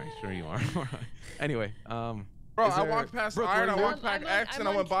 Right, sure you are. Anyway, Bro, I walked past Iron, I walked past X, and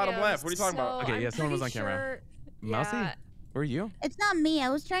I went bottom left. What are you talking about? Okay, yeah, someone was on camera. Mousy, where are you? It's not me. I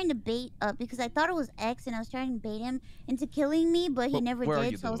was trying to bait up because I thought it was X, and I was trying to bait him into killing me, but he never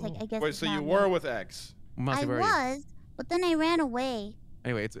did. So I was like, I guess. Wait, so you were with X? Mousy, I was, but then I ran away.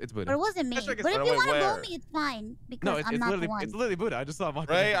 Anyway, it's Buddha. But it wasn't me. But if you want to blow me, it's fine because I'm not the one. It's literally Buddha. I just saw him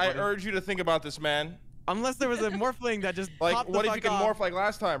walking. Ray, I urge you to think about this, man. Unless there was a morphling that just like, popped what the if you fuck could off. morph like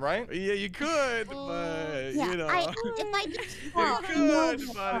last time, right? Yeah, you could, but Yeah, you know. if I just you could,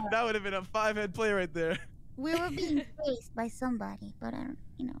 but that would have been a 5-head play right there. We were being chased by somebody, but I don't,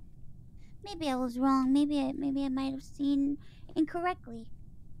 you know, maybe I was wrong. Maybe I might have seen incorrectly.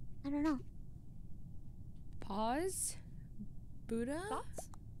 I don't know. Pause. Buddha.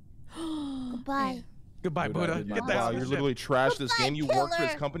 Goodbye. Goodbye, Buddha. Get that. Wow, you're literally trashed this game. You worked for this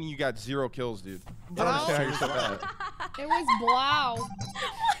killer. company. You got 0 kills, dude. I Wow. don't understand how you're so bad. It was wow.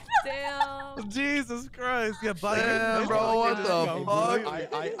 Damn. Jesus Christ. Yeah, buddy. Damn, bro, what the fuck?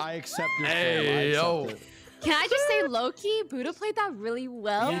 I accept your Hey, yo. Can I just say, low-key, Buddha played that really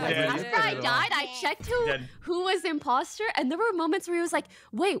well. Yeah, Like, yeah, after yeah. I died, I checked who was the imposter, and there were moments where he was like,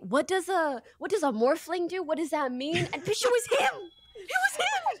 "Wait, what does a morphling do? What does that mean?" And Pichu was him. It was him.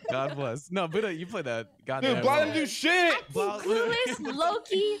 God bless. No, Buddha, you played that. Goddamn. Dude, Blah didn't do shit. Clueless,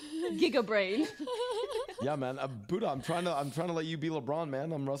 low-key, Giga Brain. Yeah, man. Buddha, I'm trying to let you be LeBron,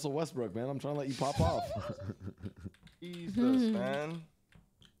 man. I'm Russell Westbrook, man. I'm trying to let you pop off. Jesus, man.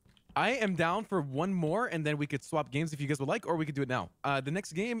 I am down for one more, and then we could swap games if you guys would like, or we could do it now. The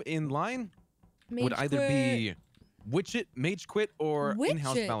next game in line would either be Witch It, Mage Quit, or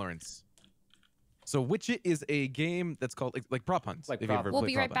In-House Valorants. So Witch It is a game that's called like prop hunts. Like if you ever We'll play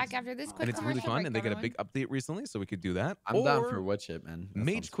be prop right back hunts. after this quick And it's really fun, and they got a big update recently, so we could do that. I'm down for Witch It, man. That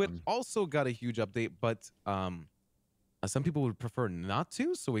Mage sounds Quit fun. also got a huge update, but some people would prefer not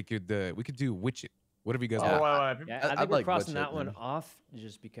to, so we could do Witch It. Whatever you guys want. Yeah, I think we're crossing that one off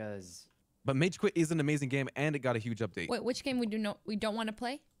just because. But Mage Quit is an amazing game, and it got a huge update. Wait, which game we don't want to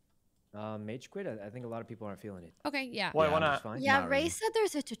play? Mage Quit. I think a lot of people aren't feeling it. Okay, yeah. Why not? Yeah, Ray said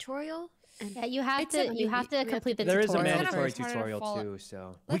there's a tutorial. Yeah, you have to complete the There is tutorial. a mandatory It's harder to tutorial follow. too,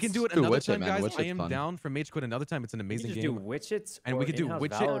 so. We can do it do another Witch It, time, man. guys. Witch I It's am fun. down for Mage Quit another time. It's an amazing We game. could just do Witch It, And we could do In-House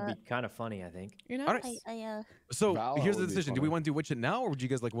Witch It. Valor would be kind of funny, I think. You know? All right. So Valor here's the would be decision. Do we funny. want to do Witch It now, or would you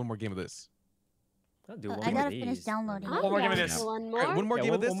guys like one more game of this? I'll do one I of gotta these. finish downloading. One more game of this. One All right, more. one more Yeah,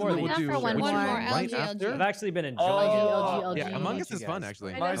 game of one this, more and then we'll of do these. One more, right LG. after. I've actually been enjoying Oh, it. Yeah, Really Among like Us you is fun, guys.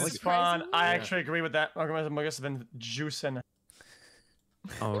 actually. I know, I This like is it. fun. I actually agree with that. Among Us has been juicing.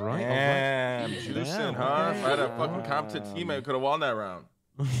 All right. Damn, juicing, huh? If I had a fucking competent teammate, we could have won that round.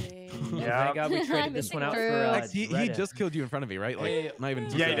 Yeah. Thank God we traded this one out for Lex, he Reddit. just killed you in front of me, right? Like, Hey, not even.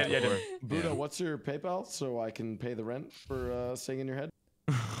 2 Yeah, he seconds did, yeah, he before. Buddha, what's your PayPal so I can pay the rent for staying in your head?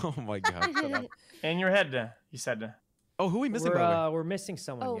 Oh my God. In your head, he said. Oh, who are we missing, by the way? We're missing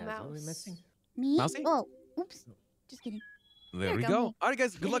someone, Oh, guys. What are we Mouse. missing? Me? Mousy? Oh, oops. Just kidding. There we go. All right,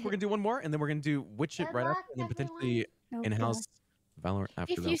 guys. Good luck. We're gonna do one more, and then we're gonna do Witch It right after, and then potentially in-house Valorant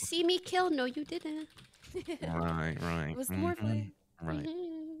after If that. you see me kill, no, you didn't. Right. It was more fun. Right.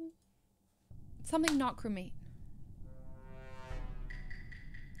 Something not crewmate.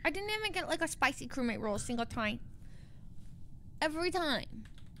 I didn't even get like a spicy crewmate roll a single time. Every time.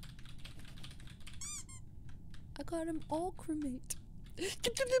 I got him all crewmate.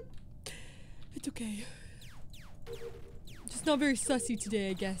 It's okay. Just not very sussy today,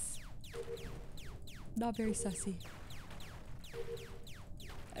 I guess. Not very sussy.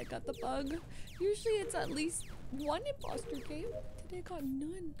 I got the bug. Usually it's at least one imposter game. Today I got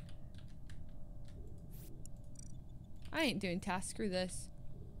none. I ain't doing tasks. Screw this.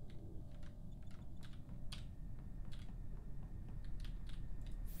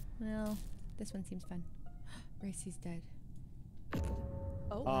 Well, this one seems fun. Racy's dead.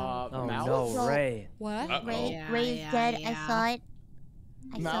 Oh Mouse? no, Ray. What? Ray's dead. I saw it.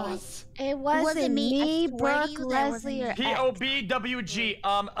 I saw it. It wasn't me, Brooke, Leslie, or POBWG.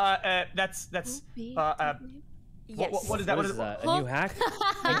 That's what is that? What is that? A new hack?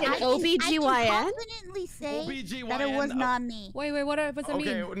 Like an I OBGYN? can confidently say that it was not me. Wait, what does that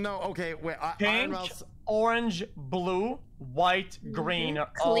mean? Wait. Pink, orange, blue, white, green,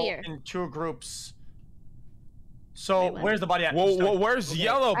 all in 2 groups. So where's the body at? Whoa, where's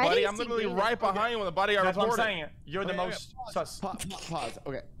yellow, I buddy? didn't I'm see literally green. right behind you when the body got That's what I'm reported. saying. You're the most sus. Pause.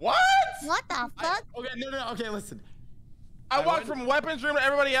 Okay. What? What the fuck? Okay, listen. I walked from weapons room to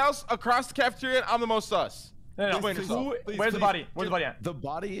everybody else across the cafeteria, and I'm the most sus. No. Explain yourself. Where's the body? Where's the body at? The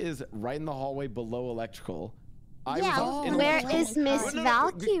body is right in the hallway below electrical. Where is Miss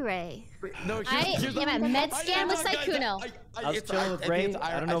Valkyrie? I am at med scan with Sykkuno. I was chilling with Ray.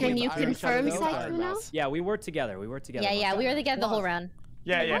 I don't know. Can if you confirm Sykkuno? Sykkuno? Yeah, we were together. We were together. Yeah, we were together the whole round.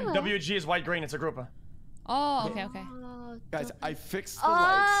 Yeah. WG is white, green. It's a group. Oh, okay. Guys, I fixed the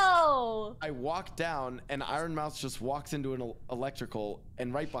lights. I walked down, and Iron Mouse just walks into an electrical,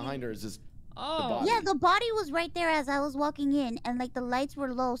 and right behind her is just the body. Yeah, the body was right there as I was walking in, and like the lights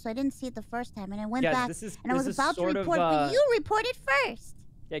were low, so I didn't see it the first time. And I went back, and I was about to report, but you reported first.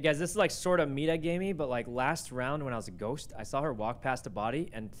 Yeah, guys, this is like sort of meta gamey, but like last round when I was a ghost, I saw her walk past a body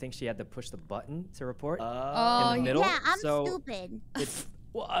and think she had to push the button to report in the middle. Yeah, I'm so stupid.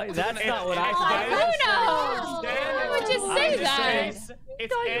 Well, that's not what I Who knows? I would just say that.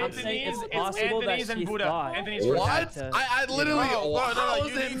 It's Anthony's and Buddha. Anthony's What? I literally. No, how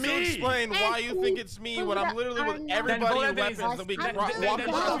is it me? You explain why you think it's me when I'm literally with everybody in weapons and we walking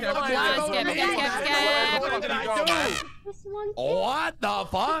across the cafeteria. What the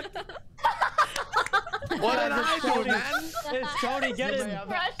fuck? What did I do, man? It's Tony, get in.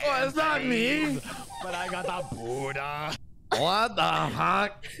 Oh, it's not me. But I got the Buddha. What the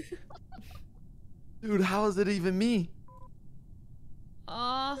fuck? Dude, how is it even me?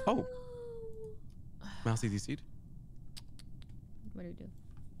 Oh. Mousey DC'd. What do we do?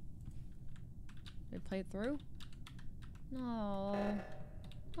 Did we play it through? No.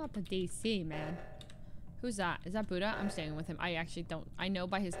 Not the DC, man. Who's that? Is that Buddha? I'm staying with him. I actually don't. I know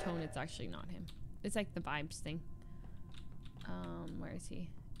by his tone it's actually not him. It's like the vibes thing. Where is he?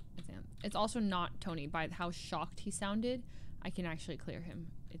 It's also not Tony. By how shocked he sounded, I can actually clear him.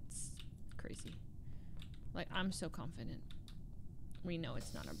 It's crazy. Like, I'm so confident. We know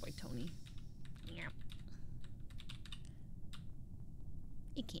it's not our boy Tony. Yeah.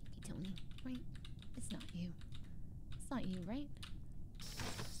 It can't be Tony, right? It's not you. It's not you, right?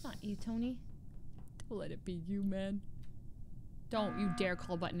 It's not you, Tony. Don't let it be you, man. Don't you dare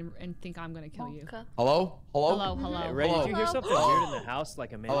call button and think I'm gonna kill you. Hello? Hello. Hey, Ray, did you hear something weird in the house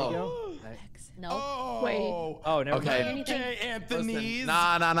like a minute ago? No. Wait. Oh, never Okay. mind. Okay, Anthony's.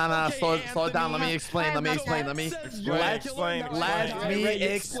 Nah. Okay, Slow it down. Let Anthony. me explain. Let me explain.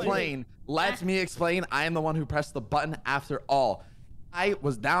 Let me explain. I am the one who pressed the button after all. I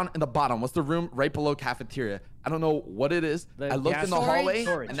was down in the bottom. What's the room right below cafeteria? I don't know what it is. I looked in the hallway,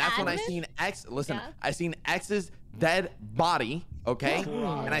 and that's when I seen X. Listen, I seen X's dead body, okay?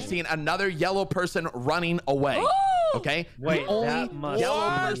 And I seen another yellow person running away, okay? Wait, the only that must yellow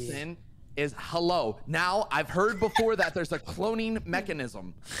be- person is hello. Now, I've heard before that there's a cloning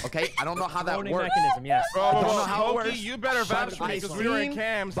mechanism, okay? I don't know how that Cloning works. mechanism, yes. I don't know how it Smokey, works. you better vouch for me because we were in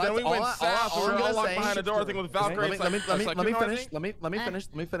cams. Then we went south. We were all locked behind the door. I think with Valkyrie. Let me finish. Let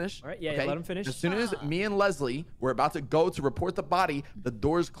me finish. All right, yeah, Okay? let him finish. As soon as me and Leslie were about to go to report the body, the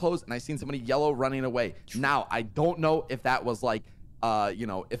doors closed and I seen somebody yellow running away. Now, I don't know if that was like you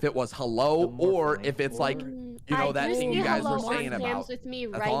know, if it was hello or if it's like, you know, that thing you guys were saying about. With me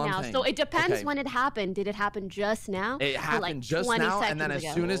That's right all I'm now. saying. So it depends Okay. when it happened. Did it happen just now? It Or, happened like, just 20 now, and then as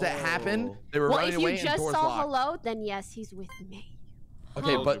seconds ago? soon as it happened, they were Well, running if you away and just doors saw locked. hello, then yes, he's with me.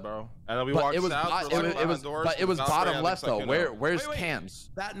 Okay, but bro. And then we but walked it was south, bo- we're like it was behind doors, but it was not bottom there, left though. Sykkuno. Where's Cams?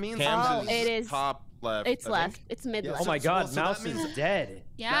 That means Cams it is top left. It's I think. left. It's mid Yeah, left. Oh my God, so Mouse that means- is dead.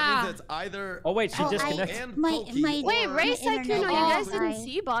 Yeah. That means it's either. Oh wait, she Oh, disconnected. and my Pokey Wait, or- Ray my Sykkuno, you internet guys is didn't high.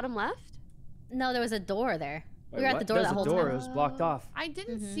 see bottom left? No, there was a door there. Wait, We were at what? the door There's that a whole door. time. It was blocked off. I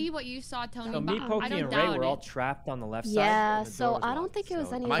didn't see what you saw, Tony. So me, but Pokey, I don't and Ray doubt were all it. trapped on the left side. Yeah, and the so door was I don't locked, think it was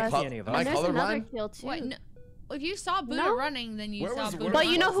so any Am I of us. col- any of am I And there's another colorblind? kill too. What? No, if you saw Buddha No? running, then you Where saw was- Buddha. where But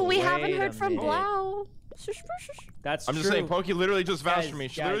you know who we Wait haven't a heard from? minute. Blau. That's I'm true. just saying, Pokey literally just vouched Guys, for me.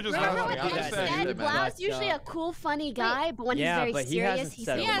 She guys, literally just Remember vouched what for me. he I'm just said? saying. man. Blau's usually a cool, funny guy, but when Yeah, he's very but he serious, hasn't he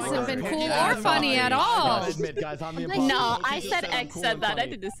said says it. He hasn't Oh, been my cool God. or funny at all. Admit, guys, I'm the No, imposter. I She said just I'm X cool said and that. I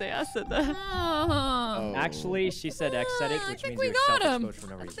funny. didn't say I said that. Oh. Actually, she said X said it, I which think means we you're got him. self-exposed for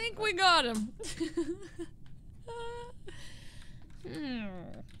no I reason. think we got him.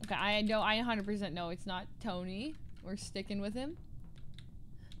 Okay, I know. I 100% know it's not Tony. We're sticking with him.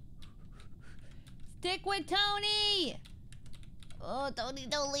 Stick with Tony. Oh, Tony,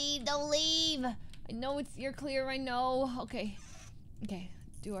 don't leave, don't leave. I know you're clear. I know. Okay, okay.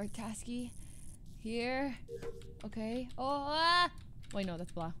 Do our tasky here. Okay. Oh, wait, no,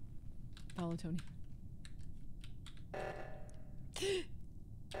 that's Blau. Follow Tony.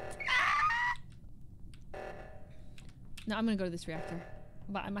 No, I'm gonna go to this reactor.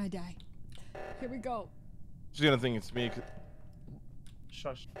 But I might die. Here we go. She's gonna think it's me.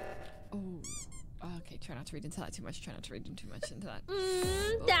 Shush. Oh. Okay, try not to read into that too much. Try not to read too much into that.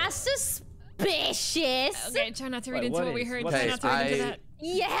 That's suspicious. Okay, try not to read Wait, into what what we is- heard. what Try is- not to read into I- that.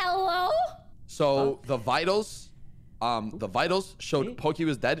 Yeah, hello? So the vitals showed Me? Pokey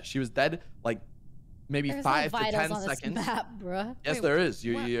was dead. She was dead like maybe There's 5 no to vitals 10 on this seconds. map, bruh. Yes, Wait, there is.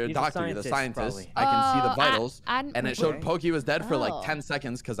 You're a He's a doctor, you're the scientist, scientist. probably. I can see the vitals. And it showed okay. Pokey was dead for like Oh. 10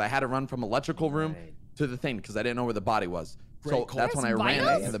 seconds because I had to run from electrical room Right. to the thing because I didn't know where the body was. Great So call. that's when I There's ran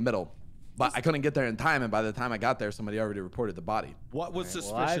vitals? into the middle. But I couldn't get there in time, and by the time I got there, somebody already reported the body. What was Well,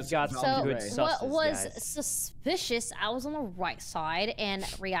 suspicious? I've got about some So good Ray? what suss's, was guys. suspicious, I was on the right side and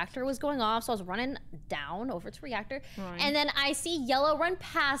reactor was going off, so I was running down over to reactor. Right. And then I see yellow run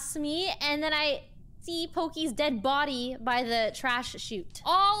past me, and then I see Pokey's dead body by the trash chute.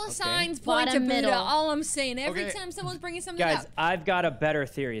 All signs point to Bottom Buddha. middle. All I'm saying. Every Okay. time someone's bringing something Guys, up. I've got a better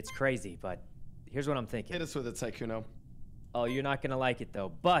theory. It's crazy, but here's what I'm thinking. Hit us with it, Sykkuno. Oh, you're not gonna like it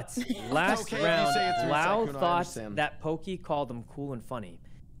though. But last okay if you round, say it's through Lau Sykkuno, I thought understand. that Pokey called him cool and funny,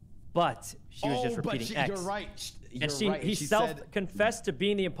 but she was just repeating X. You're right. And he She said- self-confessed to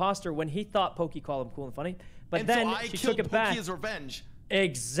being the imposter when he thought Pokey called him cool and funny. But and then so I she killed took it Pokey back. as revenge.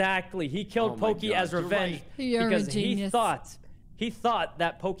 Exactly. He killed Oh my Pokey God, as you're revenge right. You're a because genius. he thought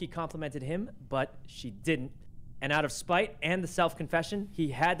that Pokey complimented him, but she didn't. And out of spite and the self-confession,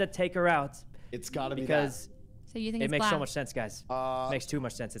 he had to take her out It's got to be because So you think it it's makes so Blau? much sense, guys. that. Makes too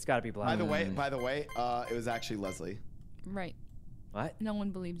much sense. It's got to be Blau. By the way, it was actually Leslie. Right. What? No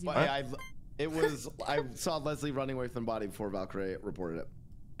one believes you. But I saw Leslie running away from the body before Valkyrie reported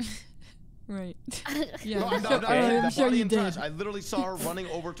it. Right. No, I'm no, sure- no, I'm the sure body you in did. trash. I literally saw her running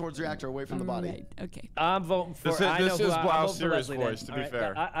over towards the reactor away from the body. Right. Okay. I'm voting for. This I know is who I'm Blau's voting for serious Leslie voice, then. to be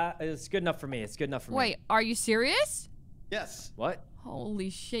All fair. It's good enough for me. It's good enough for me. Wait, are you serious? Yes. What? Holy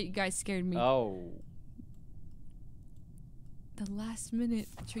shit, you guys scared me. Oh. The last minute,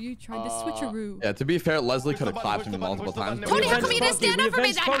 you tried to switcheroo. Yeah, to be fair, Leslie Push could the have button, clapped push me the button, multiple push the times. button. Tony, how come you didn't stand up for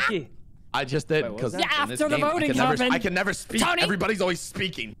me? Pokey. I just did Wait, what because was that? in this After the game, voting I happened. can never speak. Tony? Everybody's always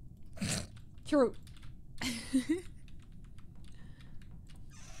speaking. True.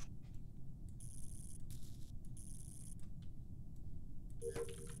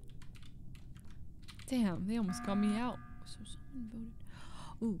 Damn, they almost got me out. So someone voted.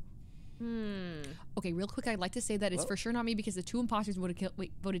 Ooh. Okay, real quick, I'd like to say that it's for sure not me because the two imposters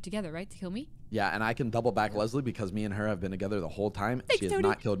voted together, right, to kill me. Yeah, and I can double back Leslie because me and her have been together the whole time. Thanks, She has Tony.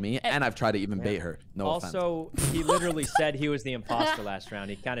 not killed me, and I've tried to even bait her. No offense. Also, he literally said he was the imposter last round.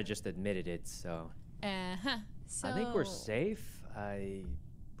 He kind of just admitted it, so. So I think we're safe.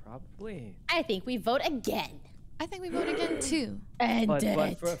 Probably. I think we vote again. I think we vote again too. And But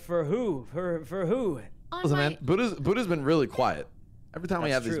for who? For who? Listen, man, Buddha's been really quiet. Every time we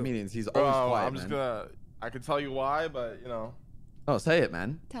That's have these true. meetings, he's Bro, always quiet, I'm just man. gonna. I can tell you why, but you know. Oh, say it,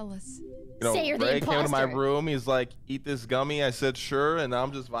 man. Tell us. You know, Say you're the Ray came to my imposter. room. He's like, "Eat this gummy." I said, "Sure," and now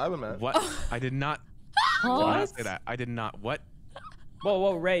I'm just vibing, man. What? I did not. I did not say that. I did not. What?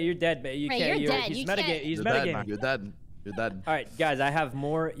 Whoa, Ray, you're dead, man. You Ray, can't. you're dead. He's You metagaming. can't- He's You're dead. metagaming. You're dead. You're dead. All right, guys, I have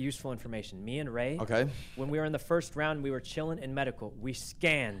more useful information. Me and Ray. Okay. When we were in the first round, we were chilling in medical. We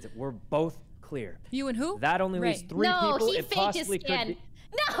scanned. We're both clear. You and who? That only leaves 3 people. No, he It faked his possibly could scan. be-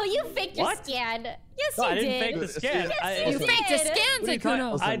 No, you faked your What? scan. Yes, No, you I didn't did. fake the scan. Yes, You faked the scan,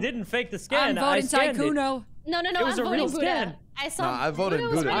 Sykkuno. I didn't fake the scan. I'm I voting scanned it. Sykkuno. No, It was I'm a real voting Buddha. scan. I saw. No, I voted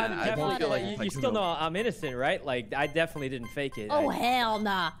Buddha was Buddha. right I before don't feel like that. you still know I'm innocent, right? Like, I definitely didn't fake it. Oh, hell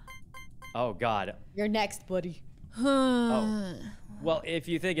nah. Oh, God. You're next, buddy. Oh. Well, if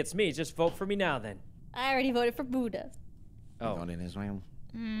you think it's me, just vote for me now, then. I already voted for Buddha. Oh. Who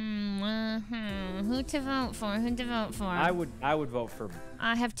to vote for? Who to vote for? I would vote for.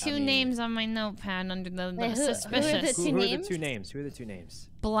 I have 2 names on my notepad under the Wait, who are the suspicious. two Who are the names? 2 names? Who are the 2 names?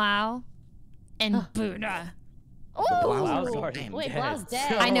 Blau and Buddha. Blau's Oh, already wait, dead. Blau's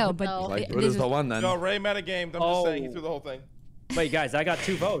dead. I know, but No. Like, it- Buddha's this the is- one then. No, Ray metagamed. I'm just saying he threw the whole thing. Wait, guys, I got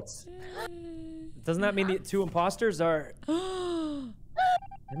 2 votes. Doesn't that mean the 2 imposters are?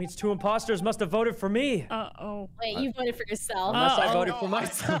 That means 2 imposters must have voted for me. Uh-oh. Wait, you voted for yourself. Unless I voted for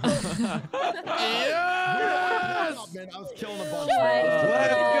myself. Yes! Man, I was killing a bunch.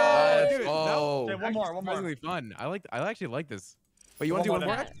 Let's go, dude. Oh. Okay, one more. Surprisingly fun. I actually like this. But you want to do one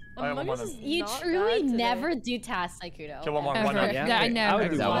more? One more then. You Not truly bad today. never do tasks, Sykkuno. Okay, one more. Ever. One more. Yeah, I never.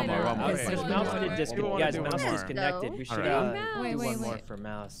 would do Yeah, one one more. Because Okay. Mouse One did more. disconnect. We Guys, wanna do Mouse one more. disconnected. We should Alright. Wait, do wait, one more wait. for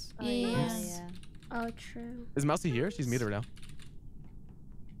Mouse. Yes. Oh, true. Is Mousy here? She's muted right now.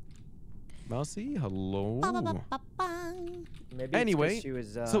 Mousy, hello. Maybe Anyway, it's 'cause she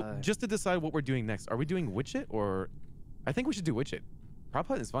was, so just to decide what we're doing next, are we doing Witch It or? I think we should do Witch It. Prop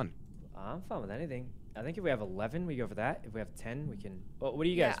hunt is fun. I'm fine with anything. I think if we have 11, we go for that. If we have 10, we can. Well, what are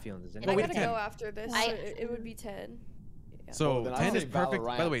you guys Yeah. feeling? Does I anybody? gotta go after this. So it would be 10. Yeah. So Well, then 10 I'll is say perfect.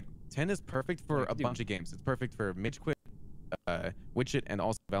 By the Valorant. way, 10 is perfect for a bunch of games. It's perfect for Mitch Quit, Witch It, and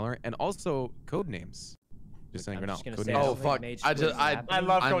also Valorant, and also code names. Just saying, I'm we're not just gonna code say names. Oh fuck! I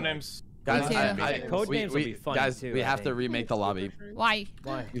love I'm- codenames. Guys, Me too. Code names will be fun guys, too, we I have to think. remake the lobby. Why?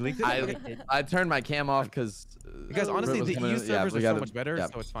 Why? You leaked it? I turned my cam off because. Because honestly, the EU servers are so much better, yeah.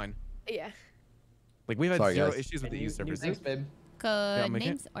 so it's fine. Yeah. Like we've had Sorry, 0 guys. issues with the EU servers. Thanks, babe. Code make it.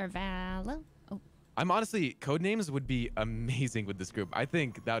 names or Valo? Oh. I'm honestly, code names would be amazing with this group. I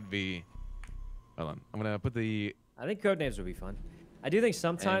think that would be. Hold on, I'm gonna put the. I think code names would be fun. I do think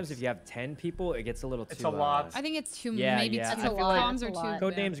sometimes if you have 10 people, it gets a little too. It's a lot. I think it's too. Yeah, maybe yeah. too. I feel like Comms it's are a too. lot.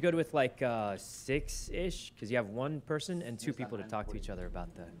 Code bad. names good with like 6-ish, because you have one person and 2 people to talk to each other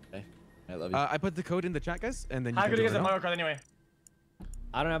about the. Okay. I love you. I put the code in the chat, guys, and then you How can good do is it the now. Mario Kart anyway?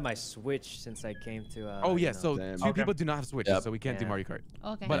 I don't have my Switch since I came to. Oh yeah, you know. so Damn. 2 people do not have Switch, Yep. so we can't do Yeah. Mario Kart.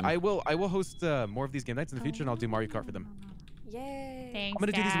 Okay. But I will host more of these game nights in the future, and I'll do Mario Kart for them. Yay. Thanks, I'm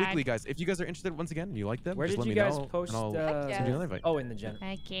gonna do these Dad. weekly, guys. If you guys are interested, once again, and you like them, Where just did let you me guys know, post? and I'll send you an invite. Oh, in the gen.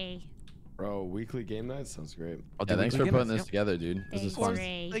 Okay. Bro, weekly game night sounds great. I'll do Yeah, thanks weekly for game putting nights, this together, dude. This is Thanks, fun.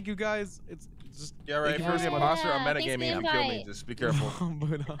 Ray. Thank you guys. It's just. Yeah, right. thank you First very much. imposter, I'm Yeah, thanks for metagaming. the You kill me. invite. Just be careful.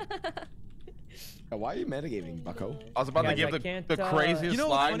 Why are you metagaming, Bucko? I was about to Guys, give I the can't, craziest You know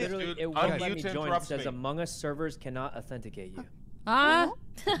what's slide, funny? dude. It won't let me Unmute join. It interrupts says me. Among Us servers cannot authenticate you. Huh?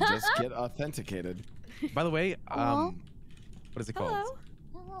 Just get authenticated. By the way, what is it called?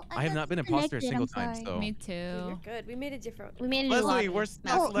 Hello. I have not been imposter a single time, so. Me too. You're good. We made a different. We made a new Leslie, lobby. we're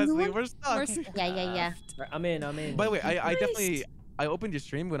stuck. Leslie, we're stuck. Yeah. I'm in. I'm in. By the way, I definitely I opened your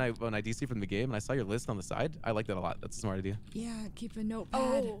stream when I DC from the game, and I saw your list on the side. I like that a lot. That's a smart idea. Yeah, keep a notepad.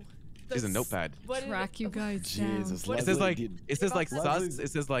 Oh. There's a notepad. Track you guys Jesus, down. It says like Leslie, it says like sus. Leslie's- It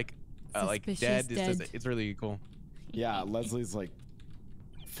says like Suspicious dead. It says dead. it's really cool. Yeah, Leslie's like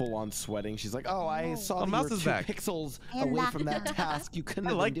full on sweating. She's like, "Oh, I saw Oh, that you Mouse were is 2 back. pixels I away like from that that. task. You couldn't."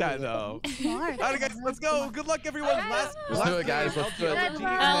 I have like been that doing it." though. Smart. All right, guys, let's go. Good luck, everyone. Last Let's do it, guys. Let's do it.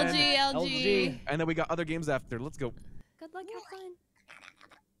 LG. And then we got other games after. Let's go. Good luck. Have fun.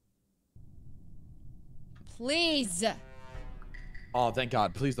 Please. Oh, thank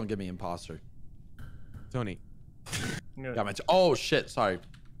God. Please don't give me imposter. Tony. Got my oh shit. Sorry.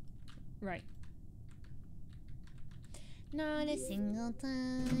 Right. Not a single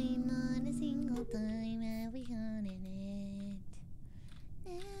time, not a single time have we gone in it.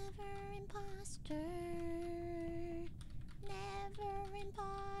 Never imposter, never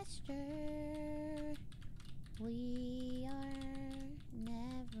imposter. We are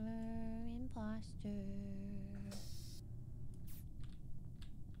never imposter.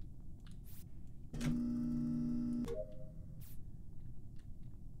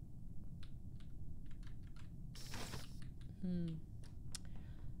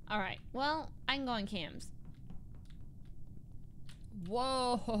 All right. Well, I can go on cams.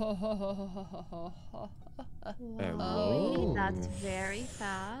 Whoa. Whoa. That's very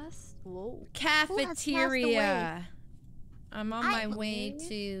fast. Whoa. Cafeteria. I'm on my way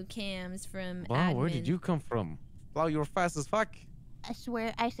to Cam's from Wow, admin. where did you come from? Wow, you were fast as fuck. I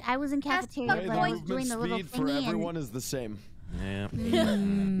swear, I was in cafeteria, but I was doing the little speed for thingy everyone is the same. Yeah.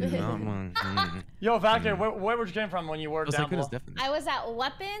 Yo, Valkyrie, where were you getting from when you were down below? I was at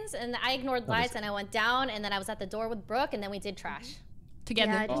weapons, and I ignored lights, and I went down, and then I was at the door with Brooke, and then we did trash.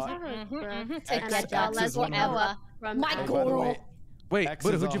 Together. Yeah, I just Together. X is Forever. My girl. Wait, X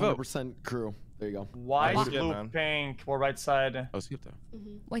Buddha, is who'd you vote? 100% crew. There you go. White, blue, pink, or right side. Oh, skip though.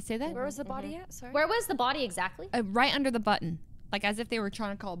 Wait, say that? Where was the body at? Sorry. Where was the body exactly? Right under the button. Like as if they were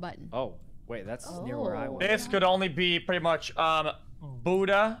trying to call a button. Oh, wait, that's near where I was. This could only be pretty much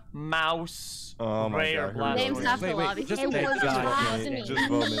Buddha, Mouse, Ray, or Black. Names half the lobby. Just vote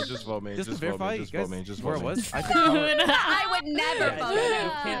me. Just vote me. Just to verify, Just guys, vote me. Just where vote it me. was. I I would never vote.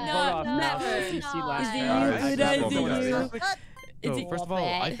 You can't vote off Mouse if you see last round. So first of all,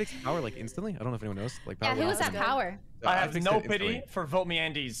 I fixed power like instantly. I don't know if anyone knows. Like power. Yeah, who was at power? I have fixed no it instantly. pity for Vote Me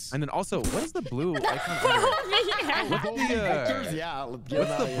Andes. And then also, what is the blue icon?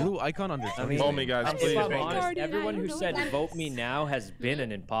 What's the blue icon under? I mean, Vote me, guys, please. If I'm honest, everyone who said vote me now has been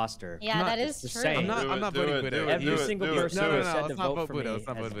an imposter. Yeah, that is It's the true. same. I'm not voting Buddha. Every single person who said to vote for me Let's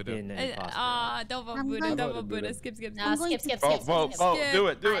not has vote Buddha. been an imposter. Don't vote Buddha. Don't vote Buddha. Skip. No, skip. Vote. Do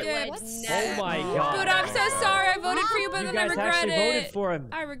it. Oh my god. Buddha, I'm so sorry. I voted for you, but then I regret actually it. voted for him.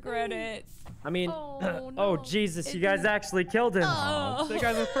 I regret it. I mean, oh Jesus, you guys actually killed him. The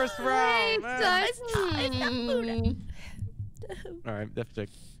guys in the first round. All right, def check.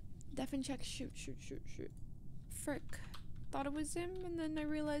 Def and check. Shoot. Frick. Thought it was him, and then I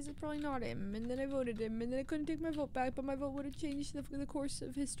realized it's probably not him, and then I voted him, and then I couldn't take my vote back, but my vote would have changed the course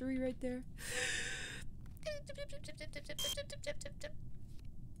of history right there.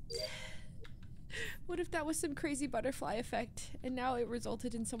 What if that was some crazy butterfly effect, and now it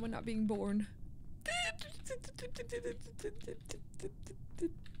resulted in someone not being born?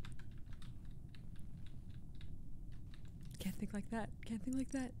 Can't think like that.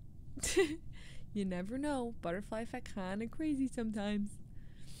 You never know. Butterfly effect kinda crazy sometimes.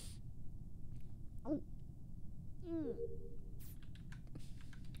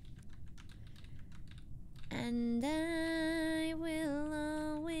 And I will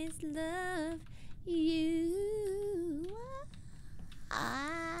always love you.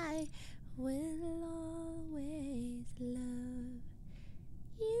 I will always love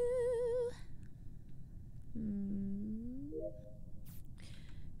you.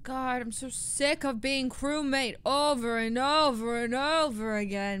 God, I'm so sick of being crewmate over and over and over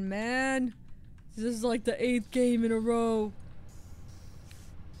again, man. This is like the 8th game in a row.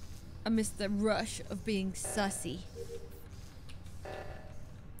 I miss the rush of being sussy.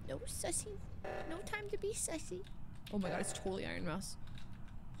 No sussy. No time to be sussy. Oh my god, it's totally Iron Mouse.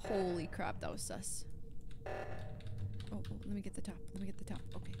 Holy crap, that was sus. Oh, let me get the top. Okay, they got the top.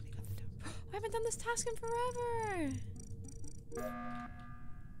 I haven't done this task in forever.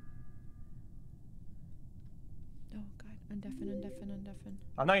 Oh god, undeafen.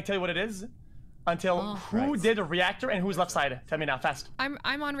 I'm not gonna tell you what it is until who did a reactor and who's left side. Tell me now, fast. I'm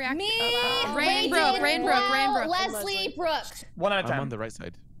on reactor. Me. Rainbrook. Leslie, Brooke. One at a time. I'm on the right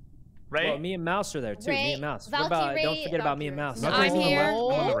side. Ray? Well, me and Mouse are there too. Ray, me and Mouse. Valkyrie, What about? Don't forget about me and Mouse. I'm here. I'm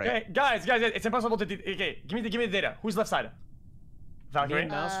on the right. Okay, guys, it's impossible to. Okay, give me the data. Who's left side? Me Valkyrie.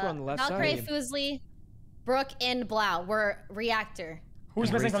 and Mouse were on the left Valkyrie, side. Fuslie, Brooke, and Blau were reactor. Who's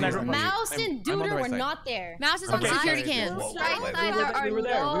missing from that group? Mouse and I'm on the Duder right were side. not there. Mouse is on security cams. Right side, there are We were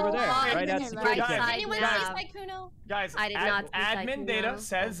there. no Right at buttons. security Right cam. side Anyone now. see Sykkuno? Guys, I did not see admin Sykkuno. data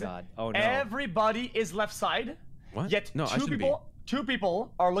says Oh no. everybody is left side. What? Yet No, I shouldn't be. two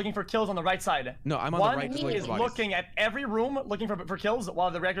people are looking for kills on the right side. No, I'm on one the right. One is looking at every room looking for kills while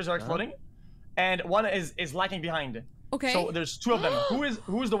the reactors are exploding, and one is lacking behind. Okay. So there's two of them.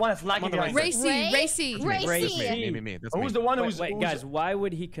 Who's the one that's lacking behind? Racy. Me. That's Who's me. the one who's? Wait, guys, why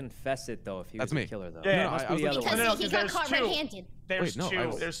would he confess it though if he was me. a killer though? Yeah, It must I be was the other looking- one. No, Because he got caught red-handed. There's Wait, no,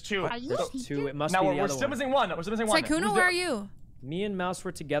 two. There's two. Two. It must Now be the we're other still one. missing one. We're still missing one. Sykkuno, Who's where the- are you? Me and Mouse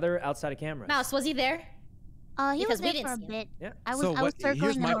were together outside of cameras. Mouse, was he there? He was Because we there for a didn't see him. bit. Yeah. I was So I was what- here's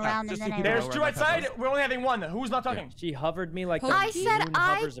circling my him path, around and just then to I keep it There's Where two my outside. path We're only having one. Who's not talking? She hovered me like I a said moon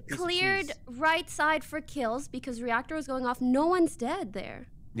I hovers a piece of cleared cheese. right side for kills because reactor was going off. No one's dead there.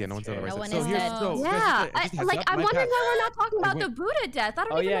 Yeah, no one's on the right No side. one So is here's dead. so Yeah, just a heads like up, I'm my wondering path- why we're not talking about the went- Buddha death. I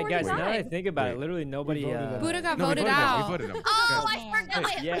don't Oh even yeah, know where guys. he Now that I died. think about it, literally nobody. Buddha got No, we voted voted him. out. We voted him. Oh, Guys, I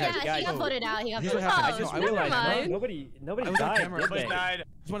forgot. Yeah, Yeah, guys, he got so- voted out. He got Here's what voted happened. out. I just I never realized mind. nobody I was on died. camera. Did Somebody they? died.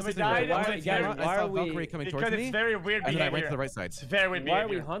 Just want to Somebody say died. something. Why- Somebody guys, died. why I saw are we- Valkyrie coming Because towards it's me, very weird and then I behavior. went to the right side. It's very weird Why are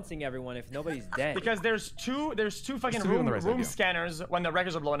we behavior. hunting everyone if nobody's dead? Because there's two fucking two people on room the right side, yeah. scanners when the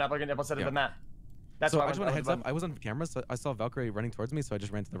records are blowing up. Like an episode of Yeah. the map. That's So why I just want a heads went up. I was on camera, so I saw Valkyrie running towards me, so I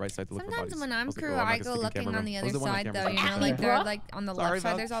just ran to the right side to look for bodies. Sometimes when I'm I was like, crew, oh, I'm not I gonna go stick in looking camera on the room. I was other one side, camera though. You side. know, like they're like on the Sorry, left side.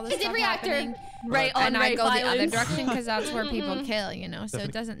 Val. There's all this Is it stuff reactor? happening. Right on And I right go the other violence. direction because that's where people Mm-hmm. kill. You know, so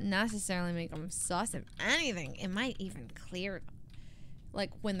it doesn't necessarily make them sus. If anything, it might even clear them. Like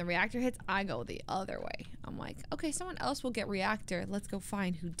when the reactor hits, I go the other way. I'm like, okay, someone else will get reactor. Let's go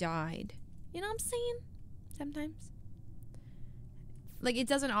find who died. You know what I'm saying? Sometimes. Like it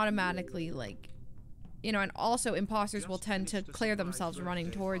doesn't automatically like, you know, and also imposters will tend to clear themselves running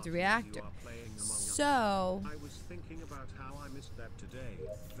towards the reactor. So. I was thinking about how I missed that today.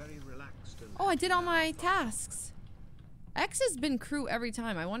 Very relaxed and Oh, I did all my tasks. X has been crew every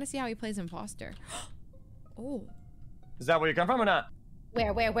time. I want to see how he plays imposter. Oh. Is that where you come from or not?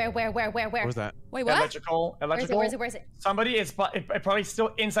 Where? What was that? Wait, what? Electrical. Where is it? Somebody is probably still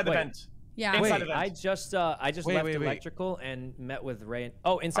inside the Wait. vent. Yeah. Inside Wait, the vent. I just left electrical and met with Ray.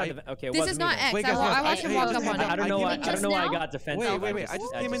 Inside the vent. Okay, it This wasn't is me not then. X. Wait, guys, I watched him walk up on I it. don't know why. I don't know why I now? got defensive. Wait. I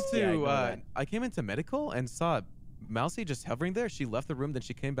just came into ignore that. I came into medical and saw Mousy just hovering there. She left the room, then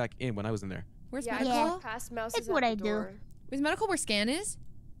she came back in when I was in there. Where's Yeah, medical? I walked past Mouse. That's what I do. Is medical where scan is?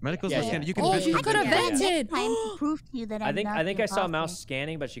 Medical's Yeah, the yeah. scan. You can Oh, vent you through could have medical. vented. Time to prove to you that I'm not I think the I saw imposter. Mouse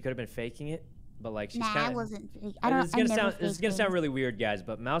scanning, but she could have been faking it. But like she's Nah, kind I of. wasn't. I don't. This is gonna I never sound faked things. really weird, guys.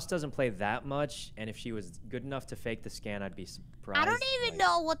 But Mouse doesn't play that much, and if she was good enough to fake the scan, I'd be surprised. I don't even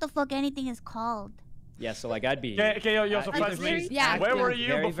know what the fuck anything is called. Yeah, so like I'd be. Okay, yo, so either please. she's Yeah. Where were acting you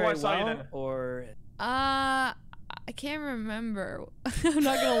very, before I very saw you well, then? Or I can't remember. I'm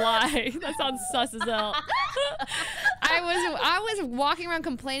not gonna lie. That sounds sus as hell. I was walking around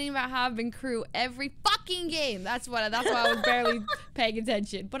complaining about how I've been crew every fucking game. That's why I was barely paying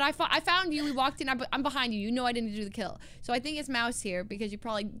attention. But I found you. We walked in. I'm behind you. You know I didn't do the kill. So I think it's Mouse here because you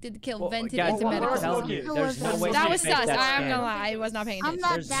probably did the kill, vented guys, into I'm medical. telling you, there's no way That she was faked sus. that I'm scan. gonna lie. I was not paying attention.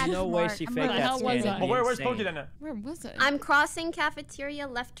 not There's that no way smart. she I'm faked not- that hell scan. was It'd I? be Where's insane. Pokey then? Where was I? I'm crossing cafeteria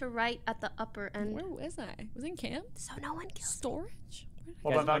left to right at the upper end. Where was I? Was I in camp? So no one killed. Storage?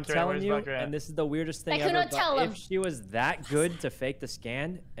 What Guys, about I'm Valkyrie? telling Where's you, Valkyrie at? and this is the weirdest thing Sykkuno, ever, tell but him. if she was that good to fake the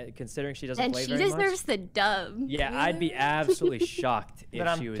scan, considering she doesn't Then play she very deserves much, the dub. yeah, I'd be absolutely shocked if Then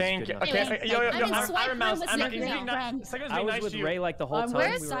I'm she was thank good you. enough. Okay, Anyway, yo, I'm in swipe Iron Mouse. room with I'm not Sykkuno. being Friend. Sykkuno's I being was nice with to you. Ray like the whole time.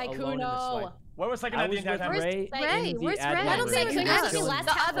 Where's we were alone in the swipe. Sykkuno? Where was Sykkuno I the was entire with time? Ray. Ray, in the where's admin Ray? I don't room. think Sykkuno's Ask the him. last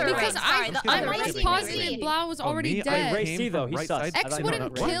The other Ray. Because Sorry, the I'm other almost Ray. positive Blau was already me? dead. Ray C though, he's Right sus. side. I X don't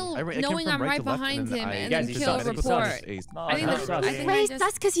wouldn't know. kill I came knowing from I'm right right to left, behind and then him I- and Guys, then he's kill sus. He's report. sus. No, I think that's that's- I think I Ray's just-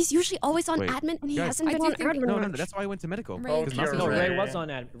 that's because he's usually always on Wait, admin and he guys. hasn't I been do on think- admin No, much. that's why I went to medical. Ray- Because Oh, Mouse No, was Ray there. was on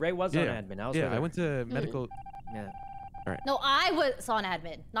admin. Ray was on Yeah. admin. I was Yeah, with I her. went to medical. Yeah. No, I was on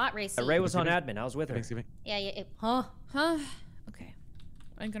admin, not Racy. Ray was on admin. I was with her. Thanksgiving. Yeah. Huh? Okay.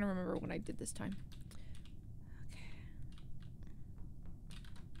 I'm gonna remember what I did this time. Okay.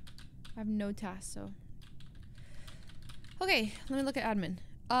 I have no tasks, so. Okay, let me look at admin.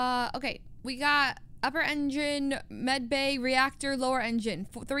 Okay, we got upper engine, med bay, reactor, lower engine.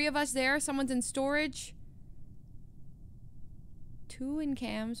 3 of us there. Someone's in storage. 2 in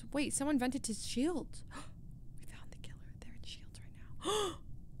cams. Wait, someone vented to shields. We found the killer. They're in shields right now.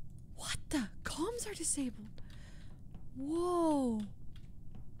 What the? Comms are disabled. Whoa.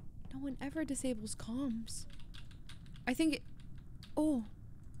 No one ever disables comms. I think it... Oh.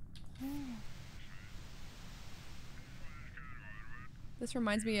 This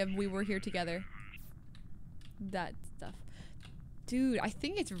reminds me of We Were Here Together. That stuff. Dude, I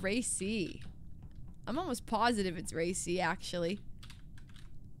think it's Ray C. I'm almost positive it's Ray C, actually.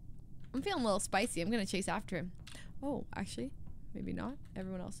 I'm feeling a little spicy. I'm gonna chase after him. Oh, actually, maybe not.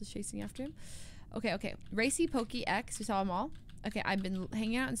 Everyone else is chasing after him. Okay. Ray C, Pokey, X. We saw them all. Okay, I've been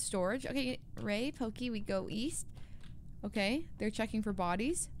hanging out in storage. Okay, Ray, Pokey, we go east. Okay, they're checking for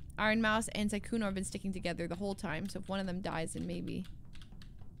bodies. Iron Mouse and Sykkuno have been sticking together the whole time, so if one of them dies, then maybe.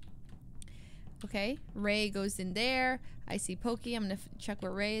 Okay, Ray goes in there. I see Pokey. I'm gonna check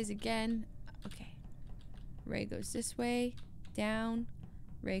where Ray is again. Okay. Ray goes this way, down.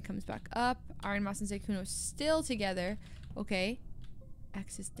 Ray comes back up. Iron Mouse and Sykkuno still together. Okay.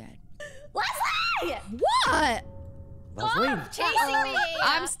 X is dead. Leslie! What? Leslie? Chasing me!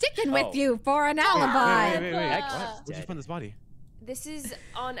 I'm sticking with you for an Wait, alibi. wait. X What? is Where'd you dead. find this body? This is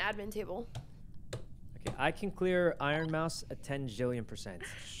on admin table. Okay, I can clear Iron Mouse a 10 jillion%.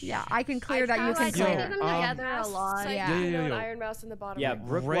 Yeah, I can clear that. You can I clear. them together a lot. Sykkuno Yeah. and Yo. Iron Mouse in the bottom Yeah, right.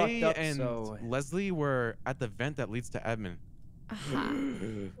 Brooke Ray walked up, and so... Leslie were at the vent that leads to admin.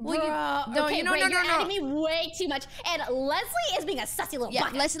 Well, no, okay, no, Ray, no, you're no, no. adding me way too much. And Leslie is being a sussy little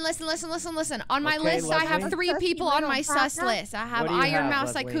bucket. Listen. On my Okay, list, I have Leslie. 3 people on my sus list. I have What do you Iron have,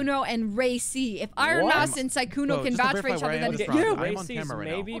 Mouse, Leslie? Sykkuno, and Ray C. If Iron What? Mouse and Sykkuno No, can just to vouch for verify each other, where I then am it's from. you. I'm on camera right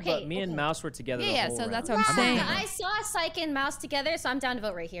now. maybe, but me and Mouse were together. Yeah, the whole so that's round. what I'm saying. I saw Syke and Mouse together, so I'm down to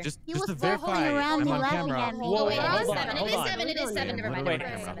vote right here. Just He to was verify, around I'm the on left camera. hand. Whoa, Wait, hold it is on, 7. hold It is on. 7. It is 7. Never mind. Wait,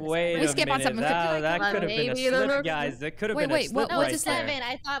 Never mind. wait We a skip on minute. 7. That could have been a Maybe the slip, next- guys. That could have Wait, been a wait, slip what No, right it's there. 7.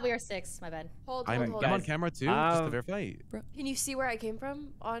 I thought we were 6. My bad. Hold I'm- on. I'm on camera too, just to Um, verify. Can you see where I came from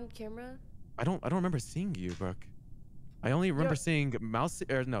on camera? I don't remember seeing you, Brooke. I only remember seeing Mouse,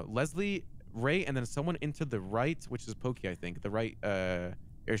 or no, Leslie, Ray, and then someone into the right, which is Pokey, I think, the right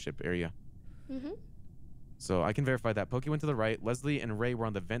airship area. So I can verify that. Pokey went to the right. Leslie and Ray were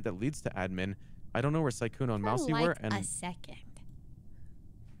on the vent that leads to admin. I don't know where Sykkuno and Mousy were. And a second.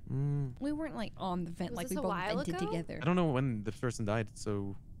 We weren't like on the vent, Was like this we a both while vented ago? together. I don't know when the person died,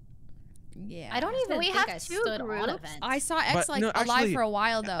 so. Yeah. I don't even we think have I 2 stood on a groups. vent. I saw X But, like no, alive actually, for a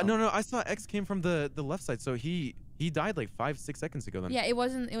while though. No, I saw X came from the left side, so he died like 5-6 seconds ago then. Yeah, it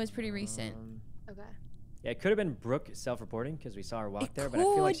wasn't. It was pretty recent. Okay. Yeah, it could have been Brooke self-reporting because we saw her walk there, but I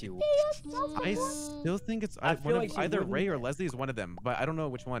feel like she. I still think it's I feel one like of, she either wouldn't- Ray or Leslie is one of them, but I don't know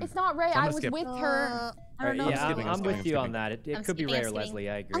which one. It's not Ray. So I'm I gonna was skip. with her. I don't know. Yeah, skipping, I'm I'm with skipping, you I'm on that. It I'm could be skipping, Ray or I'm skipping. Leslie.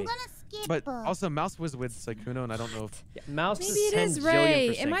 I I'm agree. gonna skip. But also Mouse was with Sykkuno, and I don't know if Yeah, Mouse Maybe is it 10 is zillion Ray.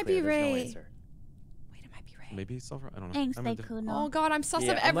 percent It might be clear. There's no Ray. answer. Wait, it might be Ray. maybe Sulfur. I don't know. Thanks, I'm in Sykkuno. Oh God, I'm sus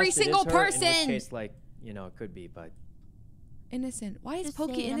Yeah, of every unless it is single her, person. In which case, like, you know, it could be, but. Innocent. Why is Just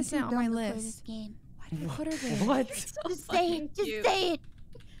Pokey say it, I'm innocent too on my dumb to play list? this game. Why did I put her there? What? Just say it. Just say it.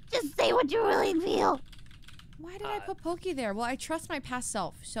 Just say what you really feel. Why did I put Pokey there? Well, I trust my past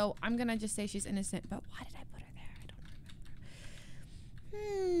self, so I'm gonna just say she's innocent. But why did I put her there? I don't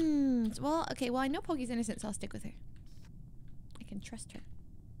remember. Well, okay. Well, I know Pokey's innocent, so I'll stick with her. I can trust her.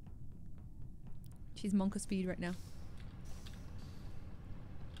 She's Monka speed right now.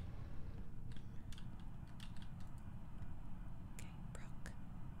 Okay, Brooke.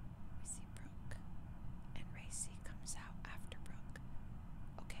 We see Brooke, and Racy comes out after Brooke.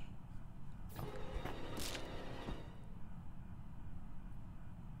 Okay.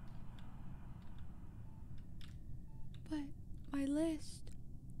 But my list.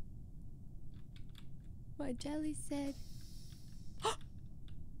 My jelly said. Holy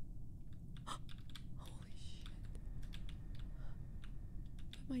shit.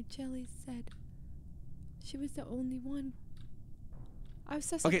 But my jelly said she was the only one. I was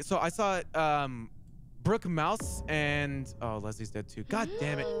so Okay, so I saw Brooke, Mouse, and oh, Leslie's dead too. God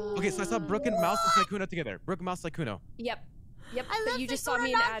damn it. Okay, so I saw Brooke and Mouse and Sykkuno together. Brooke, Mouse, Sykkuno. Yep. I But left you just Sykkuno saw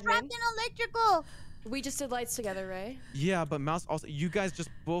me in not admin. trapped in electrical. We just did lights together, Ray. Yeah, but Mouse also. You guys just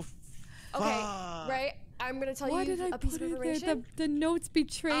both. Okay, Ray. I'm gonna tell Why you did I a piece put of her there? information. The notes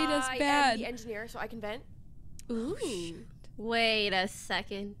betrayed us I am bad. the engineer, so I can vent. Ooh. Wait a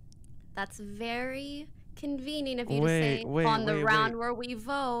second. That's very convenient of you to say on the round where we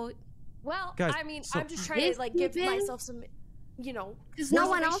vote. Well, Guys, I mean, so- I'm just trying to like give This has been- myself some, you know. Because no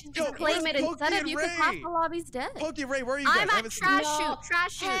one else information. can claim it instead of you because half Ray? the lobby's dead. Pokey, Ray, where are you guys? I'm I at haven't seen trash you. shoot,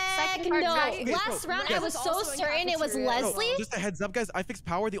 trash shoot. Heck Second part no. trash. Okay, Last so- round, guys- I was so also in certain it was cafeteria. Leslie. Just a heads up, guys. I fixed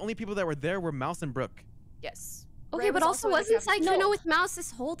power. The only people that were there were Mouse and Brooke. Yes. Okay, Ray but was also in the wasn't cafeteria. Sykkuno with Mouse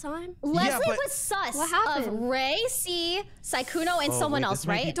this whole time? Leslie but- was sus What of happened? Ray, C, Sykkuno, and Oh, someone wait, else, this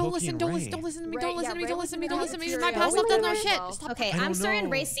might be right? Pokey Don't listen, and don't Ray. listen, don't listen to me, Ray- don't listen yeah, to me, Ray don't was listen to in me, the don't listen to me. My cafeteria. past self does no Ray shit. well. Stop. Okay, I I'm don't certain know.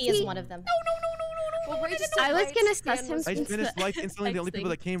 Ray C is one of them. Well, Ray just I did was lights, gonna Dan suss him was- I since finished the lights instantly. The only people thing.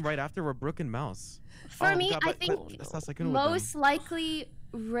 that came right after were Brooke and Mouse. For Oh, me, God, I but think I saw Sykkuno with them. most likely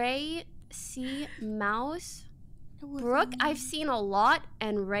Ray, C, Mouse, Brooke I've seen a lot,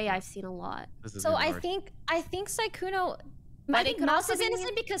 and Ray I've seen a lot. This is So getting I hard. think Sykkuno. But I it think could Mouse also is be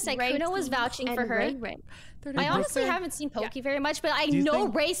innocent because Ray Sykkuno was T vouching and for her. Ray. I honestly haven't seen Pokey very much, but I Do you know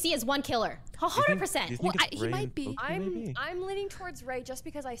think- Ray C is one killer. 100%. Do you think Well, it's he Ray might and be. Pokey, maybe? I'm leaning towards Ray just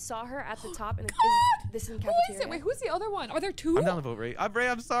because I saw her at the top in the, this in the Who cafeteria. is it? Wait, who's the other one? Are there two? I'm down to vote Ray.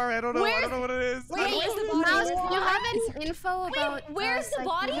 I'm sorry. I don't know. I don't know what it is. Wait, Where's the body? Mouse, Where's the do you have body? any info about where's the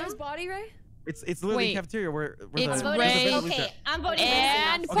body? Where's body, Ray? It's literally Wait. cafeteria where It's the Ray. the Okay, I'm voting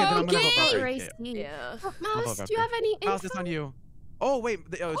And Ray C. Okay, then I'm gonna vote Pokey. for Ray Ray. C? Yeah. Mouse, vote do you have any info? Mouse, it's on you. Oh wait.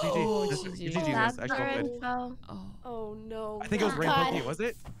 Oh, GG. Oh, That's- GG. GG. That's That's our actual good. info. Oh. Oh no. I think it was Ray and God. Pokey. Was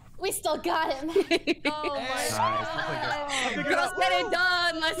it? We still got him. Oh my god. Girls get it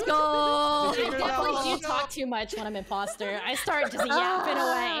done. Let's go. I definitely do talk too much when I'm imposter. I start just yapping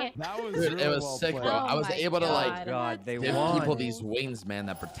away. That was Dude, it was sick, bro. I was able to like they give won. people these wings, man,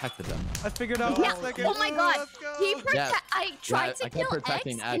 that protected them. I figured out. Yeah. Oh my god. I tried to I kept kill X,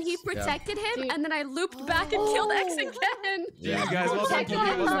 protecting and he X, yeah. protected him, and then I looped back and killed X again. Yeah, you guys, well done.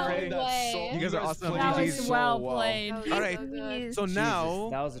 You guys are awesome. That was GG's. well played. All right. So now,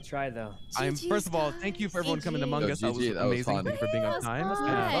 that was a try though. First of all, thank you for everyone coming to Among Us. That was amazing. Thank you for being on time.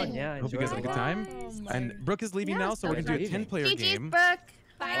 Fun. Yeah, hope you guys had a good time. And Brooke is leaving now, so we're gonna do a 10-player game. Brooke.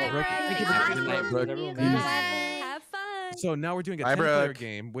 Bye, Brooke. Thank you for being on Brooke. Have fun. So now we're doing a 10-player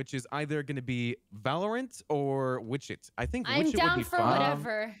game, which is either going to be Valorant or Witchit. I think I'm Witchit down would be for fun.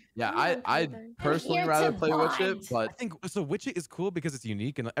 whatever. Yeah, I'd personally here rather to play bond. Witchit, but I think so. Witchit is cool because it's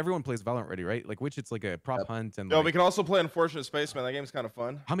unique, and everyone plays Valorant already, right? Like Witchit's like a prop hunt, and Yo, like, we can also play Unfortunate Spaceman. That game's kind of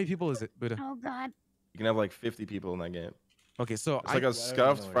fun. how many people is it, Buddha? Oh God. You can have like 50 people in that game. Okay, so It's like a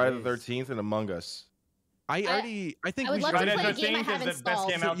scuffed Friday the 13th and Among Us. I think I would we love should. to play a game I have installed.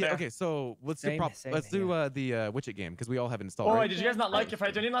 Okay, so let's do the Witchit game because we all have it installed. Oh, right? did you guys not like your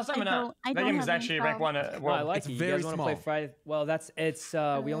Friday 13 last time or not? That game is actually rank 1 at No, I world. like It's it. You very guys want to play small. Friday?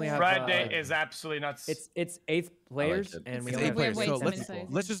 Well, we only have Friday is absolutely nuts. It's 8 players and we It's only 8 have players. like So 10 people.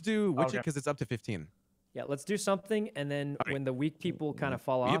 let's just do Witchit Okay. because it's up to 15. Yeah, let's do something, and then when the weak people kind of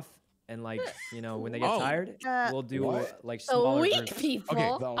fall Yep. off, and like when they get Oh. tired, we'll do like The smaller weak groups. people.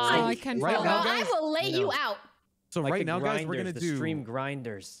 Okay. I can Right follow. now, I guys, will lay you out. So Like right the now, guys, we're gonna grinders, the do stream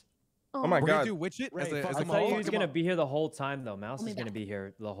grinders. Oh my we're god. gonna do Witchit as a I mall. thought you was gonna be here the whole time though. Mouse is gonna be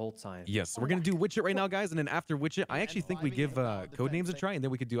here the whole time. Yes, we're gonna do Witchit right now, guys, and then after Witchit, I actually think we give code names a try, and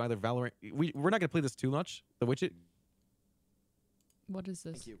then we could do either Valorant. We're not gonna play this too much. The Witchit. What is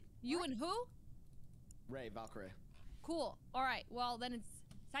this? Thank you. You and who? Ray, Valkyrie. Cool. All right. Well, then it's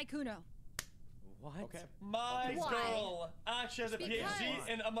Sykkuno. What? Okay. My girl actually has a PhD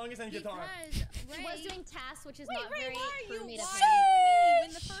in Among Us and guitar. She was doing tasks, which is not very for me to Why play.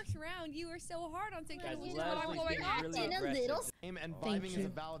 in the first round you were so hard on Sykkuno, which is Leslie's what I'm going being on. really In a aggressive. little Game and Thank vibing is you. a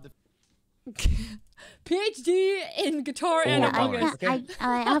valid. PhD in guitar and Yeah, Among Us.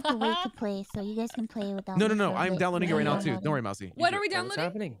 I have to wait to play, so you guys can play without No, me no, no. for a I'm bit. downloading it right now too. Don't worry, Mousy. What are we What's downloading?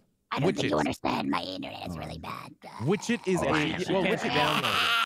 happening? I don't think Witchit. you understand. My internet is really bad. Witchit is a You can't download it.